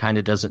movies where you kind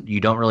of you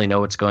don't really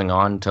know what's going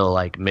on until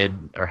like mid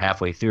or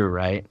halfway through,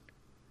 right?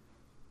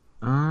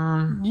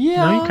 Yeah,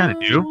 No, you kind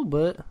of do.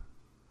 but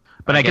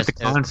But I get the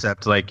guess so.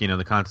 concept, like,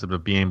 the concept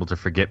of being able to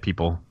forget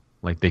people.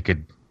 Like, they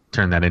could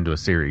turn that into a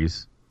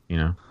series,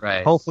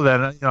 Right. Hopefully,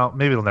 that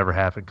maybe it'll never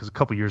happen because a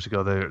couple years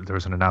ago there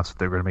was an announcement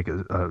they were going to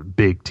make a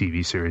big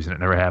TV series and it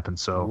never happened.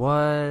 So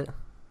what?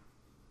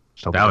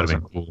 just hope That it would have been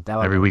doesn't. cool. That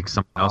would've Every been week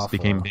something else awful.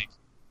 became big.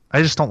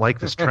 I just don't like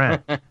this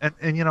trend. and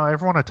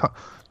everyone I talk,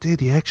 dude,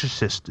 The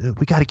Exorcist.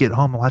 We got to get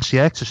home and watch The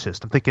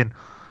Exorcist. I'm thinking,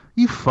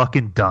 you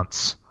fucking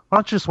dunce. Why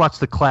don't you just watch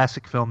the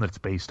classic film that it's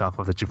based off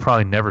of that you've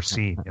probably never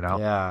seen?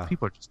 Yeah.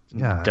 People are just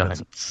it's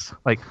Dunce.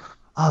 like,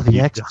 oh, The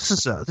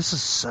Exorcist. This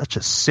is such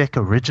a sick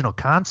original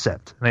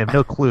concept, and they have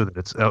no clue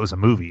that it was a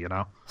movie.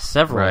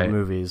 Several Right.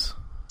 movies.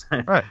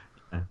 Right.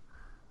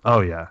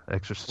 Oh yeah,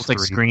 Exorcist. It's like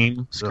 3.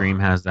 Scream. Scream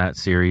has that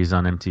series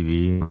on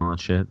MTV and all that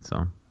shit,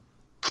 so.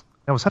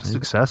 Yeah, was that a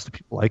success? Do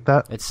people like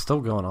that? It's still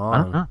going I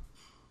don't on. know.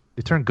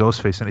 They turned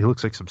Ghostface in. He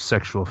looks like some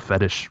sexual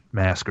fetish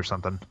mask or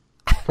something.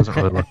 Doesn't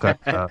really look like.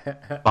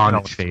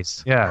 Bondage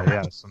face.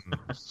 Yeah,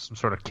 some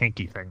sort of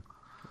kinky thing.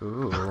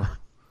 Ooh,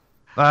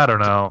 I don't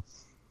know.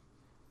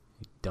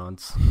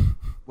 dunce.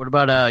 What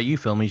about you,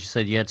 Phil? You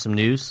said you had some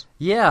news.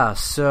 Yeah,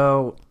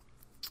 so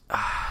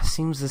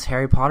seems this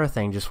Harry Potter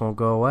thing just won't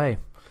go away.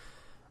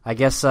 I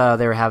guess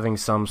they were having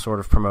some sort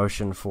of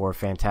promotion for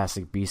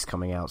Fantastic Beasts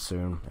coming out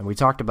soon, and we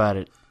talked about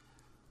it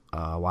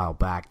a while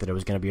back that it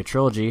was going to be a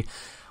trilogy.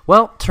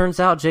 Well, turns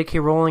out J.K.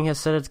 Rowling has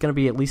said it's going to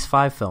be at least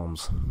 5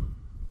 films.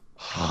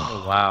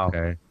 Oh, wow.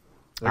 Okay.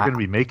 They're going to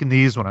be making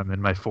these when I'm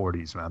in my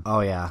 40s, man.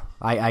 Oh yeah,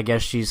 I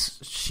guess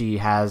she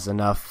has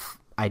enough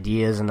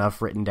ideas,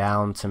 enough written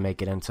down to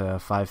make it into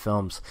 5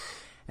 films,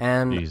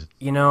 and Jesus.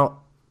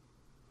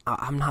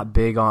 I'm not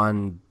big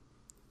on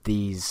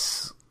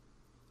these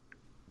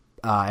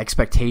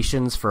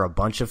expectations for a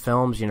bunch of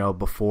films,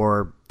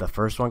 before the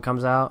first one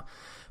comes out.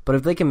 But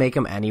if they can make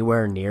them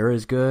anywhere near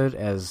as good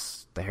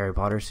as the Harry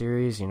Potter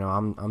series,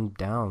 I'm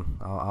down.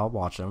 I'll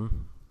watch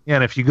them. Yeah,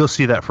 and if you go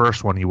see that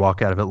first one, you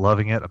walk out of it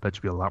loving it, I bet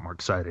you'll be a lot more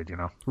excited,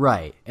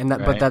 Right, and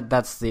Right. but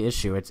that's the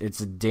issue. It's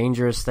a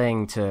dangerous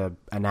thing to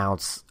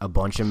announce a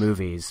bunch of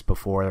movies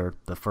before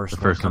the first The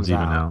one first comes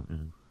one's even out. out. Yeah.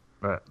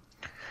 But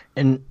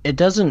And it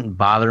doesn't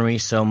bother me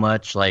so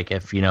much, like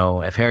if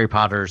Harry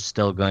Potter's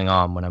still going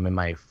on when I'm in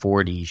my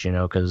 40s,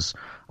 because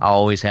I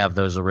always have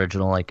those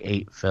original like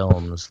 8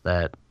 films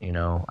that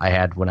I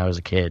had when I was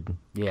a kid,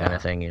 kind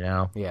of thing.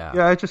 Yeah.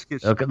 Yeah, I just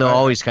get. They'll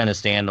always kind of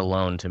stand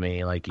alone to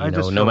me, like I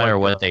just no feel matter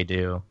like, what they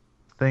do.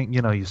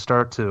 You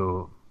start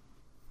to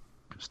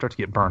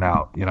get burnt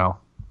out. Yeah.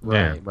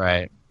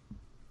 Right.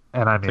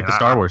 And I It's mean, like the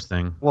Star Wars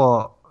thing.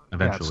 Well,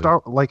 Eventually.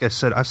 like I've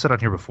said on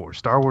here before,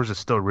 Star Wars is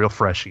still real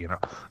fresh.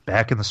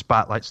 Back in the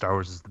spotlight, Star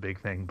Wars is the big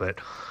thing. But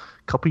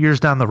a couple years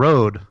down the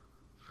road,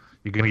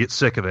 you're gonna get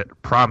sick of it.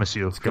 Promise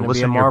you. If you're gonna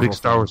be a listening, you're a big Marvel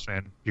Star thing. Wars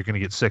fan. You're gonna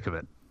get sick of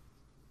it.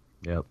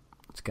 Yep.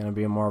 It's gonna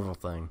be a Marvel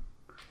thing.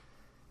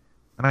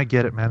 And I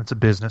get it, man. It's a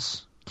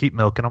business. Keep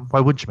milking them.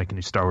 Why wouldn't you make a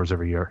new Star Wars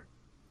every year?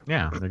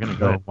 Yeah, they're gonna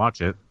go watch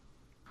it.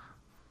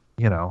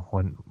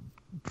 When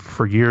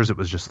for years it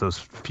was just those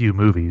few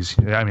movies.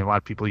 I mean, a lot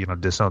of people,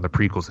 disown the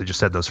prequels. They just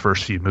said those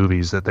first few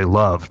movies that they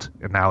loved,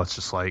 and now it's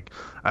just like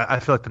I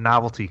feel like the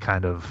novelty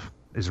kind of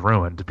is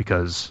ruined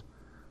because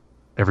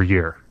every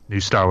year new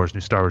Star Wars,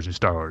 new Star Wars, new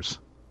Star Wars.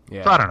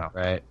 Yeah. So I don't know.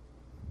 Right.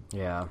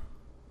 Yeah.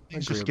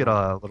 Things just get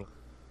a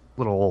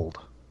little old.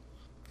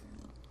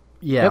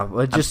 Yeah.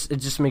 Yep. It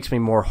just makes me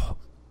more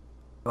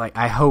like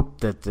I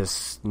hope that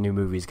this new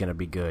movie is gonna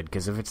be good,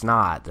 because if it's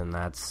not, then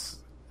that's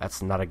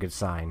not a good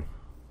sign.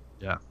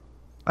 Yeah,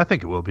 I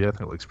think it will be. I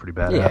think it looks pretty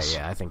badass.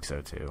 Yeah, I think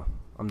so too.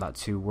 I'm not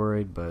too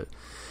worried, but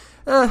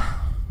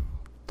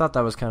thought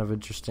that was kind of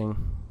interesting.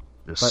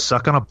 Just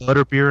suck on a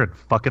butterbeer and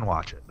fucking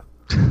watch it.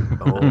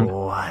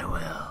 Oh, I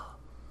will.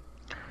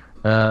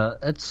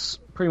 That's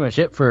pretty much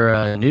it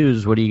for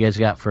news. What do you guys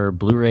got for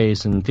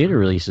Blu-rays and theater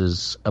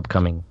releases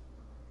upcoming?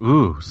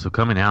 Ooh, so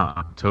coming out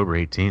October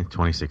 18th,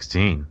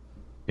 2016,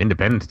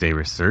 Independence Day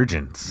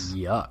Resurgence.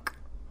 Yuck.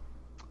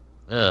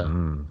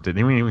 Did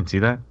anyone even see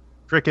that?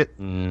 Cricket.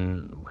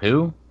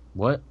 Who?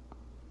 What?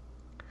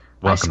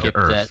 Welcome I to skipped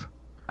Earth. that.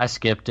 I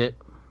skipped it.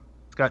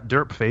 It's got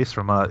Derp Face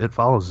from It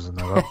Follows is in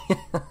there. Though.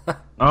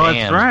 Oh, that's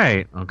Damn.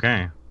 right.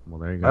 Okay. Well,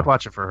 there you go. I'd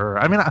watch it for her.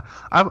 I mean,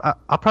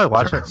 I'll probably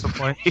watch it at some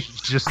point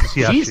just to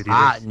see how She's shitty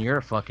hot, it is. and you're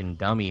a fucking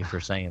dummy for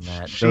saying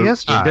that. She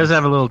is She hot. does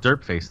have a little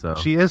derp face, though.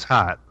 She is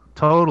hot.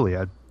 Totally.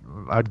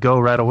 I'd go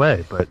right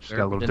away, but she's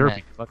got a little in derpy,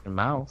 that fucking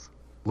mouth.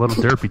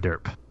 little derpy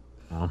derp.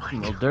 Oh my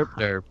Little god.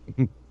 derp.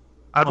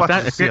 I'd Well, watch that-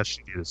 it to if see you're- how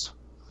she is.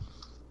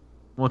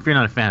 Well, if you're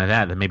not a fan of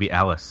that, then maybe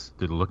Alice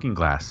through the Looking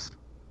Glass.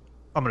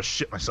 I'm gonna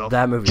shit myself.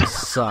 That movie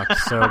sucked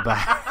so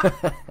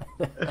bad.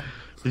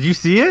 Did you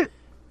see it?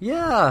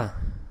 Yeah.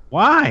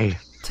 Why?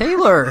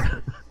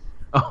 Taylor.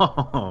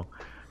 Oh,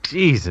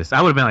 Jesus!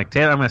 I would have been like,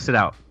 Taylor, I'm gonna sit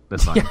out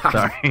this one.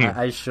 Sorry.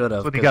 I should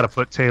have. But you got to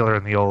put Taylor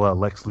in the old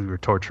Lex Luger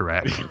torture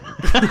rack.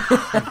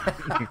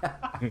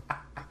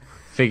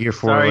 Figure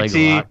 4 Sorry, leg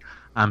T. lock.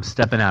 I'm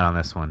stepping out on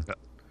this one.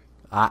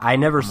 I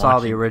never saw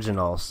the watching.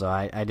 original, so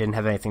I didn't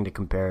have anything to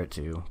compare it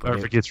to. Or But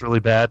if it gets really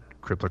bad,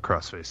 Crippler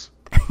Crossface.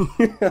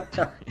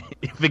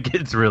 If it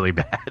gets really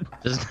bad.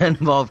 Does that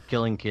involve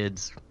killing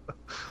kids?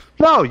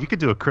 No, you could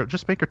do a crip.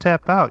 Just make her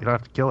tap out. You don't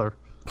have to kill her.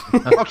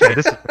 Okay,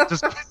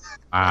 just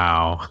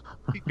Wow.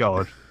 keep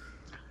going.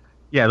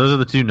 Yeah, those are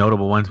the two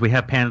notable ones. We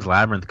have Pan's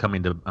Labyrinth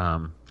coming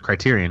to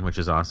Criterion, which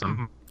is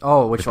awesome.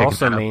 oh, which They're picking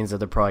also that up. means that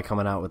they're probably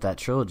coming out with that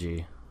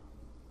trilogy.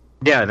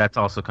 Yeah, that's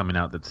also coming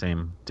out that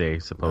same day,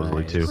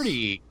 supposedly, Nice. too.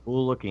 Pretty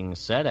cool looking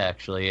set,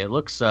 actually. It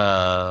looks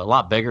a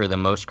lot bigger than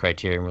most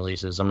Criterion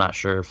releases. I'm not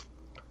sure if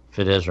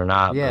it is or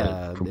not.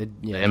 Yeah, but from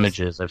yeah, the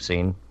images I've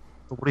seen.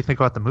 What do you think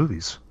about the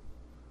movies?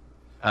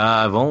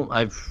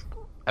 I've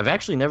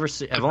actually never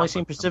seen. I've only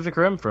seen Pacific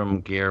Rim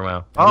from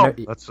Guillermo. Oh,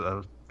 never- that's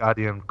a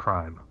goddamn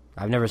crime.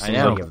 I've never seen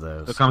know. any of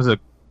those. So comes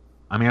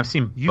I've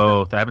seen You-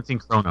 both. I haven't seen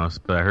Chronos,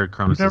 but I heard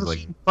Chronos You've is never like...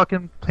 seen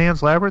fucking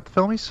Pan's Labyrinth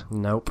filmies?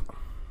 Nope.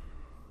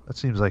 That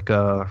seems like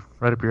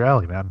right up your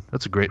alley, man.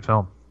 That's a great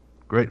film.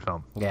 Great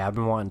film. Yeah, I've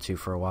been wanting to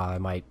for a while. I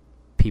might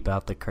peep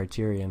out the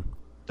Criterion.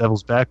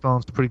 Devil's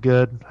Backbone's pretty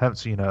good. Haven't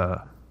seen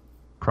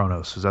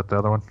Chronos. Is that the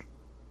other one?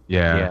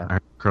 Yeah, Yeah. I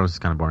heard Chronos is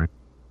kind of boring.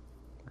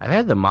 I've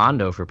had the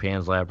Mondo for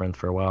Pan's Labyrinth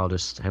for a while.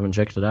 Just haven't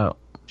checked it out.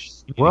 You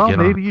need to Well, get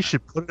on maybe it. you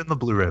should put it in the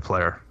Blu-ray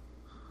player.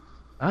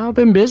 I've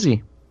been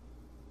busy.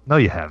 No,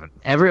 you haven't.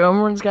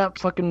 Everyone's got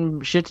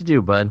fucking shit to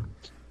do, bud.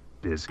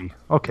 Busy.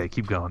 Okay,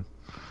 keep going.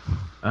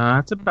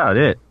 That's about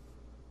it.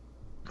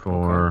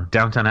 For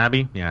Downtown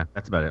Abbey? Yeah,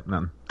 that's about it.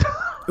 Nothing.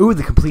 Ooh,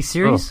 the complete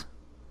series?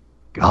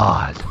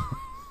 God.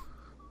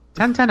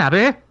 Downtown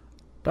Abbey?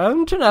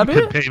 Downton You Abbey?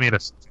 could pay me to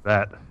see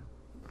that.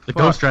 The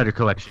Ghost Rider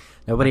collection.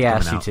 Nobody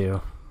That's asked you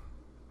coming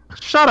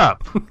to. Shut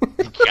up.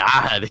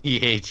 God, he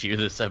hates you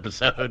this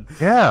episode.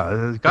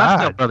 Yeah,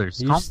 Gosh, God.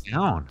 brothers, You calm just-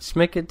 down. Just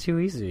make it too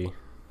easy.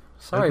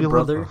 Sorry, That'd be a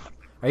brother. little-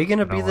 Are you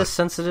gonna be know this what?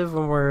 sensitive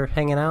when we're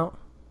hanging out?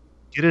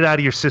 Get it out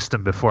of your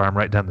system before I'm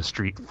right down the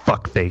street.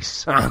 Fuck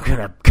face. I'm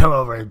gonna come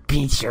over and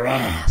beat your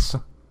ass.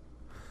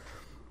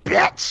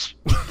 Bitch.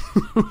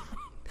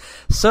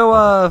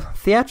 So,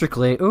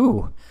 theatrically,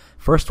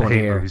 first I one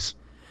hate here. movies.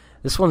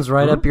 This one's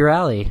right up your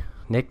alley,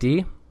 Nick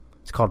D.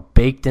 It's called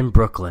Baked in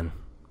Brooklyn.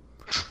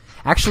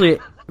 Actually,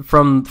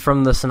 from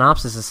the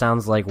synopsis, it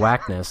sounds like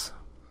whackness.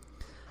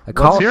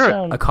 hear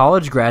it. A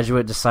college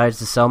graduate decides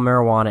to sell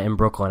marijuana in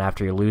Brooklyn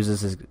after he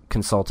loses his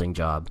consulting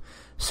job.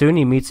 Soon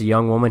he meets a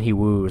young woman he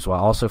woos while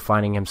also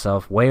finding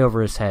himself way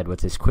over his head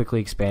with his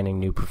quickly expanding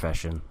new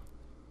profession.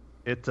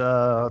 It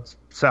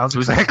sounds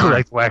exactly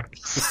like Whack. It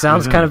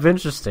sounds kind of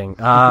interesting.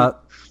 Well,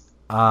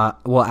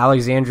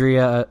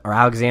 Alexandra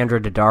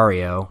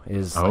Daddario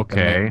is like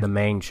Okay. the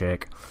main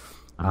chick.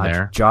 I'm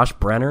there. Josh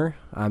Brenner.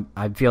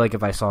 I feel like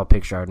if I saw a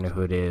picture, I'd know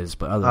who it is.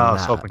 But other I than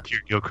was that, hoping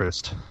Kieran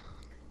Gilchrist.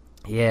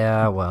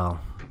 yeah, well,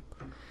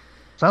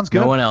 Sounds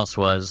good. No one else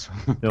was.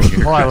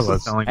 Oh, I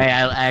was. Hey,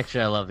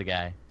 I love the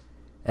guy.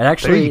 it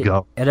actually There you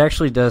go. it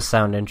actually does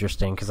sound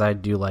interesting because I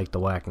do like the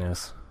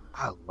whackness.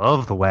 I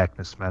love the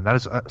Whackness, man. That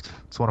is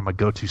it's one of my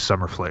go-to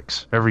summer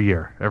flicks every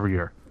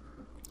year.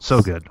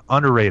 So good,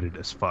 underrated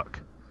as fuck.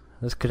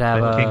 This could have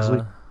Ben Kingsley,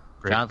 a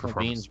great Jonathan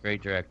performance. Bean's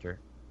great director.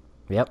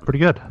 yep. Pretty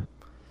good.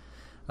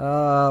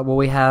 Well,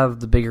 we have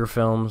the bigger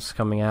films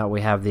coming out.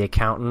 We have The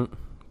Accountant,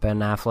 Ben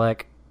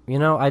Affleck. You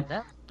know,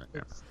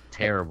 It's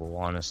terrible,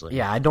 honestly.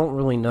 I don't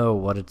really know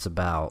what it's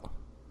about.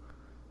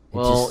 It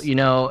Well,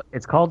 just-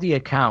 it's called The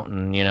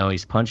Accountant.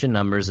 He's punching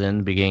numbers in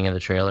the beginning of the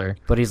trailer.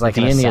 but he's like At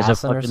an the end, he has a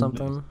assassin or fucking-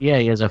 something. Yeah,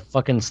 he has a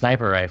fucking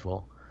sniper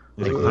rifle.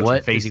 Is he Like, punching what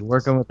is faces? he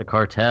working with the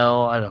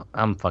cartel?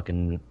 I'm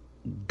fucking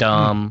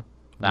dumb.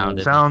 Found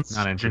it. Sounds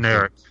Not interested.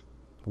 generic.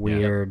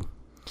 Weird.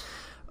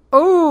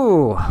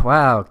 Oh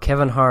wow,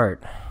 Kevin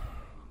Hart.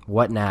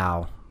 What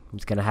now?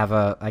 He's gonna have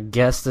a. I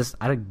guess it's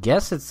This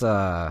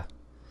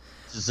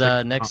is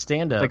next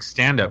stand up. Like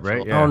stand up,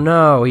 right? Yeah. Oh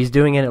no, he's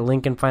doing it at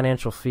Lincoln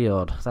Financial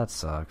Field. That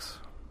sucks.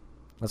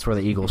 That's where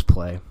the Eagles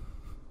play.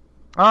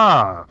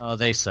 Ah, Oh,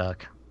 they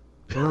suck.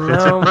 it's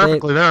No,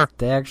 perfectly there.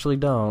 they actually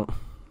don't.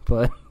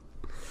 But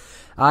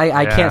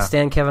I Yeah. can't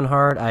stand Kevin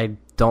Hart. I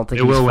don't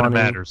think It he's will when it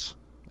funny. matters.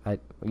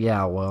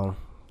 Yeah, well,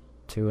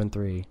 2 and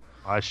 3.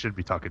 I should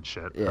be talking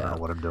shit. I Yeah. don't know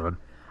what I'm doing.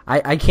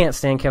 I can't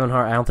stand Kevin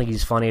Hart. I don't think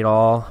he's funny at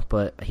all,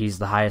 but he's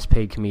the highest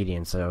paid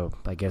comedian, so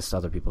I guess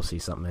other people see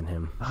something in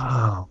him.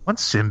 Oh,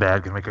 when's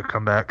Sinbad gonna make a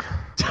comeback?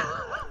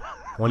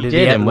 When He did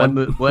did. he And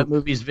what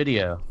movie's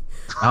video?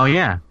 Oh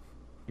yeah.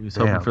 He was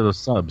hoping Damn. for those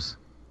subs.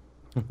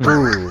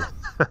 Ooh.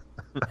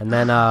 And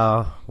then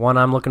one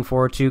I'm looking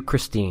forward to,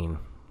 Christine,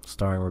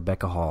 starring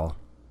Rebecca Hall.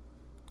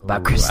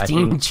 About Ooh,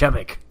 Christine I think-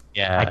 Chubbuck.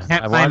 Yeah, I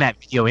can't find that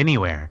video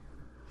anywhere.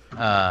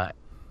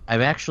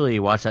 I've actually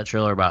watched that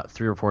trailer about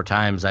 3 or 4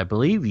 times. I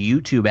believe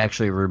YouTube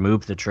actually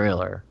removed the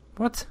trailer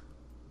What?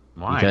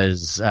 Why?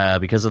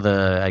 because of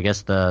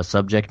the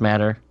subject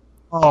matter.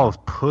 Oh,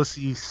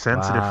 pussy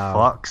sensitive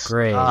Wow. fucks.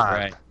 Great. God.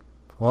 Right.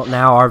 Well,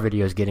 now our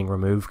video is getting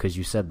removed because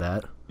you said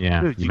that.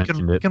 yeah, Dude, you you mentioned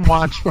can, it. you can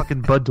watch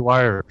fucking Bud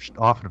Dwyer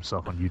offing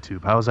himself on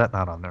YouTube. How is that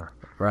not on there?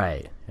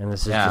 Right. And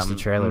this is Yeah, just a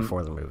trailer mm,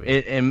 for the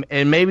movie.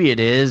 And maybe it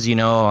is,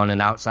 on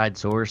an outside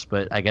source,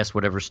 but I guess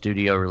whatever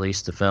studio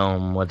released the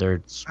film, whether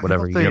it's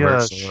whatever I hope they,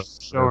 Universal.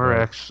 show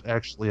her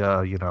actually,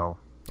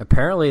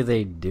 Apparently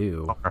they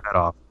do. bump her head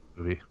off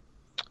the movie.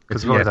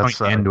 It's really going that's,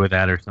 to end with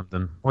that or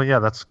something. Well, yeah,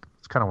 that's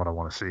kind of what I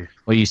want to see.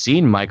 Well, you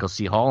seen Michael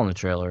C. Hall in the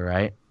trailer,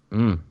 right? I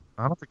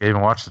don't think I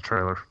even watched the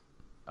trailer.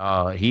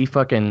 I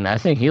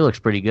think he looks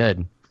pretty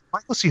good.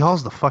 Michael C.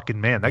 Hall's the fucking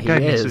man. That He guy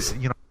is.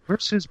 needs to,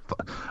 where's his...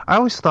 I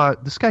always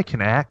thought this guy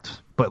can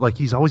act, but like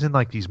he's always in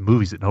like these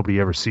movies that nobody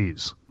ever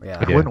sees. Yeah.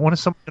 Like, when is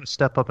someone going to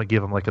step up and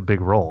give him like a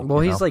big role?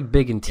 Well, you he's know? like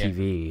big in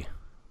TV.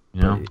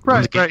 You know,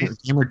 Right, When's right.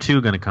 Gamer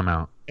 2 going to come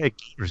out? Hey,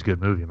 Gamer's a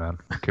good movie, man.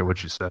 I don't care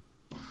what you said.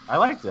 I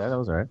liked that. That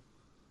was alright.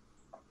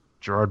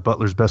 Gerard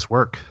Butler's best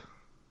work.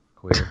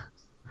 Queer.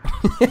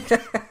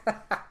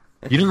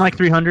 You didn't like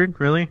 300,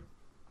 really?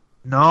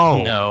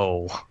 No,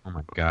 No. Oh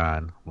my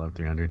god, love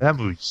 300. that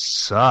movie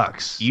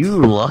sucks. You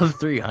love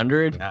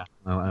 300? Yeah,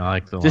 I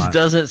liked it a This lot.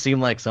 doesn't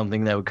seem like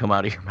something that would come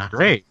out of your mouth.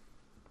 Great.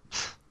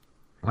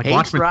 Like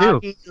Hates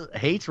Watchmen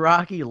 2.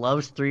 Rocky,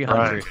 loes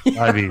 300. Right.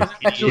 I mean,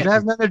 It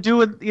has nothing to do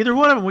with either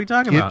one of them. What are you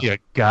talking give about? me a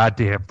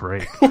goddamn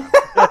break.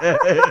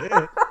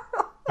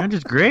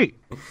 300's great.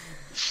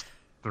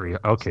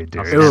 Okay,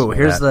 Darius. Ooh,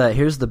 here's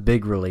the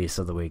big release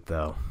of the week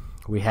though.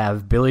 We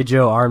have Billy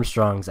Joe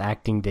Armstrong's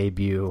acting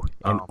debut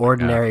in my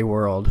Ordinary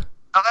World.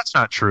 No, that's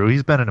not true.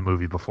 He's been in a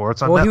movie before.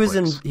 It's on Well,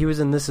 Netflix. he was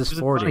in This Is This is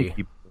 40. funny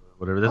people,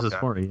 Whatever. This is Okay.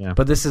 40, yeah.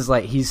 But this is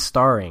like he's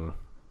starring.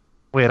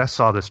 Wait, I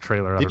saw this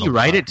trailer. I Did don't he know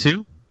write why. it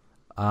too?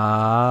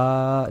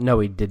 No,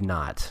 he did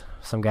not.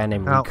 Some guy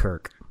named No. Lee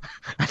Kirk.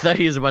 I thought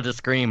he was about to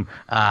scream,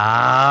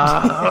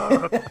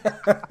 ah.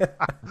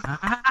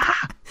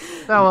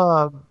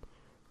 Now,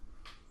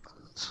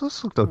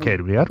 this looked okay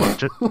to me. I'd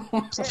watch it.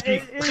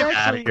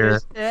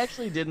 It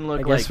actually didn't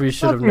look I like... guess we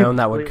should have known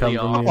that would come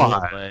completely from you. awful,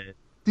 Why? but-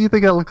 Do you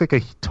think I look like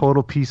a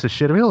total piece of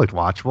shit? I mean, it looked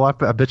watchable.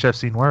 I bet you I've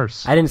seen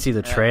worse. I didn't see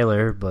the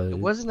trailer, but It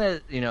wasn't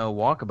a,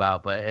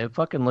 walkabout, but it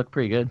fucking looked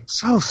pretty good.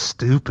 So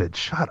stupid.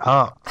 Shut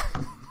up.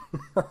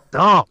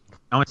 Dumb.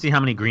 I want to see how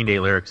many Green Day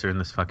lyrics are in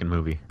this fucking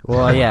movie.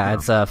 well, yeah,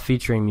 it's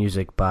featuring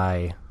music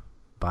by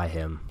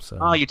him. So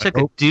Oh, you took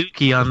a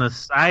dookie on the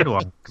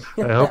sidewalk.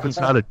 I hope it's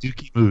not a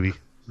Dookie movie.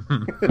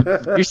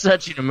 You're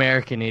such an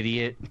American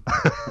idiot.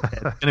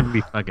 It's gonna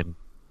be fucking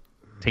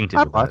tainted.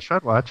 I'd with watch.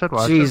 I'd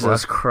watch.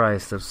 Jesus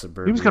Christ of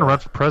suburbia. He was going to run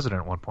for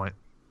president at one point.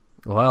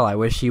 Well, I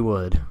wish he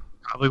would.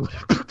 Probably would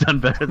have done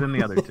better than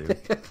the other two.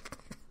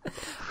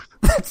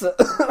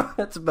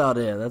 That's about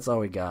it. That's all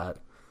we got.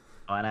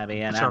 Wanna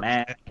be in Sure. a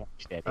man.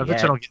 I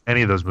bet you don't get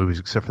any of those movies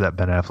except for that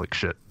Ben Affleck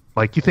shit.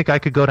 Like, you think I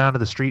could go down to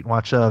the street and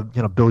watch,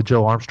 Billy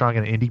Joe Armstrong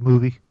in an indie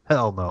movie?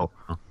 Hell no.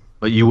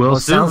 But you will Well,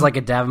 it soon. sounds like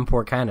a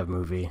Davenport kind of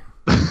movie.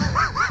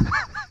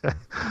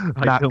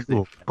 Not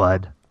cool,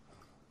 bud.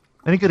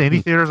 Any good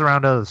indie theaters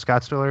around the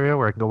Scottsdale area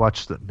where I can go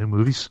watch the new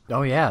movies?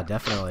 Oh yeah,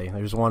 definitely.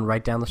 There's one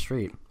right down the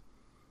street.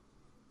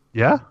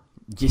 Yeah?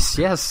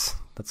 Yes.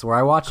 That's where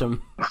I watch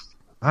them.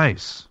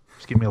 Nice.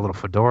 Just give me a little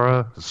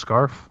fedora, a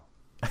scarf.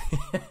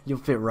 You'll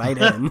fit right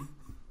in.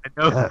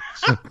 Yes.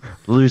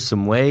 Lose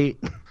some weight.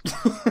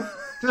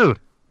 Dude,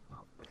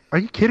 are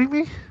you kidding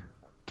me?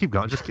 Keep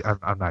going.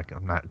 I'm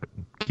not.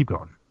 Keep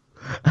going.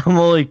 I'm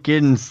only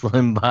kidding,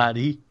 Slim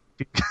Body.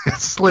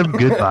 Slim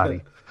good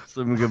body.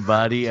 Slim good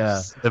body.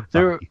 Slim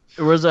There body.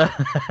 was a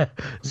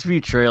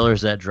few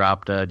trailers that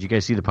dropped. Did you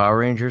guys see the Power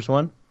Rangers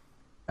one?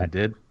 I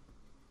did.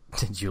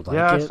 Did you like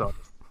Yeah, I it? saw it.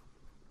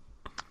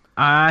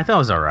 I thought it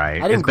was all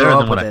right. I didn't It's better grow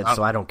than up what with I it, thought.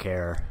 so I don't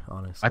care,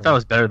 honestly. I thought it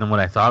was better than what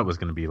I thought it was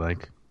going to be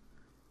like.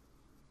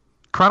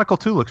 Chronicle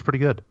 2 looks pretty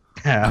good.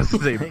 Yeah, I was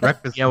gonna say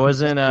breakfast. Yeah,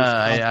 wasn't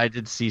I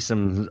did see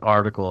some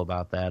article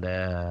about that.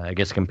 I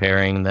guess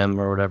comparing them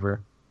or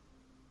whatever.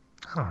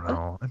 I don't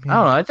know. I mean, I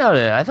don't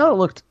know. I thought it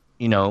looked,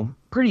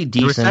 pretty The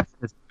decent. reception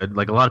is good.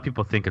 Like a lot of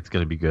people think it's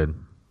going to be good.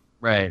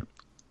 Right.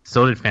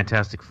 So did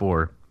Fantastic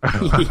Four.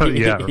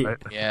 yeah, right.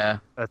 Yeah.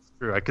 That's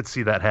true. I could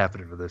see that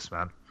happening with this,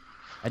 man.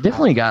 I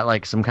definitely got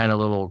like some kind of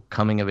little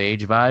coming of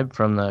age vibe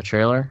from the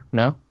trailer.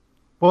 No?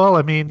 Well,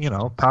 I mean,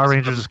 Power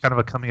Rangers is kind of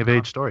a coming of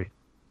age story.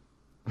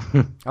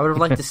 I would have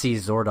liked to see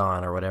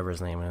Zordon or whatever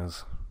his name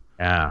is.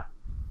 Yeah.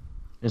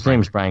 His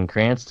name's Bryan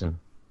Cranston.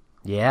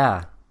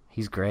 Yeah,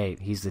 he's great.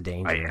 He's the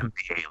danger. I am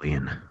the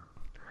alien.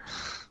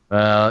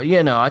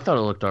 I thought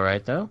it looked all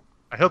right though.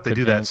 I hope they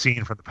do that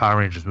scene from the Power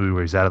Rangers movie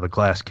where he's out of the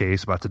glass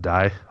case about to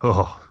die.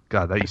 Oh,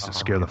 God, that used to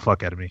scare the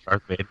fuck out of me.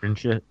 Darth Vader and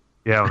shit.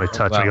 Yeah, when they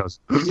touch, Wow. he goes,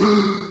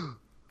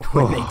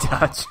 When they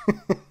touch.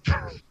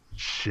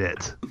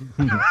 shit.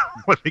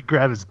 When they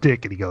grab his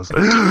dick and he goes,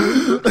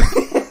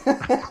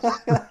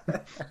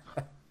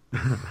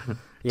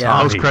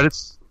 Yeah.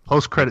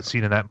 post-credit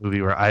scene in that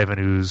movie where Ivan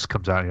Ooze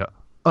comes out and he goes,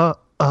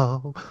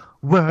 uh-oh,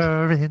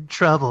 we're in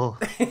trouble.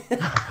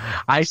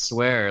 I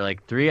swear,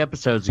 like 3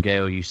 episodes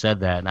ago, you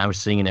said that, and I was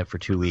singing it for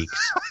 2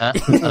 weeks.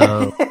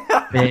 Uh-oh,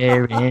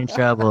 they're in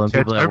trouble, and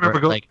people I at remember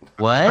work go- like,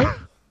 what?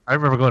 I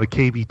remember going to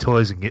KB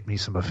Toys and getting me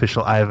some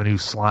official Ivan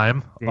Ooze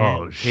slime. Yeah,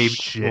 Oh, KB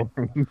shit.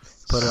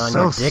 Put it on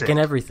So your dick sick. and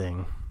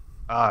everything.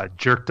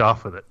 Jerked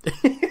off with it.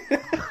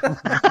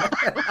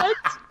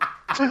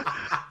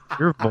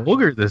 You're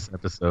vulgar this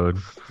episode.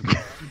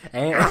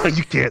 And,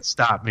 You can't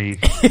stop me.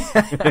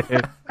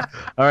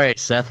 All right,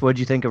 Seth, what'd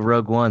you think of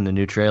Rogue One, the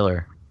new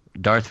trailer?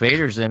 Darth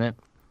Vader's in it.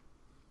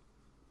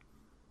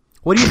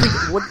 what do you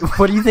think?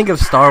 What do you think of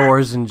Star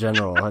Wars in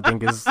general? I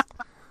think is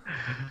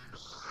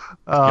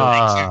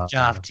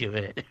Off to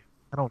it.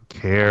 I don't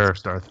care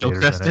if Darth Vader's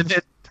Gilchrist in in it.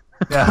 it.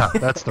 Yeah,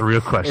 that's the real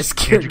is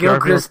question. Andrew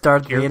Gilchrist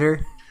Garfield- Darth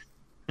Vader?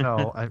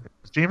 No,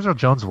 is James Earl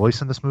Jones'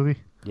 voice in this movie?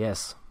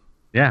 Yes.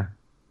 Yeah.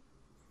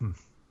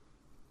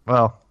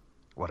 Well,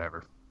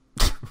 whatever.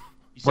 You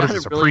What is sounded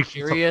this, a really prequel?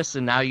 curious,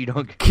 and now you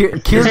don't.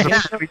 Kieran,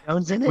 James Earl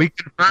Jones in it? We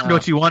confirmed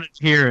what you wanted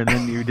to hear, and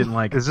then you didn't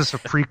like it. Is this a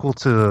prequel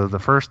to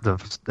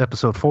the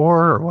episode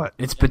 4 or what?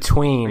 it's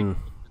between.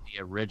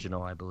 The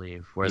original, I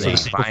believe, where Is they it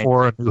find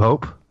before A New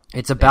Hope?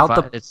 It's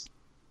about the. it's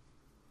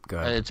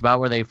Good. it's about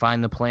where they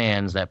find the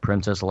plans that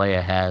Princess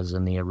Leia has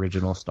in the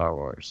original Star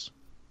Wars.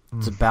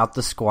 It's about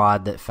the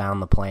squad that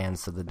found the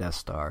plans to the Death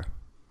Star.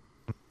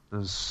 Do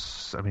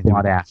we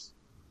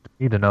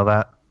need to know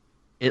that?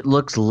 It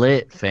looks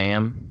lit,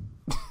 fam.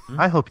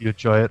 I hope you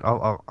enjoy it.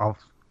 I'll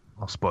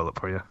spoil it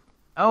for you.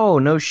 Oh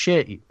no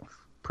shit, you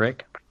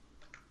prick.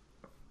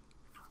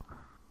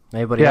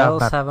 Anybody Yeah,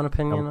 else not- have an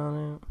opinion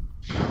on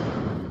it?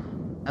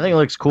 I think it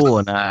looks cool,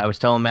 and I was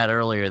telling Matt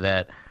earlier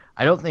that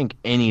I don't think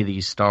any of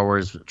these Star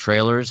Wars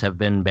trailers have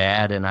been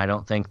bad, and I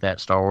don't think that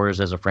Star Wars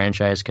as a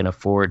franchise can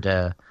afford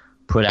to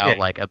put out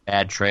like a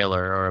bad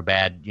trailer or a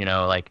bad,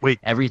 Wait.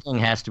 everything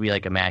has to be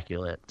like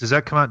immaculate. Does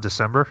that come out in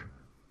December?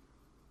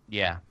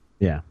 Yeah.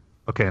 Yeah.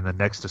 Okay, and the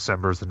next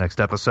December is the next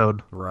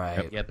episode.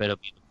 Right. Yep, it'll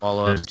be the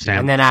follow-up. There's to- Sam-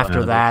 And then after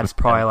Yeah. that, it's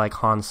probably like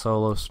Han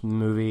Solo's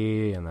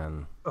movie, and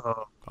then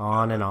Oh.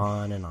 on and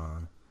on and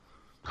on.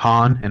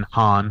 Han and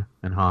Han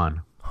and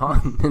Han.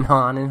 Han and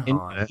Han and And,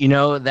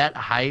 Han. that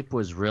hype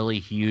was really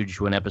huge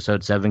when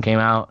Episode 7 came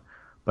out,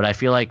 but I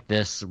feel like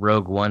this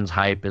Rogue One's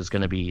hype is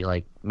going to be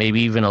like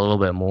maybe even a little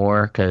bit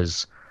more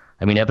because,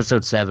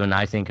 Episode 7,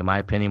 I think, in my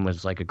opinion,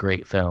 was like a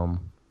great film.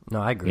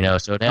 No, I agree.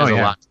 So it has Oh, a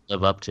yeah. lot to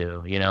live up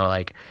to,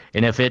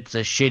 and if it's a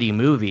shitty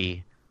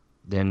movie,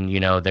 then,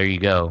 there you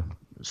go.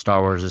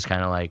 Star Wars is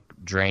kind of like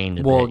drained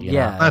a Well, bit, you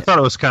yeah. know? I thought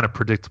it was kind of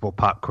predictable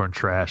popcorn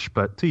trash,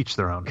 but to each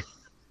their own.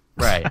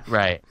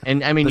 Right.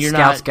 And the you're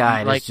Scout's not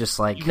Guide like is just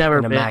like you've never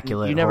an been,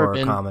 immaculate you've never horror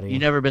been, comedy.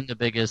 You've never been the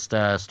biggest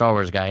Star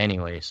Wars guy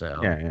anyway, so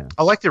Yeah.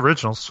 I like the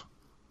originals,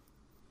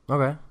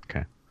 Okay.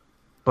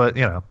 but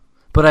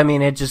But I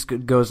mean, it just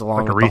goes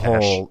along Like a with the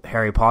rehash. whole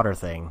Harry Potter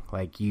thing.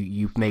 Like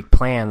you make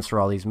plans for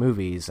all these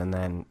movies, and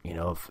then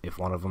if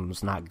one of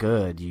them's not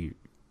good, you're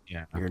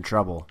in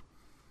trouble.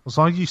 As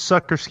long as you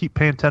suckers keep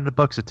paying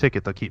 $10 a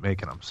ticket, they'll keep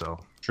making them. So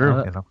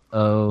True. you know,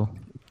 Oh,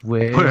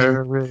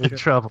 we're in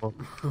trouble.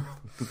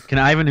 Can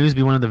Ivan Ooze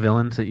be one of the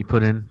villains that you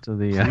put into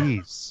the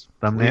Please,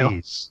 thumbnail?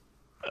 please.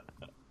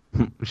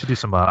 We should do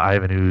some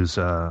Ivan Ooze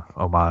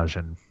homage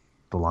in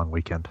The Long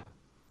Weekend.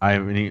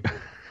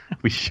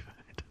 We should.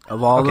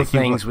 Of all Okay, the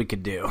keep things we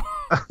could do.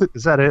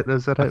 Is that it?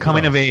 Is that it?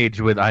 Coming of age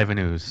with Ivan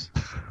Ooze.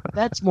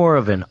 that's more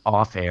of an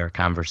off-air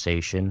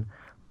conversation.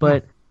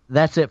 But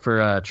that's it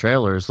for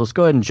trailers. Let's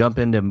go ahead and jump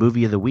into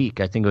movie of the week.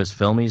 I think it was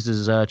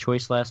Filmies'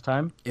 choice last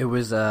time. It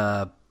was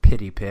a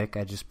pity pick.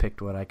 I just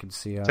picked what I could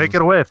see on. Take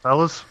it away,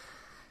 fellas.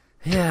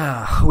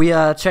 Yeah, we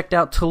checked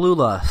out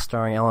Tallulah,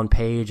 starring Ellen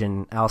Page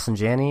and Allison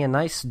Janney. A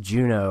nice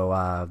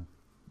Juno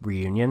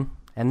reunion,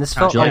 and this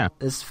felt yeah.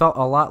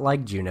 a lot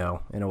like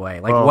Juno in a way,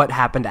 like Well- what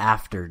happened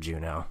after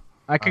Juno.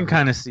 I can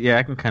kind of see. Yeah,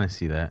 I can kind of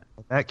see that.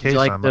 In that Did case, you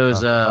like I'm,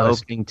 those I'm-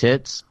 opening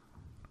tits?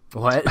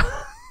 What?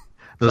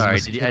 Those Sorry,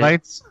 mosquito did you-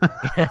 bites?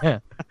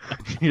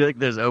 You like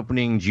those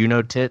opening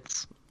Juno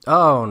tits?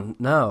 Oh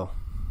no!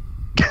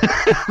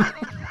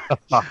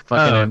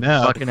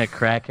 Fucking a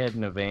crackhead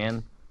in a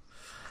van.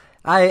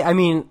 I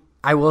mean,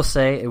 I will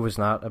say it was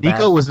not a bad.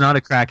 Nico was not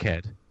a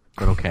crackhead,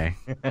 but okay,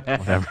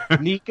 whatever.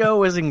 Nico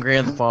was in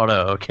Grand Theft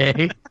Auto,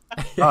 okay?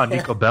 Oh,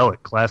 Nico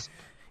Bellic, classic.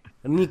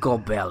 Nico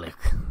Bellic.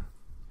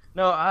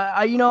 No,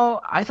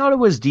 I thought it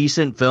was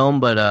decent film,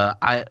 but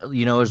it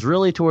was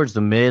really towards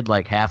the mid,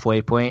 like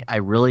halfway point. I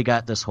really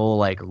got this whole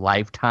like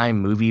Lifetime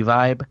movie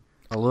vibe.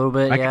 A little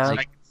bit, yeah. I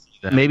can see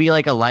that. Maybe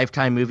like a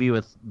Lifetime movie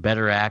with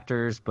better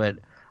actors, but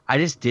I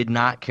just did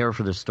not care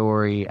for the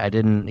story. I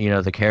didn't,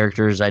 the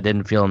characters. I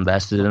didn't feel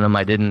invested in them.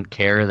 I didn't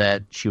care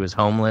that she was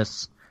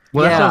homeless.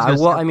 Well, that's what I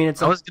was gonna say. I mean,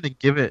 it's I was gonna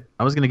give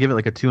it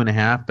like a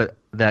 2.5, but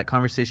that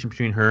conversation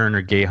between her and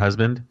her gay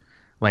husband,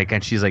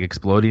 and she's like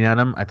exploding at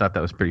him. I thought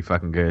that was pretty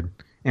fucking good.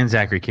 And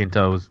Zachary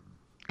Quinto was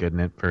good in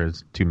it for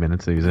his 2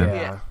 minutes that he was in.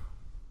 yeah.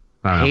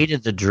 I don't know.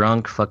 Hated the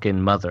drunk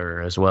fucking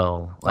mother as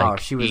well.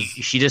 she was-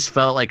 She just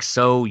felt like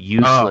so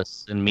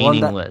useless and Well,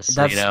 meaningless.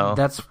 that's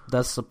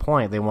the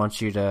point. They want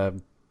you to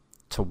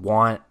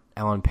want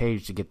Ellen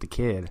Page to get the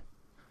kid.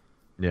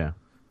 Yeah.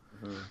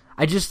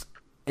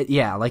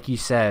 Like you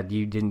said,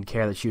 you didn't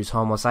care that she was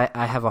homeless. I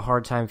have a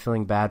hard time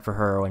feeling bad for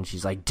her when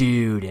she's like,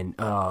 dude, and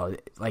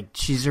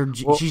she's I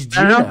don't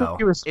Juno. think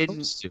you were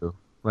supposed to.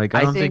 I I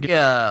don't think, think.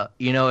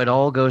 it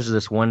all goes to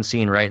this one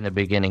scene right in the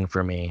beginning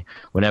for me.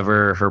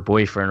 Whenever her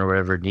boyfriend or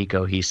whatever,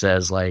 Nico, he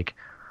says, like,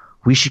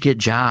 we should get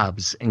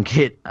jobs and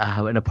get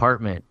an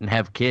apartment and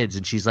have kids.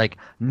 And she's like,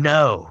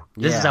 no,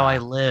 this is Yeah. how I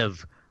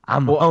live.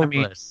 I'm Well, I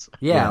mean- homeless.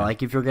 Yeah,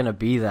 like if you're gonna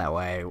be that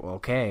way,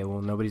 okay,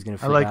 well nobody's gonna.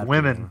 I feel like bad for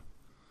women. you.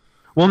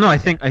 Well, no, I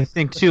think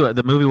too.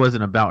 The movie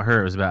wasn't about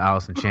her; it was about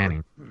Allison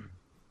Channing. You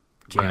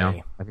know,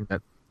 Janney. I think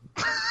that.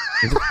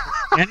 Is it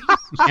Channing?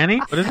 Channing?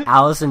 What is it?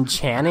 Allison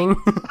Channing.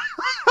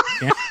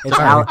 Channing? It's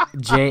Sorry.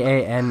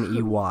 Janey.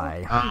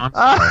 I'm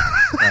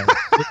sorry.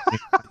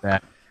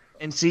 That.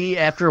 And see,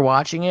 after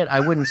watching it,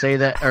 I wouldn't say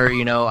that, or,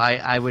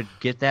 I would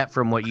get that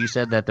from what you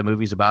said that the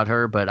movie's about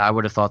her, but I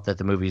would have thought that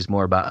the movie's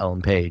more about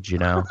Ellen Page,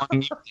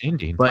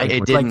 Ending. But it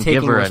Like didn't give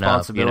taking her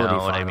enough, you responsibility.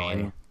 know what I finally.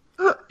 mean?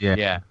 Yeah.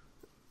 Yeah.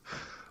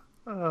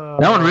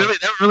 That one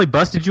really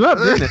busted you up,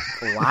 didn't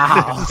it?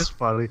 Wow. That's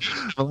funny.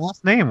 The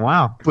last name,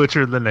 wow.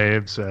 Butchered the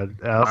name, said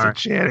Allison Alright.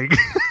 Channing.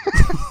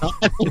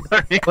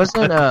 It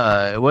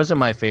wasn't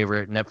my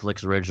favorite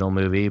Netflix original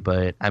movie,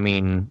 but I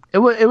mean, it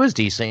was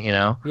decent,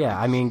 Yeah,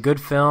 I mean, good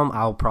film.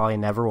 I'll probably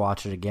never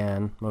watch it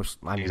again.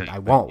 I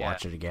won't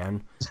watch it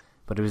again.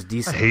 But it was I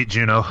decent. hate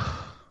Juno.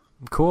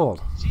 Cool.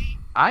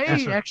 I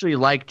actually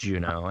like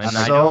Juno, and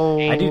I So- don't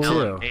hate I do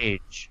Ellen too.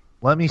 Page.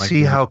 Let me Like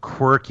see that. how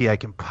quirky I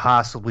can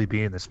possibly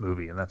be in this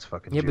movie, and that's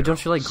fucking Yeah, Juno. but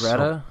don't you like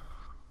Greta?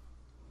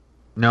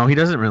 No, he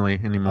doesn't really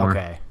anymore.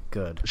 Okay,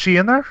 good. Is she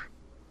in there?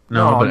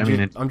 No, but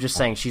I'm just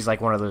saying she's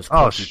like one of those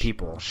Oh, quirky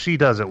people. she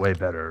does it way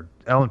better.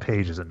 Ellen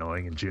Page is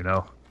annoying in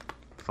Juno.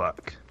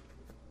 Fuck.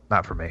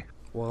 Not for me.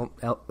 Well,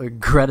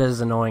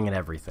 Greta's annoying in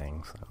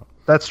everything. So,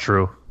 That's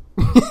true.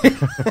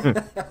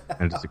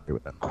 I disagree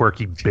with that.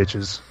 Quirky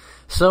bitches.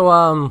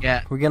 so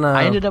Yeah, we're gonna.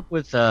 I ended up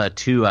with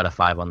 2 out of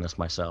 5 on this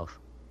myself.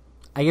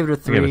 I gave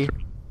it a I gave it 3. a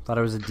 3. Thought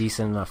it was a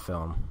decent enough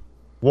film.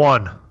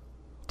 1.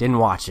 Didn't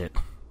watch it.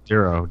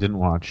 0. Didn't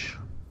watch.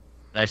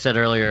 I said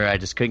earlier I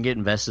just couldn't get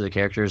invested in the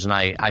characters, and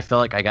I felt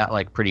like I got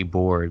like pretty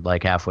bored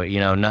like halfway.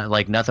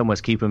 Nothing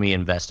was keeping me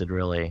invested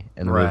really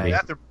in the Right.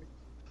 movie.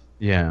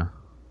 Yeah.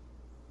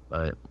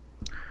 But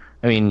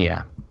I mean,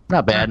 yeah,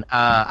 not bad.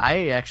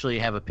 I actually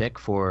have a pick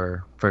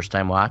for first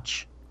time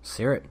watch, Let's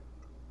hear it.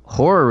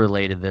 horror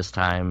related this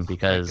time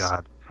because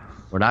God.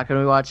 we're not going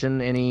to be watching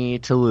any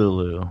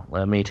Tallulah.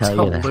 Let me tell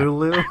you that.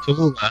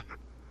 Tallulah.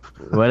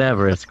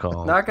 Whatever it's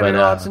called. Not gonna But, be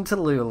watching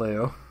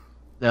Tallulah.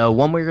 The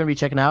one we're going to be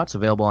checking out, it's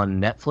available on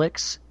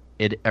Netflix.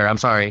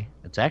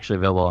 It's actually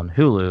available on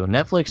Hulu.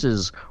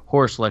 Netflix's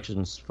horror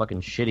selection's fucking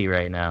shitty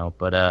right now,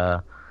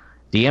 but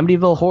The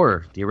Amityville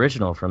Horror, the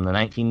original from the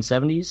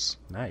 1970s.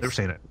 Nice. Never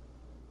seen it.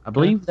 I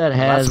believe that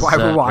has. That's why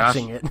we're Josh-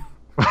 watching it.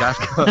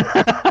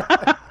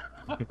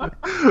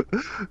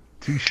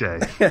 Touche.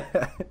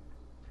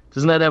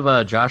 Doesn't that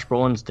have Josh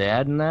Brolin's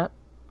dad in that?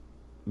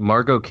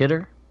 Margot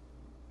Kidder?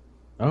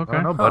 Okay. I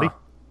don't know, buddy. Huh.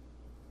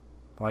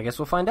 Well, I guess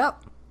we'll find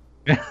out.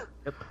 I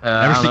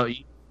don't know.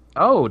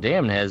 Oh,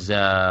 damn, it has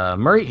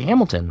Murray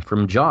Hamilton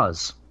from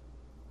Jaws.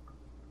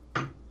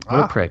 What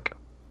a prick.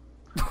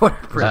 What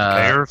a prick.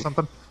 Mayor or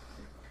something?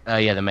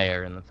 Yeah, the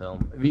mayor in the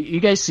film. Have you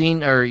guys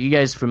seen, or are you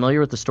guys familiar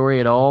with the story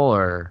at all,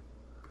 or?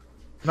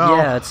 No.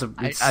 Yeah, it's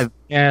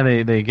Yeah,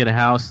 they get a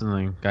house and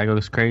the guy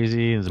goes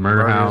crazy. It's a murder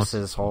murders house.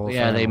 his whole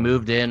Yeah, they family.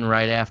 moved in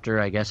right after,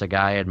 I guess, a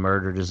guy had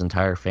murdered his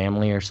entire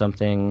family or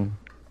something.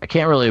 I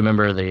can't really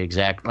remember the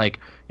exact,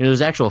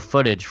 there's actual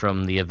footage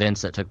from the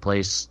events that took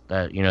place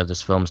that,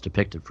 this film's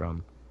depicted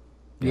from.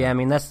 Yeah, I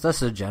mean that's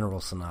a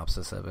general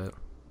synopsis of it.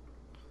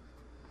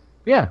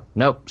 Yeah,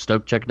 nope,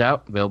 stoked, check it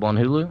out. Available on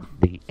Hulu.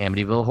 The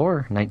Amityville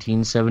Horror,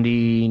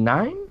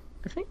 1979,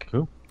 I think.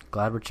 Cool.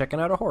 Glad we're checking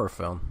out a horror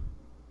film.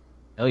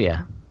 Oh,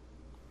 yeah.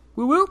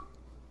 Woo woo.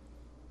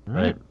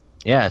 Right.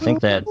 Yeah, I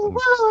think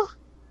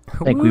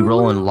we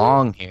rolling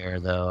long here,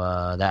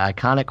 though. The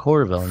iconic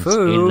horror villains ate it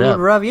Food up.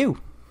 review.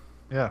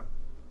 Yeah.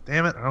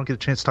 Damn it, I don't get a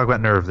chance to talk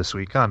about Nerve this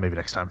week. Maybe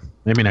next time.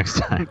 Maybe next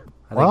time. I think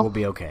Well- we'll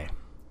be okay.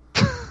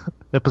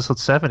 Episode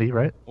 70,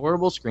 right?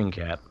 Horrible screen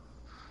cap.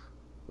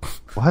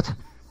 What?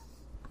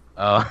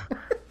 Oh,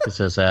 it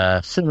says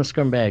Cinema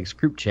Scumbags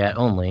group chat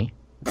only.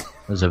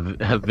 There's a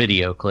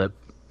video clip.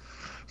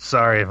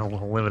 Sorry, I'm a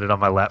little limited on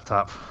my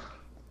laptop.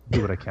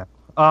 Do what I can.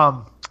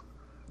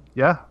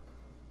 Yeah.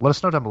 Let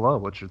us know down below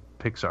what your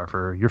picks are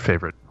for your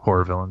favorite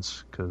horror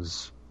villains,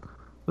 because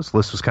this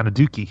list was kind of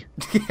dookie.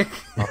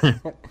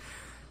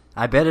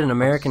 I bet an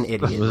American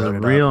idiot It was a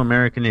wrote it real up.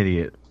 American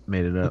idiot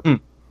made it up.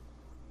 Make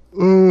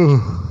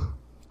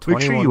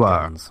sure 21 you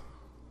are. guns.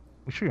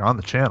 Make sure you're on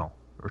the channel,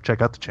 or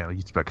check out the channel,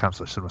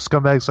 youtube.com/cinema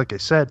scumbags. Like I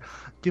said,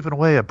 giving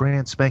away a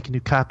brand spanking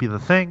new copy of The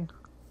Thing,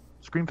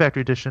 Scream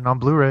Factory Edition on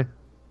Blu-ray.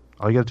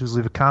 All you got to do is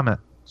leave a comment.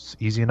 It's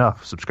easy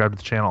enough. Subscribe to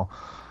the channel.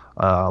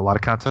 A lot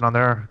of content on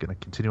there. Going to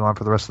continue on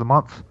for the rest of the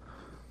month.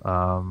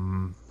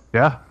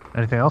 Yeah.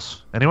 Anything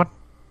else? Anyone?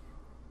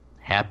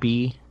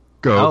 Happy.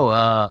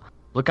 Go.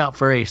 Look out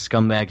for a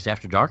Scumbags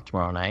After Dark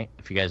tomorrow night,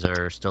 if you guys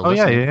are still Oh,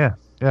 yeah, listening. yeah.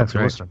 Yeah, if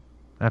you're right. listening.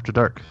 After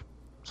dark.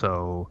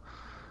 So,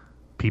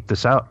 peep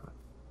this out.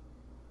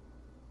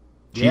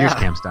 Cheaters Yeah.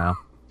 camp style.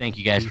 Thank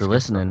you guys for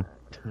listening.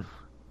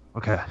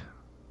 Okay.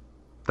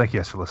 Thank you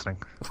guys for listening.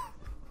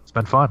 It's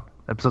been fun.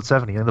 Episode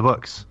 70 in the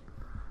books.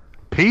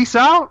 Peace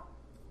out,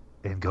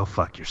 and go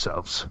fuck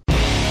yourselves.